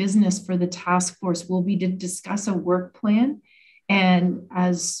orders of business for the task force will be to discuss a work plan. And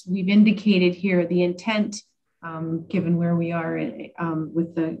as we've indicated here, the intent, given where we are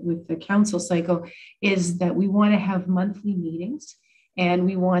with the council cycle, is that we want to have monthly meetings, and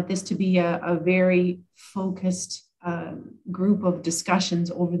we want this to be a very focused group of discussions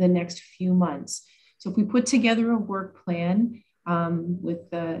over the next few months. So if we put together a work plan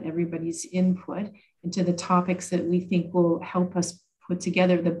with everybody's input into the topics that we think will help us put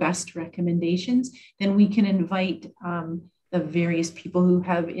together the best recommendations, then we can invite the various people who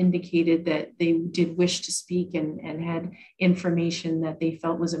have indicated that they did wish to speak and had information that they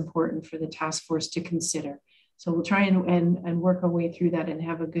felt was important for the task force to consider. So we'll try and work our way through that and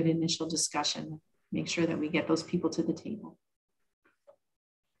have a good initial discussion, make sure that we get those people to the table.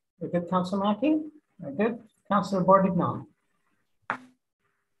 Very good, Councillor Mackey. Very good. Councillor Bordignon.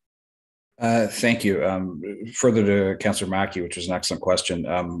 Thank you. Further to Councillor Mackey, which was an excellent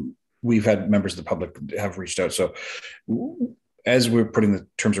question. We've had members of the public have reached out. So as we're putting the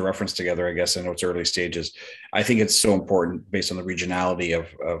terms of reference together, I guess I know it's early stages. I think it's so important based on the regionality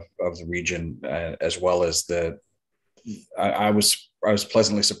of the region, as well as I was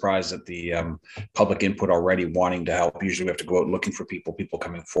pleasantly surprised at the public input already wanting to help. Usually we have to go out looking for people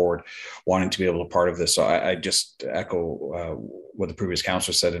coming forward, wanting to be able to be part of this. So I just echo what the previous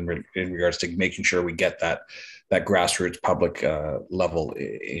councillor said in regards to making sure we get that grassroots public level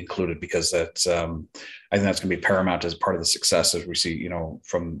included, because that's I think that's going to be paramount as part of the success, as we see,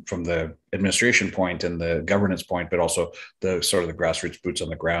 from the administration point and the governance point, but also the sort of the grassroots boots on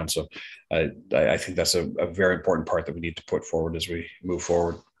the ground. So I think that's a very important part that we need to put forward as we move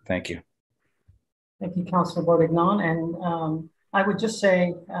forward. Thank you. Thank you, Councillor Bordignon. And I would just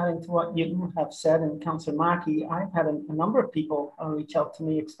say, adding to what you have said, and Councillor Mackey, I've had a number of people reach out to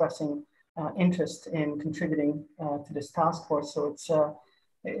me expressing interest in contributing to this task force. So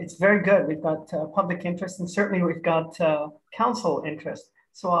it's very good. We've got public interest, and certainly we've got council interest.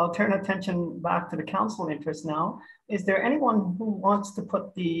 So I'll turn attention back to the council interest now. Is there anyone who wants to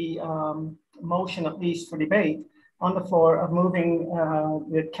put the motion, at least for debate, on the floor of moving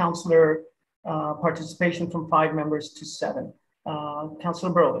the councillor participation from 5 members to 7?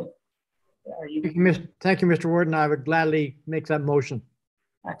 Councillor Burley, are you? Thank you, Mr. Warden. I would gladly make that motion.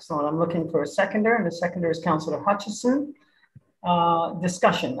 Excellent. I'm looking for a seconder, and the seconder is Councillor Hutchison.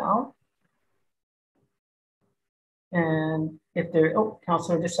 Discussion now. And if there,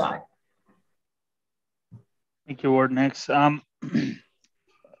 Councillor Desai. Thank you, Warden Hicks. I'm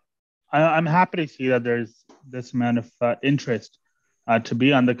happy to see that there's this amount of interest to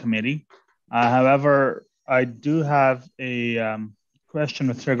be on the committee. However, I do have a question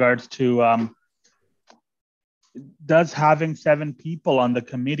with regards to does having 7 people on the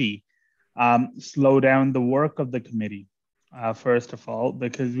committee slow down the work of the committee, first of all,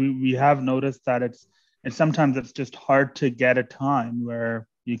 because we have noticed that it's sometimes it's just hard to get a time where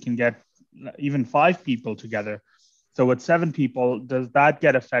you can get even 5 people together. So with 7 people, does that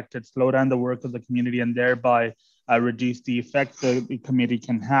get affected, slow down the work of the community, and thereby reduce the effect the committee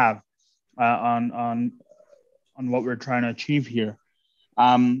can have on what we're trying to achieve here?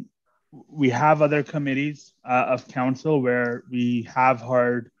 We have other committees of council where we have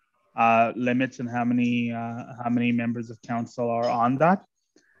heard limits in how many members of council are on that.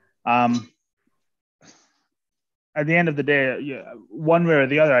 At the end of the day, one way or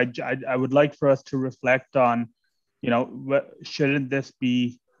the other, I would like for us to reflect on, shouldn't this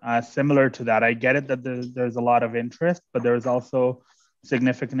be similar to that? I get it that there's a lot of interest, but there's also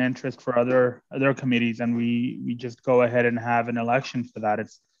significant interest for other committees, and we just go ahead and have an election for that.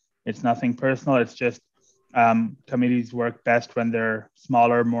 It's nothing personal. It's just committees work best when they're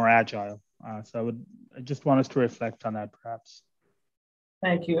smaller, more agile. So I just want us to reflect on that, perhaps.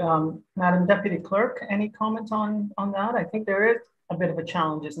 Thank you. Madam Deputy Clerk, any comments on that? I think there is a bit of a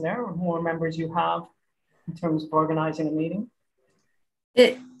challenge, isn't there? The more members you have in terms of organizing a meeting.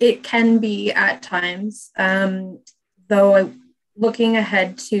 It can be at times, though looking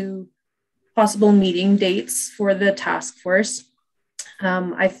ahead to possible meeting dates for the task force,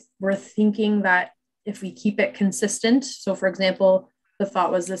 we're thinking that if we keep it consistent, so for example, the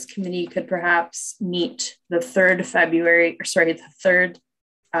thought was this committee could perhaps meet the third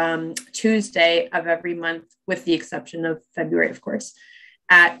Tuesday of every month, with the exception of February, of course,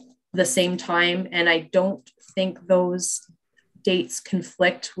 at the same time. And I don't think those dates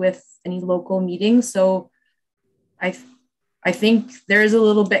conflict with any local meetings. So I think there is a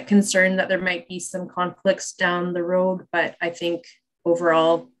little bit concerned that there might be some conflicts down the road, but I think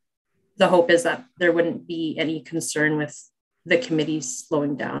overall, the hope is that there wouldn't be any concern with the committee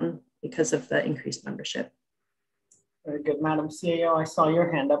slowing down because of the increased membership. Very good, Madam CAO. I saw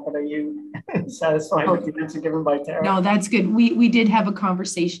your hand up, but are you satisfied with the answer given by Tara? No, that's good. We did have a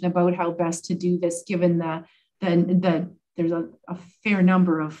conversation about how best to do this, given the there's a fair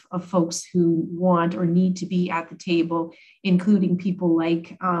number of folks who want or need to be at the table, including people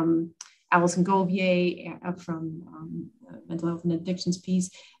like Alison Govier from Mental Health and Addictions piece,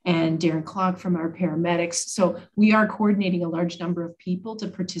 and Darren Clark from our paramedics. So we are coordinating a large number of people to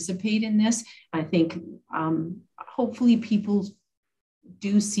participate in this. I think hopefully people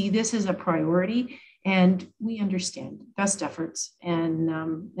do see this as a priority, and we understand best efforts,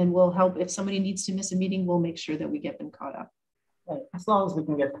 and we'll help. If somebody needs to miss a meeting, we'll make sure that we get them caught up. Right. As long as we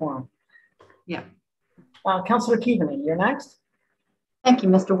can get quorum. Yeah. Councillor Keaveney, you're next. Thank you,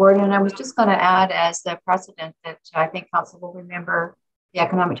 Mr. Warden. And I was just going to add as the precedent that I think council will remember the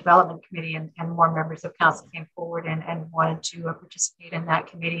Economic Development Committee and more members of council came forward and wanted to participate in that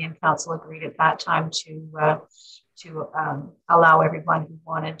committee, and council agreed at that time to allow everyone who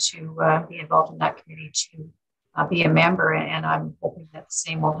wanted to be involved in that committee to be a member. And I'm hoping that the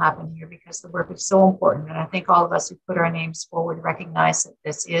same will happen here, because the work is so important. And I think all of us who put our names forward recognize that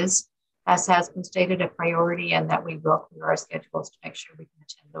this is, as has been stated, a priority, and that we will clear our schedules to make sure we can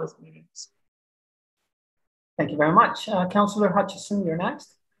attend those meetings. Thank you very much. Councillor Hutchison, you're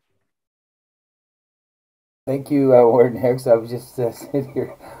next. Thank you, Warden Hicks. I was just sitting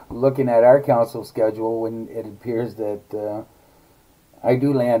here looking at our council schedule, when it appears that I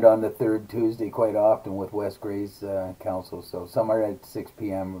do land on the third Tuesday quite often with West Gray's council, so some are at 6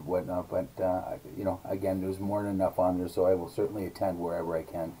 p.m. or whatnot, but again, there's more than enough on there, so I will certainly attend wherever I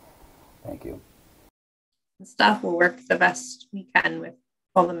can. Thank you. The staff will work the best we can with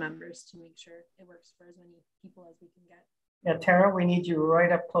all the members to make sure it works for as many people as we can get. Yeah, Tara, we need you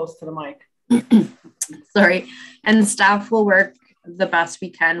right up close to the mic. Sorry. And staff will work the best we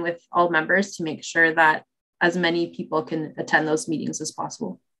can with all members to make sure that as many people can attend those meetings as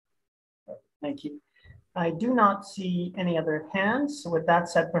possible. Thank you. I do not see any other hands. So with that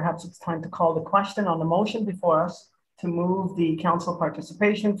said, perhaps it's time to call the question on the motion before us to move the council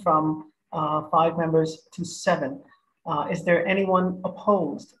participation from 5 members to 7. Is there anyone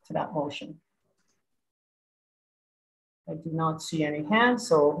opposed to that motion? I do not see any hands.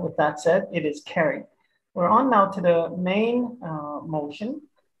 So with that said, it is carried. We're on now to the main motion,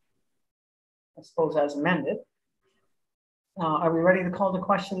 I suppose as amended. Are we ready to call the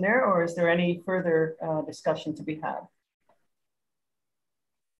question there, or is there any further discussion to be had?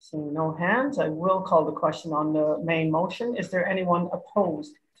 Seeing no hands, I will call the question on the main motion. Is there anyone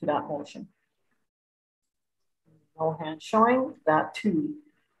opposed to that motion? No hands showing. That too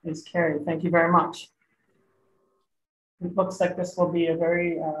is carried. Thank you very much. It looks like this will be a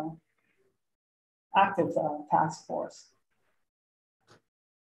very active task force.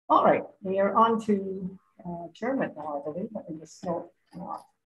 All right, we are on to adjournment now, I believe. Let me just note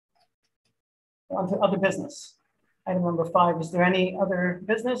on to other business. Item number 5, is there any other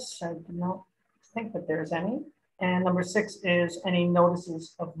business? I do not think that there's any. And number 6 is any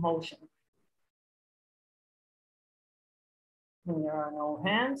notices of motion. There are no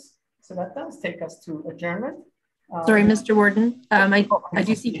hands, so that does take us to adjournment. Sorry, Mr. Warden. I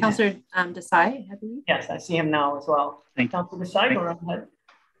do see Councillor Desai, I believe. Yes, I see him now as well. Councillor Desai, go ahead.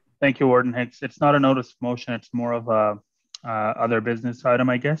 Thank you, Warden Hicks. It's not a notice of motion. It's more of a other business item,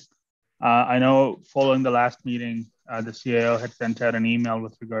 I guess. I know following the last meeting, the CAO had sent out an email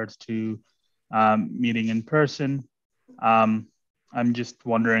with regards to meeting in person. I'm just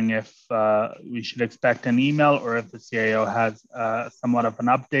wondering if we should expect an email or if the CAO has somewhat of an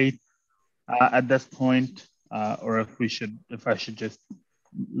update at this point, or if I should just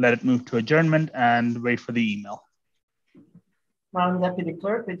let it move to adjournment and wait for the email. Madam Deputy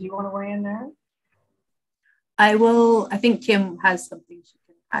Clerk, did you want to weigh in there? I will. I think Kim has something she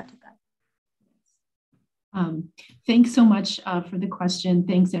can add to that. Thanks so much for the question.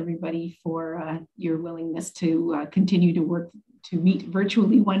 Thanks everybody for your willingness to continue to work to meet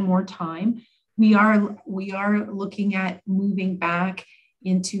virtually one more time. We are looking at moving back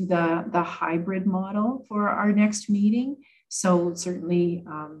into the hybrid model for our next meeting. So certainly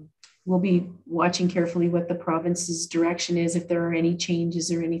we'll be watching carefully what the province's direction is, if there are any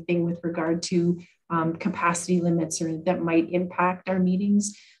changes or anything with regard to capacity limits or that might impact our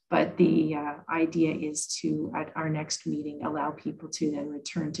meetings. But the idea is to, at our next meeting, allow people to then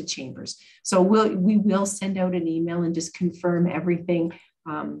return to chambers. So we will send out an email and just confirm everything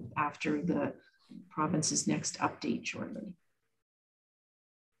after the province's next update shortly.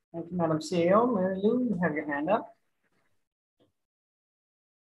 Thank you, Madam CEO. Mary Lou, you have your hand up.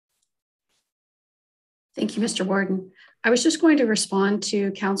 Thank you, Mr. Warden. I was just going to respond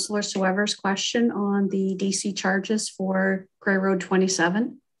to Councillor Soever's question on the DC charges for Grey Road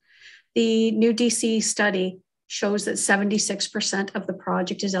 27. The new DC study shows that 76% of the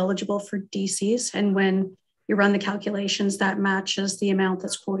project is eligible for DCs. And when you run the calculations, that matches the amount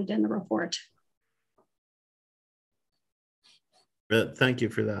that's quoted in the report. Thank you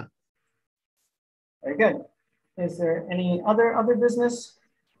for that. Very good. Is there any other business?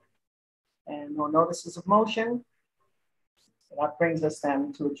 And no notices of motion. So that brings us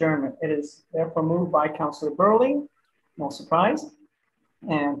then to adjournment. It is therefore moved by Councillor Burling, no surprise,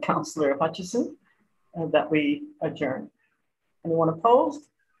 and Councillor Hutchison that we adjourn. Anyone opposed?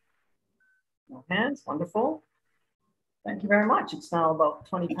 No hands. Wonderful. Thank you very much. It's now about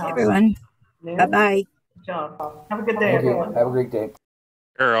 20 past. Everyone. Bye-bye. Good job. Have a good day, everyone. Have a great day.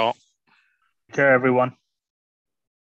 Take care, everyone.